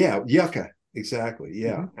 wasn't it? Yeah, Yucca, exactly.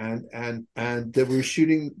 Yeah, and we were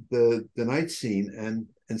shooting the night scene,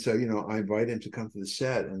 and so I invited him to come to the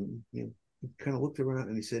set, and he kind of looked around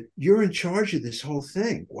and he said, "You're in charge of this whole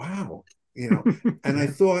thing. Wow," and I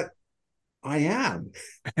thought, I am.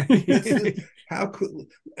 How cool.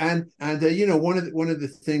 And one of the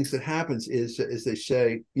things that happens is they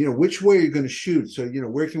say, which way are you going to shoot? So,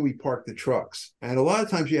 where can we park the trucks? And a lot of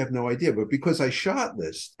times you have no idea, but because I shot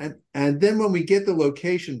list, and then when we get the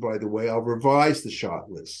location, by the way, I'll revise the shot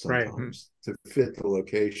list sometimes to fit the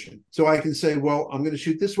location. So I can say, well, I'm going to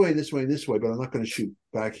shoot this way and this way and this way, but I'm not going to shoot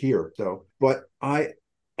back here. So, but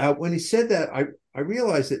when he said that, I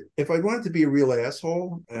realized that if I wanted to be a real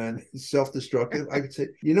asshole and self-destructive, I could say,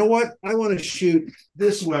 you know what? I want to shoot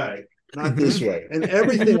this way, not this way. And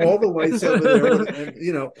everything, all the lights over there,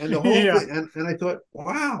 and the whole thing. And I thought,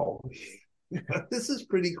 wow, this is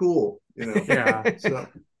pretty cool. Yeah. So,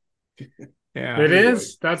 it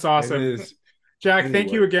is. That's awesome. It is. Jack,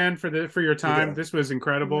 thank you again for your time. Yeah. This was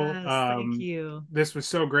incredible. Yes, thank you. This was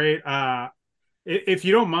so great. If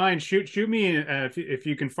you don't mind, shoot me if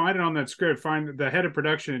you can find it on that script. Find the head of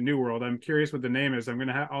production at New World. I'm curious what the name is.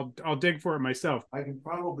 I'll dig for it myself. I can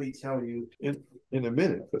probably tell you in a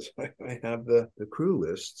minute because I have the crew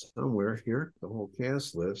list somewhere here, the whole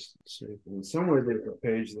cast list. Let's see, and somewhere there's a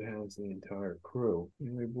page that has the entire crew.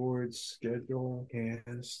 Board schedule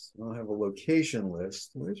cast. I'll have a location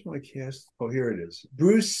list. Where's my cast? Oh, here it is.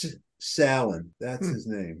 Bruce Sallan. That's his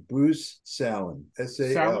name. Bruce Sallan.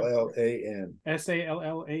 Sallan.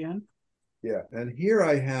 Sallan. Yeah. And here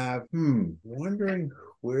I have, wondering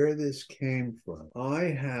where this came from.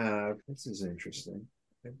 This is interesting.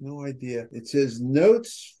 I have no idea. It says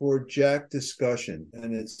notes for Jack discussion,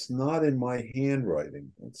 and it's not in my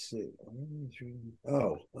handwriting. Let's see.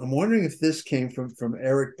 Oh, I'm wondering if this came from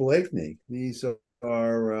Eric Blakeney. These are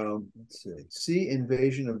let's see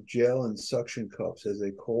invasion of gel and suction cups as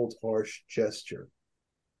a cold harsh gesture.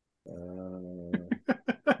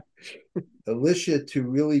 Alicia to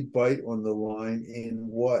really bite on the line in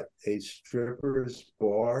what? A stripper's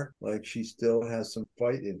bar? Like she still has some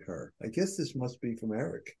fight in her. I guess this must be from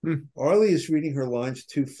Eric. Arlie is reading her lines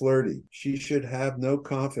too flirty. She should have no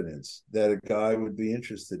confidence that a guy would be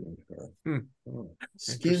interested in her.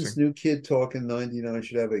 Skin's new kid talking 99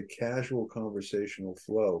 should have a casual conversational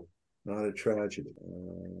flow, not a tragedy.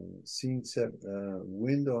 Scene set,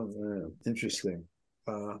 wind on, interesting.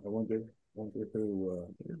 I wonder who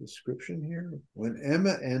the description here. When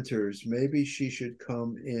Emma enters, maybe she should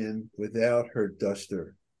come in without her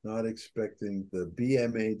duster, not expecting the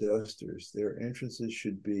BMA dusters. Their entrances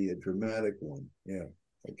should be a dramatic one. Yeah.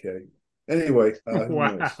 Okay. Anyway,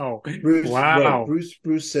 wow. Bruce, wow. Right,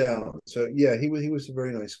 Bruce Sallan. So yeah, he was a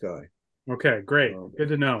very nice guy. Okay, great. Good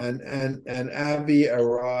to know. And Avi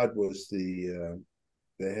Arad was the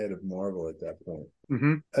head of Marvel at that point.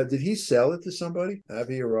 Did he sell it to somebody?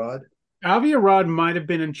 Avi Arad? Avi Arad might have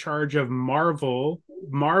been in charge of Marvel.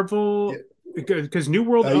 Because New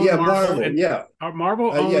World owned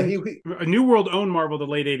Marvel owned New World owned Marvel the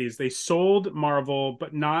late 80s. They sold Marvel,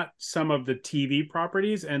 but not some of the TV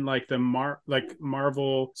properties and like the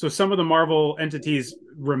Marvel. So some of the Marvel entities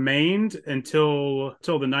remained until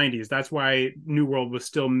the 90s. That's why New World was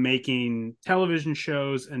still making television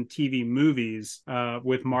shows and TV movies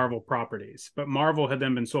with Marvel properties. But Marvel had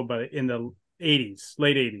then been sold in the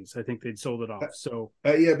late 80s. I think they'd sold it off. So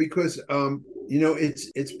because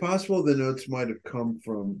it's possible the notes might have come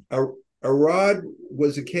from Arad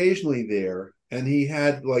was occasionally there, and he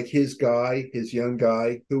had like his young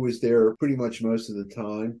guy who was there pretty much most of the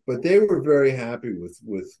time, but they were very happy with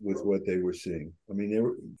what they were seeing. I mean,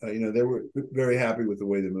 they were very happy with the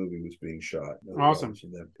way the movie was being shot. Awesome.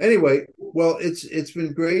 Anyway, well, it's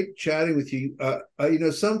been great chatting with you.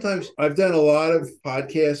 Sometimes I've done a lot of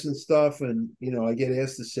podcasts and stuff, and I get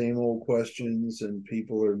asked the same old questions, and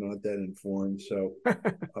people are not that informed. So,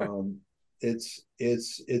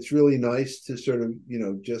 it's really nice to sort of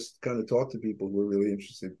just kind of talk to people who are really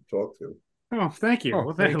interesting to talk to. Oh, thank you.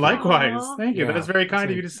 Likewise. Thank you. That's very kind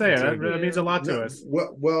of you to say. That means a lot to us.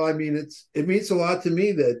 Well, I mean, it means a lot to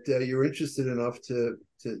me that you're interested enough to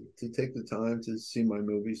take the time to see my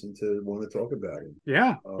movies and to want to talk about it.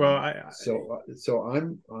 Yeah. So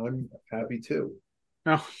I'm happy too.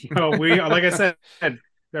 Oh, we like I said,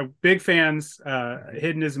 big fans.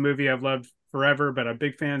 Hidden is a movie I've loved forever, but I'm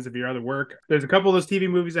big fans of your other work. There's a couple of those TV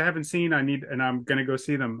movies I haven't seen. and I'm gonna go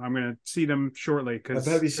see them. I'm gonna see them shortly.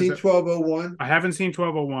 Have you seen 1201? I haven't seen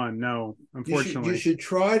 1201. No, unfortunately. You should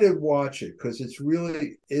try to watch it because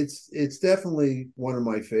it's definitely one of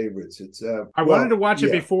my favorites. I wanted to watch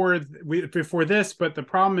it before this, but the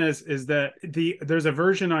problem is that there's a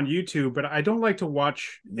version on YouTube, but I don't like to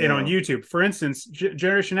watch it on YouTube. For instance,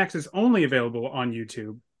 Generation X is only available on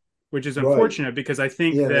YouTube, which is unfortunate because I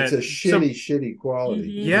think that it's a shitty quality.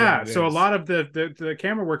 Yeah, so a lot of the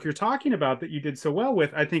camera work you're talking about that you did so well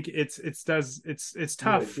with, I think it's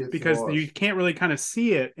tough because you can't really kind of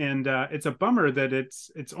see it, and it's a bummer that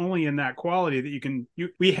it's only in that quality that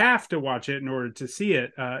we have to watch it in order to see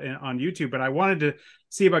it on YouTube. But I wanted to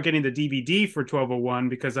see about getting the DVD for 1201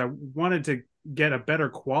 because I wanted to get a better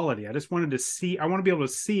quality. I want to be able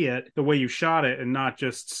to see it the way you shot it and not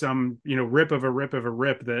just some, rip of a rip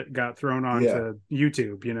that got thrown onto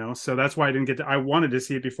YouTube, so that's why I wanted to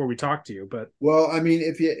see it before we talked to you. But well, I mean,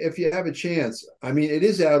 if you have a chance, I mean, it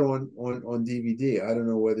is out on DVD. I don't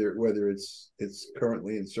know whether it's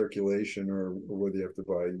currently in circulation or whether you have to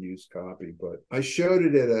buy a used copy, but I showed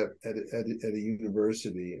it at a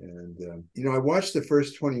university, and I watched the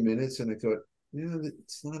first 20 minutes and I thought,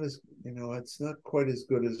 it's not as, it's not quite as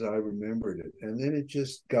good as I remembered it. And then it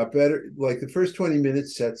just got better. Like the first 20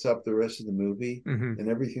 minutes sets up the rest of the movie, and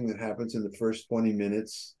everything that happens in the first 20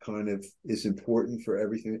 minutes kind of is important for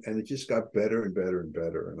everything. And it just got better and better and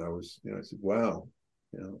better. And I said, wow,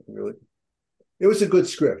 really. It was a good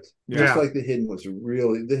script. Just like The Hidden was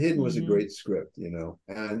a great script,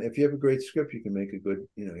 And if you have a great script, you can make a good,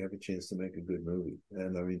 you have a chance to make a good movie.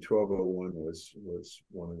 And I mean, 1201 was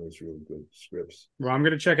one of those really good scripts. Well, I'm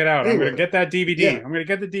going to check it out. Anyway, I'm going to get that DVD. Yeah. I'm going to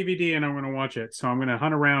get the DVD and I'm going to watch it. So I'm going to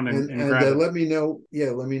hunt around and grab it. Let me know. Yeah,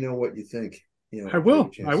 let me know what you think. I will.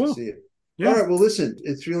 To see it. Yeah. All right. Well, listen,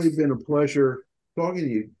 it's really been a pleasure talking to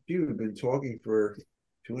you. You've been talking for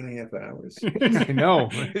 2.5 hours. I know.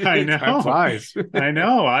 Time flies. I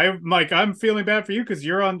know. I'm feeling bad for you because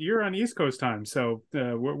you're on East Coast time, so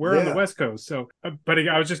we're on the West Coast. So, but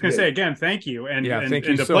I was just going to say again, thank you, and thank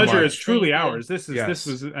you the so pleasure much. is truly ours. This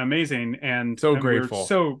was amazing, and so grateful.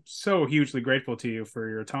 We're so hugely grateful to you for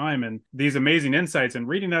your time and these amazing insights and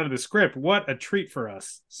reading out of the script. What a treat for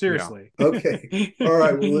us, seriously. Yeah. Okay. All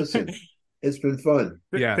right. Well, listen. It's been fun.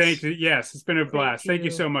 Yes. Thank you. Yes, it's been a blast. Thank you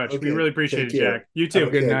so much. We really appreciate it, Jack. You too.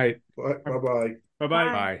 Good night. Bye-bye. Bye-bye.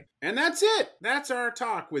 Bye. And that's it. That's our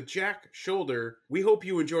talk with Jack Sholder. We hope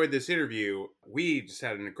you enjoyed this interview. We just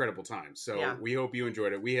had an incredible time. So we hope you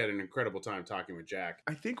enjoyed it. We had an incredible time talking with Jack.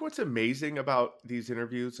 I think what's amazing about these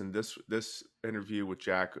interviews and this interview with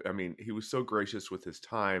Jack, I mean, he was so gracious with his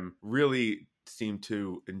time, really seemed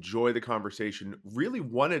to enjoy the conversation, really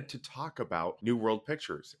wanted to talk about New World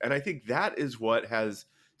Pictures. And I think that is what has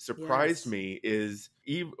surprised me is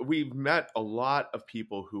we've met a lot of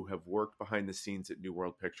people who have worked behind the scenes at New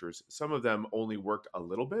World Pictures. Some of them only worked a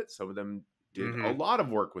little bit. Some of them did a lot of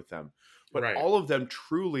work with them. But all of them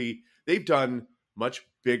truly, they've done much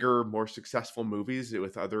bigger, more successful movies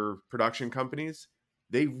with other production companies.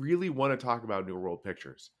 They really want to talk about New World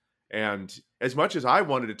Pictures. And as much as I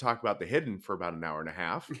wanted to talk about The Hidden for about an hour and a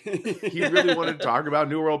half, he really wanted to talk about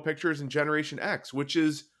New World Pictures and Generation X, which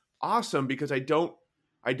is awesome because I don't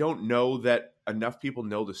know that enough people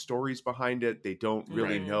know the stories behind it. They don't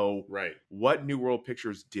really know what New World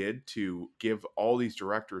Pictures did to give all these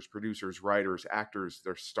directors, producers, writers, actors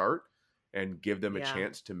their start and give them a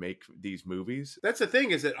chance to make these movies. That's the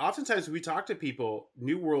thing, is that oftentimes when we talk to people,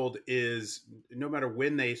 New World is, no matter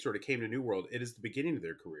when they sort of came to New World, it is the beginning of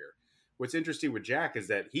their career. What's interesting with Jack is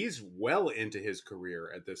that he's well into his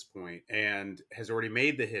career at this point and has already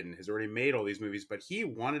made The Hidden, has already made all these movies, but he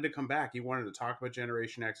wanted to come back. He wanted to talk about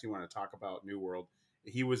Generation X. He wanted to talk about New World.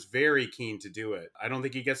 He was very keen to do it. I don't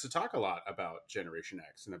think he gets to talk a lot about Generation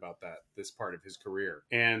X and about this part of his career.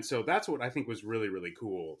 And so that's what I think was really, really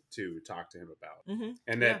cool to talk to him about.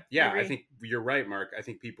 And that, I think you're right, Mark. I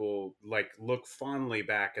think people look fondly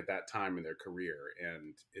back at that time in their career,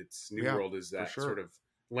 and it's New World is that sort of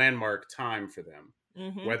landmark time for them,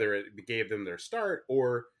 whether it gave them their start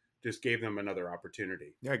or just gave them another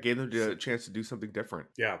opportunity. Yeah, it gave them a chance to do something different.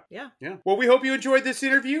 Yeah. Well, we hope you enjoyed this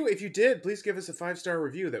interview. If you did, please give us a 5-star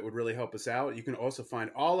review. That would really help us out. You can also find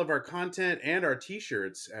all of our content and our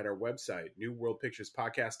t-shirts at our website,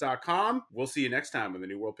 newworldpicturespodcast.com. We'll see you next time on the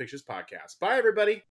New World Pictures Podcast. Bye, everybody.